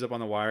the shoes up on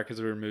the wire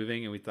because we were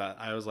moving and we thought,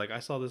 I was like, I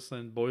saw this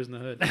in Boys in the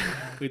Hood.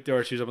 We threw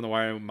our shoes up on the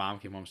wire and Mom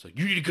came home and was like,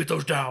 you need to get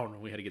those down.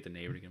 And we had to get the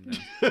neighbor to get them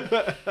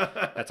down.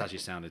 That's how she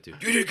sounded too.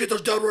 You need to get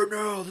those down right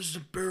now. This is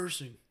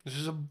embarrassing. This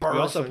is a We burst.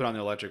 also put on the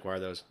electric wire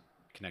that was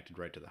connected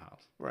right to the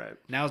house. Right.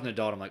 Now as an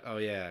adult, I'm like, oh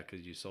yeah,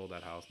 because you sold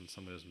that house and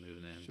somebody was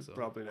moving in. Should So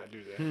probably not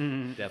do that.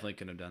 definitely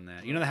couldn't have done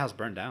that. You know the house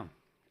burned down.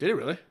 Did it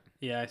really?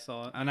 Yeah, I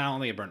saw it, And not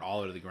only it burned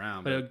all the way to the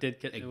ground, but it did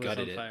get it was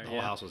gutted on it. fire. The whole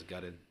Yeah. house was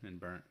gutted and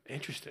burnt.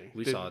 Interesting.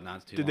 We saw it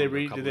not too Did long they ago,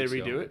 a couple Did they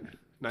weeks ago. redo it?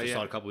 Not Just yet.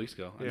 saw it a couple weeks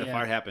ago. And Yeah. the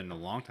fire happened a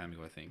long time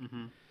ago, I think.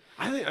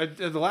 I think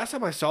the last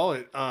time I saw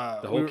it, The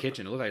whole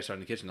kitchen. It looked like it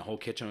started in the kitchen. The whole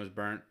kitchen was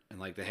burnt, and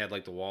like they had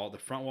like the wall, the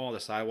front wall, the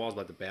side walls,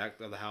 but the back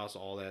of the house,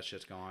 all that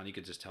shit's gone. You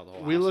could just tell the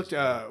whole. We house looked. is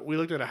gone. We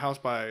looked at a house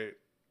by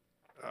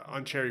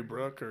on Cherry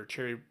Brook or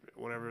Cherry,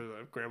 whatever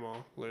the grandma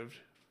lived.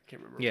 I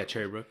can't remember. Yeah,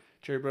 Cherrybrook.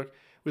 Cherry Brook.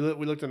 We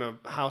looked in a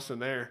house in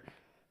there,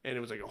 and it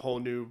was like a whole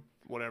new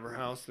whatever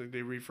house.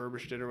 They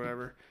refurbished it or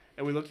whatever.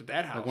 And we looked at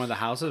that house. Like one of the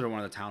houses or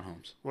one of the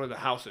townhomes. One of the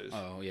houses.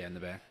 Oh yeah, in the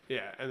back.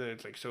 Yeah, and then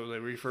it's like so they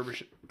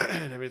refurbish it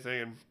and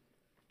everything, and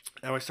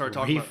now I started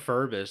talking about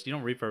Refurbished. You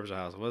don't refurbish a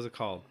house. What is it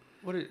called?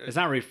 what is It's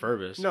not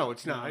refurbished. no,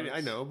 it's not. No,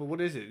 I know, but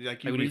what is it?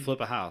 Like Like when you flip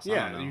a house. I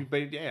Yeah, don't know.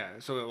 yeah.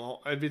 So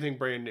everything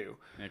brand new.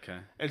 Okay.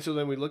 And so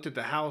then we looked at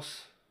the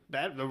house,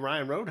 the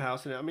Ryan Road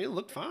house, and I mean it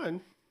looked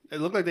fine. It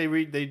looked like they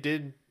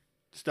did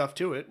stuff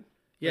to it.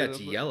 Yeah, It it's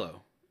looked-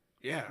 yellow.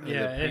 Yeah,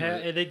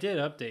 Yeah, they did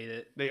update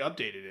it they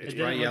updated it. It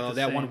Bright didn't look yellow. the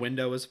That one same.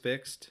 window was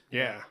fixed.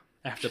 Yeah,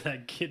 after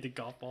that kid, the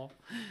golf ball.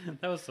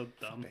 That was so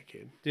dumb. that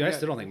kid. Dude, I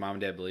still don't think mom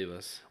and dad believe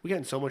us. We got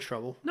in so much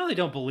trouble, No, they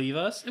don't believe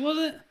us. It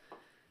wasn't.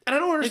 and I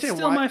don't It's understand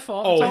still why. my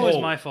fault. It's always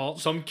my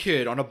fault. Some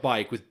kid on a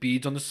bike with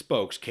beads on the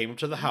spokes came up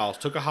to the house,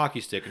 took a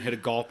hockey stick, and hit a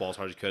golf ball as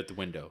hard as he could at the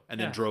window, and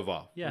then Yeah. drove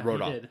off. Yeah, rode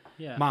he off. did.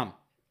 Yeah. Mom,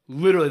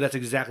 literally, that's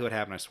exactly what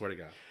happened. I swear to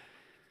God.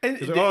 And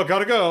He's like, "Oh,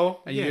 gotta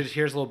go," and Yeah. you just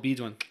hear his little beads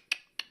going.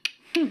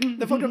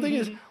 the fucked up thing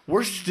is,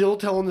 we're still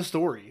telling the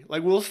story.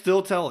 Like we'll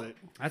still tell it.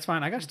 That's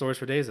fine. I got stories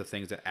for days of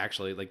things that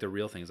actually, like the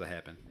real things that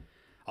happen.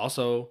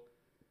 Also,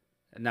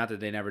 not that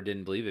they never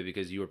didn't believe it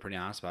because you were pretty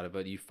honest about it,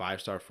 but you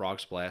 5-star frog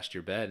splashed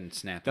your bed and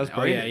snapped. That was it.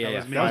 Oh yeah, Brandon. yeah, That yeah.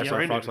 was me. 5-star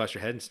Brandon. frog splashed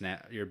your head and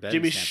snapped your bed.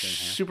 Jimmy and snapped it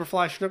in half.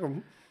 Superfly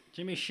Schnookum.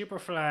 Jimmy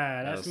Superfly.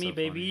 That That's was me, so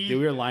funny. baby. Dude,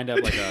 we were lined up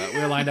like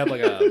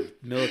a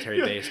military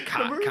base.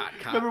 Cot.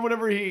 Remember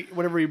whenever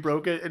he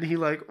broke it and he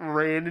like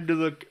ran into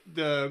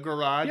the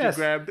garage Yes.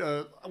 and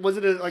grabbed was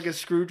it like a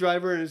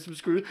screwdriver and some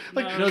screws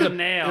like No, It was a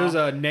nail. It was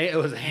a nail.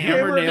 It was a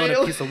hammer, nail, and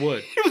a piece of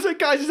wood. He was like,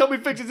 guys, just help me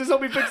fix it. Just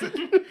help me fix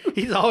it.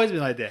 He's always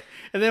been like that.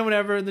 And then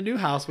whenever in the new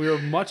house, we were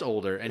much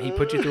older, and he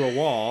put you through a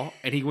wall,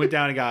 and he went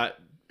down and got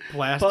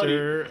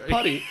plaster,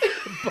 Putty.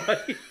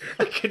 putty,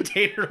 a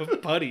container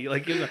of putty.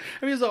 Like it was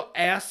it was an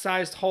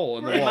ass-sized hole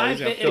in the In wall. my, He's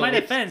gonna in fill my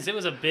it. defense, it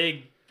was a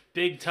big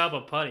tub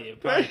of putty. It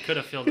probably could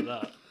have filled it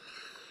up.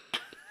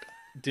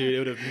 Dude, it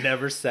would have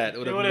never set. It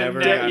would have would've never.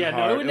 ne- gotten yeah, no,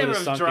 hard. it would never would've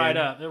have sunk dried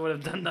in. up. It would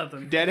have done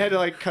nothing. Dad had to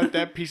like cut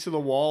that piece of the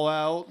wall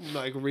out and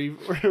like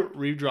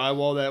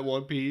re-drywall that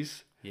one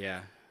piece.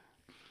 Yeah,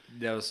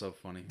 that was so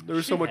funny. There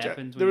was so Shit much.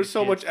 happens when There was you're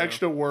so much kids, though.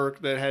 extra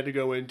work that had to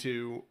go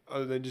into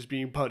other than just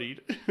being puttied.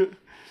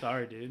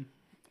 Sorry, dude.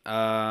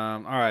 All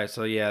right,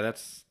 so yeah,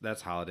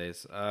 that's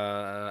holidays.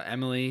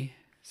 Emily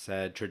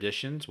said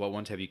traditions. What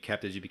ones have you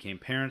kept as you became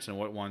parents, and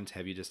what ones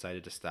have you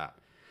decided to stop?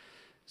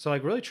 So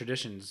like really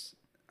traditions,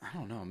 I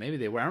don't know. Maybe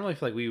they were. I don't really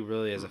feel like we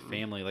really as a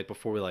family, like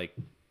before we like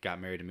got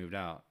married and moved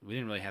out, we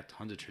didn't really have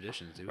tons of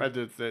traditions, did we? Right,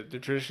 the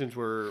traditions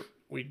were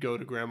we'd go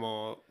to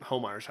Grandma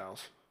Homeyer's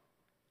house.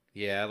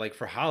 Yeah, like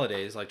for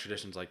holidays, like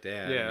traditions like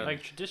that. Yeah.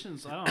 Like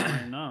traditions, I don't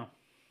really know.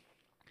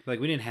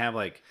 like we didn't have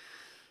like,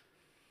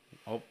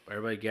 oh,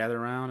 everybody gather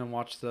around and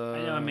watch the.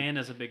 I know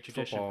Amanda's a big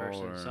tradition football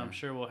person, so or- I'm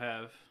sure we'll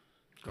have.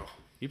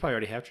 You probably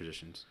already have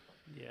traditions.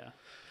 Yeah,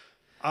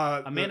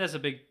 The- Amanda's a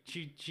big.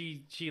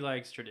 She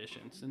likes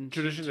traditions, and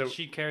Traditions that-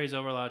 she carries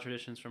over a lot of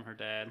traditions from her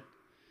dad.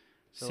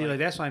 So See, like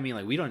that's what I mean.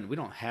 Like we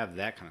don't have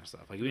that kind of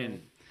stuff. Like we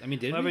didn't. I mean,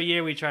 did every we?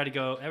 year we try to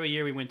go. Every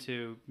year we went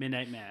to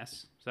midnight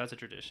mass, so that's a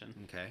tradition.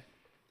 Okay.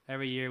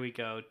 Every year we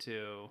go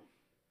to.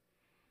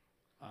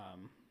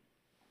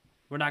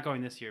 We're not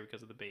going this year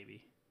because of the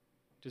baby,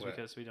 just What?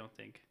 because we don't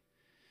think.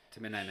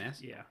 To midnight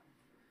mass. Yeah.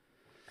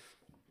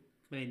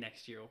 Maybe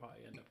next year we'll probably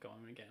end up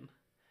going again,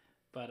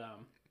 but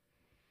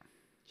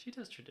she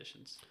does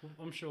traditions.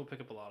 I'm sure we'll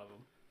pick up a lot of them.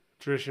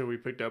 tradition we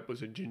picked up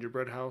was a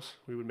gingerbread house.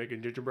 We would make a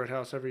gingerbread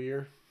house every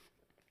year.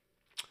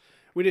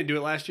 We didn't do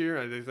it last year.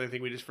 I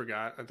think we just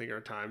forgot. I think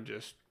our time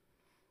just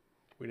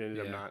we ended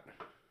up Yeah. not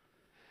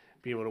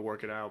being able to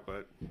work it out,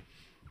 but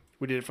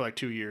we did it for like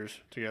 2 years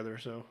together.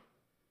 So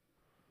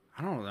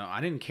I don't know. I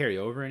didn't carry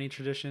over any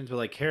traditions, but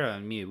like Kara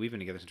and me, we've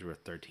been together since we were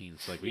 13.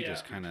 So like we Yeah.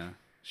 just kind of,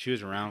 she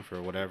was around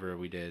for whatever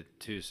we did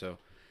too. So,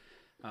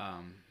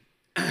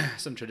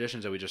 some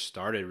traditions that we just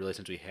started really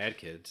since we had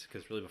kids,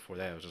 because really before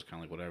that it was just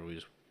kind of like whatever, we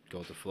just go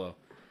with the flow.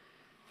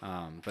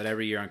 But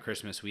every year on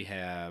Christmas we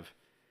have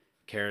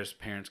Kara's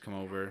parents come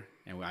over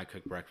and I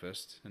cook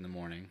breakfast in the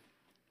morning,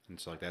 and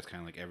so like that's kind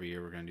of like every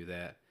year we're gonna do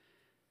that.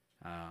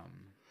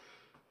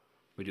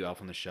 We do Elf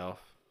on the Shelf.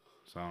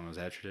 So I don't know, is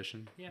that a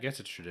tradition? Yeah. I guess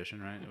it's a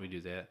tradition, right? We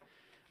do that.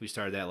 We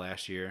started that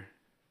last year.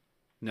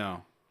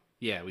 No.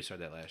 Yeah, we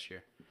started that last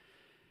year.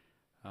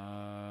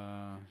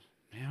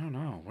 Yeah, I don't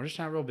know. We're just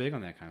not real big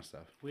on that kind of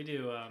stuff. We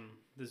do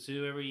the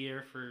zoo every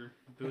year for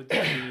Boo at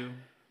the Zoo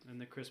and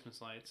the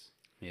Christmas lights.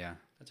 Yeah.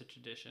 That's a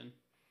tradition.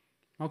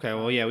 Okay,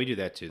 well, yeah, we do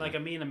that too. Like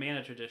then. a me and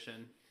Amanda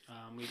tradition.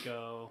 We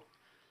go.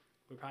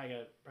 We probably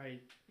got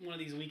one of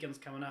these weekends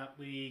coming up.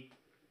 We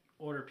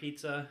order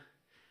pizza,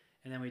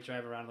 And then we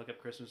drive around and look up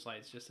Christmas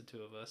lights, just the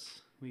two of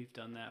us. We've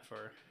done that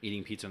for...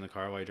 Eating pizza in the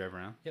car while you drive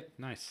around? Yep.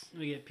 Nice.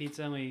 We get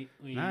pizza and we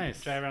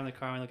Nice. drive around the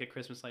car and we look at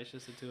Christmas lights,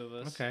 just the two of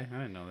us. Okay, I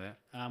didn't know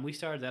that. We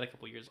started that a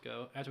couple years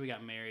ago after we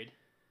got married.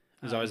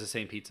 It was always the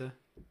same pizza?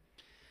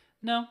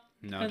 No.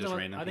 No, Depends just on what-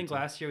 random I think pizza?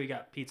 last year we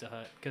got Pizza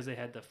Hut because they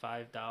had the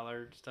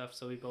 $5 stuff,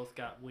 so we both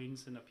got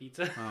wings and a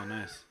pizza. Oh,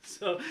 nice.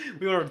 So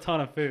we ordered a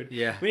ton of food.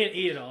 Yeah. We didn't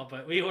eat it all,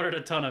 but we ordered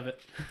a ton of it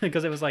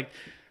because it was like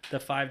the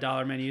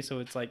 $5 menu. So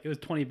it's like it was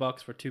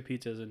 $20 for 2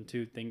 pizzas and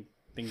 2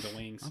 things of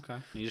wings. Okay.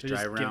 You just We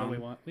drive get what around? we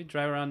want. We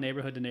drive around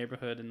neighborhood to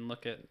neighborhood and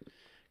look at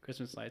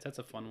Christmas lights. That's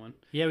a fun one.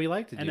 Yeah, we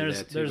like to do And there's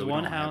that too, there's but we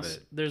one don't have house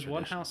it there's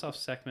one traditional. house off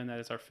Seckman that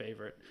is our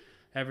favorite.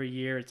 Every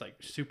year it's like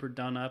super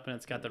done up and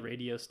it's got the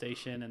radio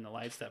station and the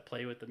lights that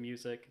play with the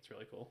music. It's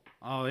really cool.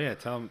 Oh, yeah.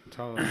 Tell them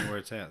where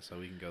it's at so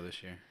we can go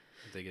this year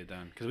if they get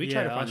done. Because we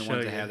try Yeah, to find I'll the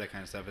ones show that you. have that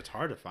kind of stuff. It's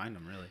hard to find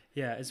them, really.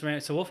 Yeah, it's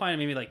random. So we'll find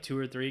maybe like 2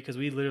 or 3 because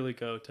we literally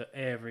go to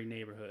every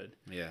neighborhood.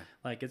 Yeah.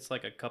 Like it's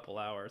like a couple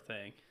hour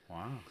thing.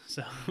 Wow.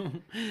 So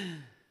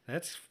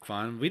That's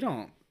fun. I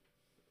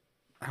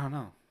don't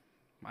know.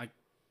 I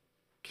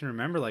can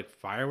remember like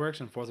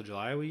fireworks on 4th of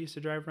July. We used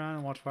to drive around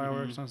and watch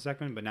fireworks on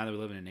Seckman, but now that we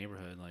live in a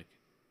neighborhood, like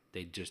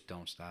they just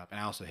don't stop. And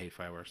I also hate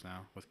fireworks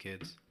now with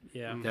kids.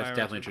 yeah, That's fireworks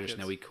definitely a with tradition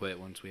kids. that we quit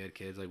once we had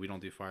kids. Like we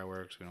don't do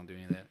fireworks. We don't do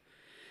any of that.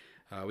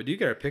 We do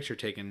get our picture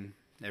taken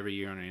every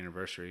year on an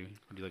anniversary.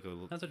 We do like a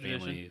little That's a family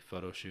tradition.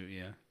 photo shoot.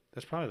 Yeah,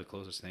 that's probably the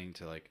closest thing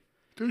to like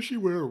Does she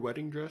wear a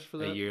wedding dress for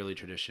a that? yearly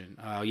tradition.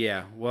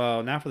 Yeah.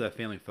 Well, not for the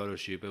family photo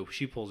shoot, but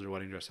she pulls her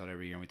wedding dress out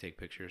every year, and we take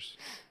pictures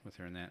with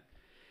her in that.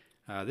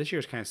 This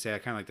year's kind of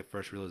sad. Kind of like the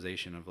first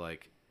realization of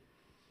like,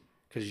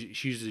 because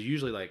she's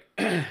usually like,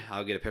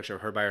 I'll get a picture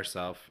of her by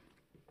herself,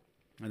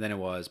 and then it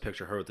was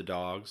picture her with the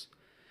dogs,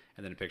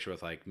 and then a picture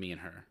with like me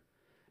and her,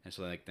 and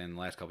so like then the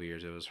last couple of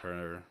years it was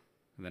her,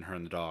 and then her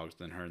and the dogs,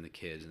 then her and the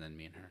kids, and then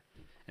me and her.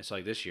 And so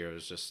like this year it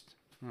was just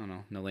I don't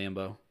know, no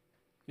Lambo.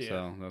 Yeah.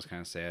 So that was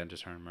kind of sad,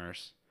 just her and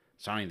Merce.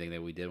 So I don't even think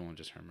that we did one with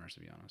just her and Merce,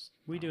 to be honest.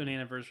 We do an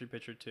anniversary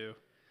picture too,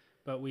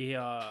 but we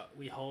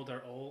hold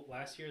our old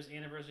last year's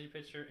anniversary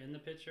picture in the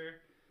picture,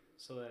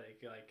 so that it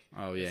like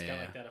Oh, yeah, it's got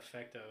yeah. like that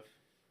effect of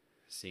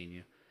Seeing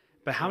you.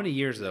 But how many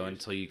years, though,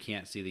 until you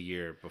can't see the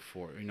year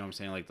before? You know what I'm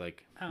saying?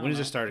 Like I don't when does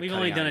know. it start? We've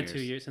only done it 2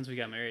 years since we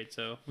got married,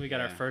 so we got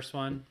our Yeah. first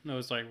one. It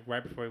was like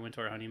right before we went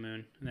to our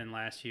honeymoon, and then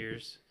last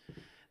year's,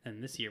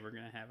 and this year we're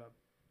gonna have a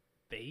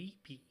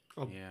baby.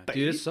 A Yeah, baby?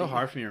 dude, it's so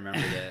hard for me to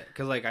remember that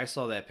because like I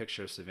saw that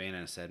picture of Savannah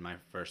and it said my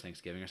first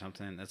Thanksgiving or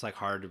something. It's like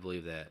hard to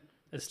believe that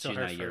It's still she's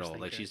her not a year first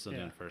old. Like thing, she's still yeah.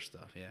 doing first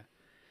stuff. Yeah,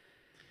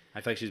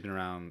 I feel like she's been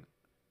around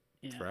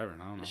Yeah. forever.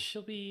 I don't know.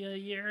 She'll be a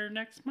year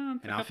next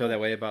month. And I'll feel that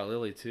way about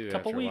Lily too.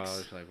 couple after a while, weeks.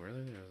 it's like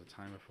really, there was a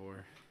time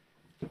before.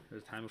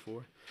 There's a time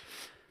before.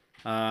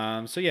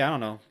 So yeah, I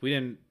don't know. We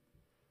didn't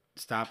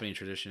stop any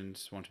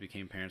traditions once we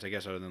became parents. I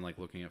guess other than like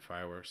looking at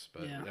fireworks,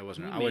 but Yeah, that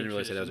wasn't. we I wouldn't made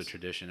really say that was a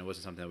traditions. tradition. It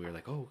wasn't something that we were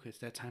like, oh, it's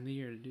that time of the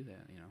year to do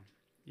that. You know.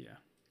 Yeah.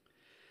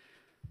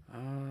 All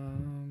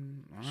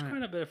There's right.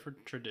 quite a bit for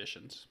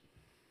traditions.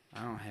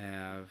 I don't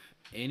have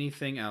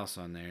anything else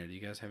on there. Do you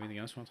guys have anything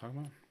else you want to talk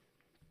about?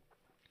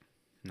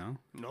 No.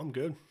 No, I'm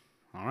good.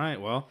 All right.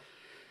 Well,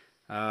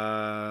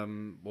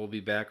 we'll be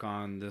back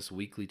on this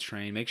weekly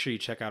train. Make sure you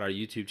check out our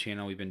YouTube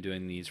channel. We've been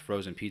doing these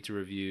frozen pizza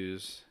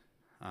reviews.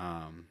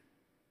 Cares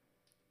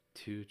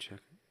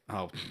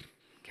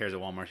at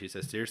Walmart. She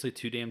says, seriously,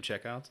 2 damn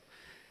checkouts.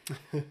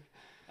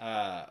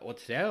 Well,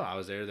 today I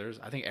was there. There's,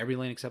 I think every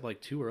lane except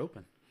like 2 were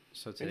open.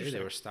 So today they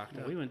Interesting. were stocked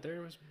Yeah, up. we went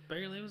there.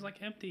 It was like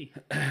empty.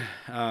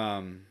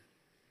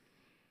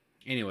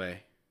 Anyway,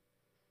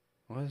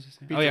 what was I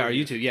saying? Pizza Oh yeah, our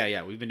reviews. YouTube.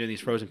 Yeah. We've been doing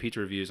these frozen pizza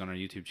reviews on our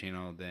YouTube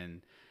channel.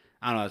 Then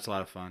I don't know. It's a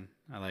lot of fun.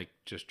 I like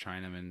just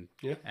trying them and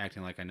Yeah.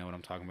 acting like I know what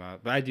I'm talking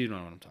about. But I do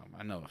know what I'm talking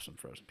about. I know some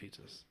frozen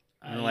pizzas.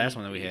 And the last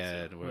one that we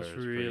had was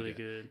pretty really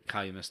good. good.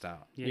 Kyle, you missed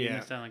out. Yeah, you Yeah.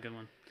 missed out on a good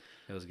one.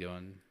 It was a good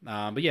one.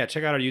 But yeah,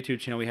 check out our YouTube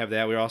channel. We have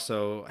that. We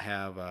also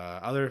have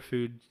other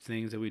food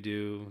things that we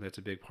do. That's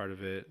a big part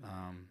of it.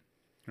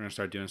 We're gonna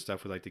start doing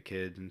stuff with like the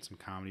kids and some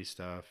comedy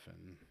stuff.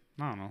 And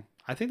I don't know.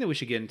 I think that we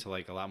should get into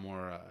like a lot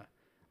more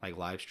like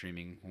live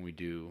streaming when we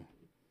do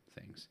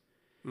things.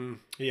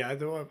 Yeah, I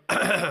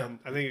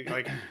think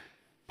like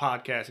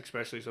podcasts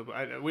especially. So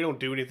we don't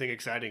do anything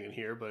exciting in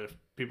here, but if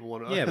people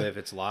want to, Yeah, but if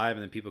it's live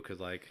and then people could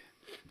like,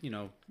 you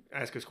know,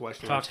 ask us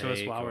questions. Talk to us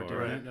take while we're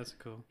doing or- it. That's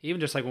cool. even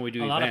just like when we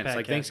do A lot of events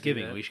like podcasts do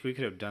Thanksgiving, that. we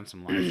could have done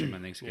some live stream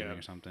on Thanksgiving Yeah.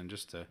 or something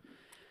just to,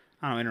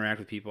 I don't know, interact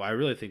with people. I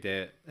really think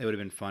that it would have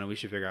been fun. We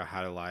should figure out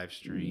how to live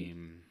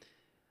stream.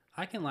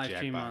 I can live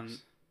stream on.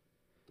 Jackbox.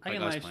 I Like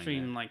can us live playing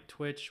stream that. like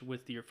Twitch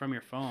with from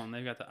your phone.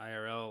 They've got the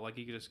IRL. Like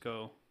you could just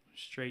go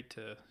straight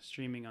to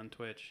streaming on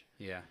Twitch.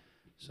 Yeah.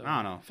 So I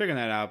don't know, figuring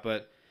that out,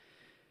 but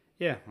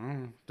yeah, I don't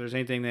know. If there's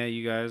anything that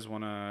you guys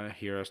want to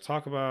hear us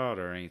talk about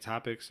or any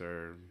topics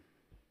or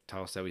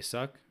tell us that we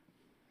suck,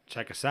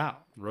 check us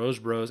out. Rose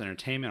Bros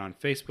Entertainment on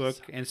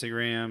Facebook,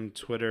 Instagram,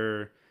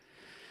 Twitter,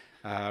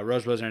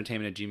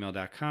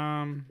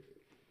 rosebrosentertainment@gmail.com.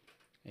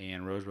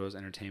 and Rose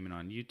Entertainment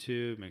on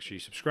YouTube. Make sure you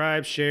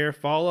subscribe, share,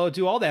 follow,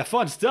 do all that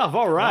fun stuff.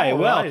 All right. All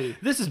Well, right.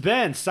 this has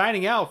been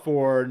signing out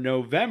for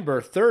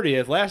November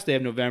 30th, last day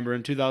of November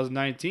in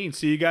 2019.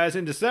 See you guys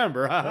in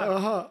December.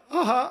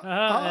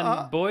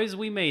 And boys,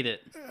 we made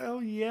it. Oh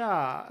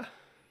yeah.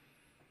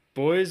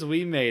 Boys,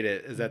 we made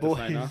it. Is that the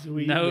sign off?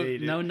 we No,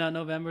 made it. no,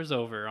 November's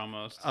over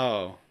almost.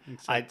 Oh.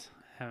 Except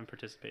haven't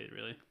participated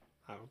really.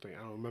 I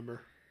don't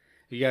remember.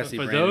 You guys see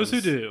For those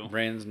who do.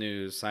 Brandon's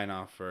news sign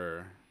off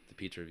for the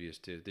pizza reviews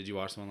too. Did you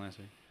watch the one last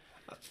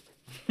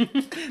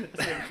week?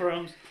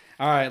 Crumbs.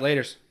 All right,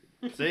 laters.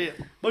 See ya.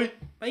 Bye.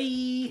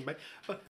 Bye. Bye.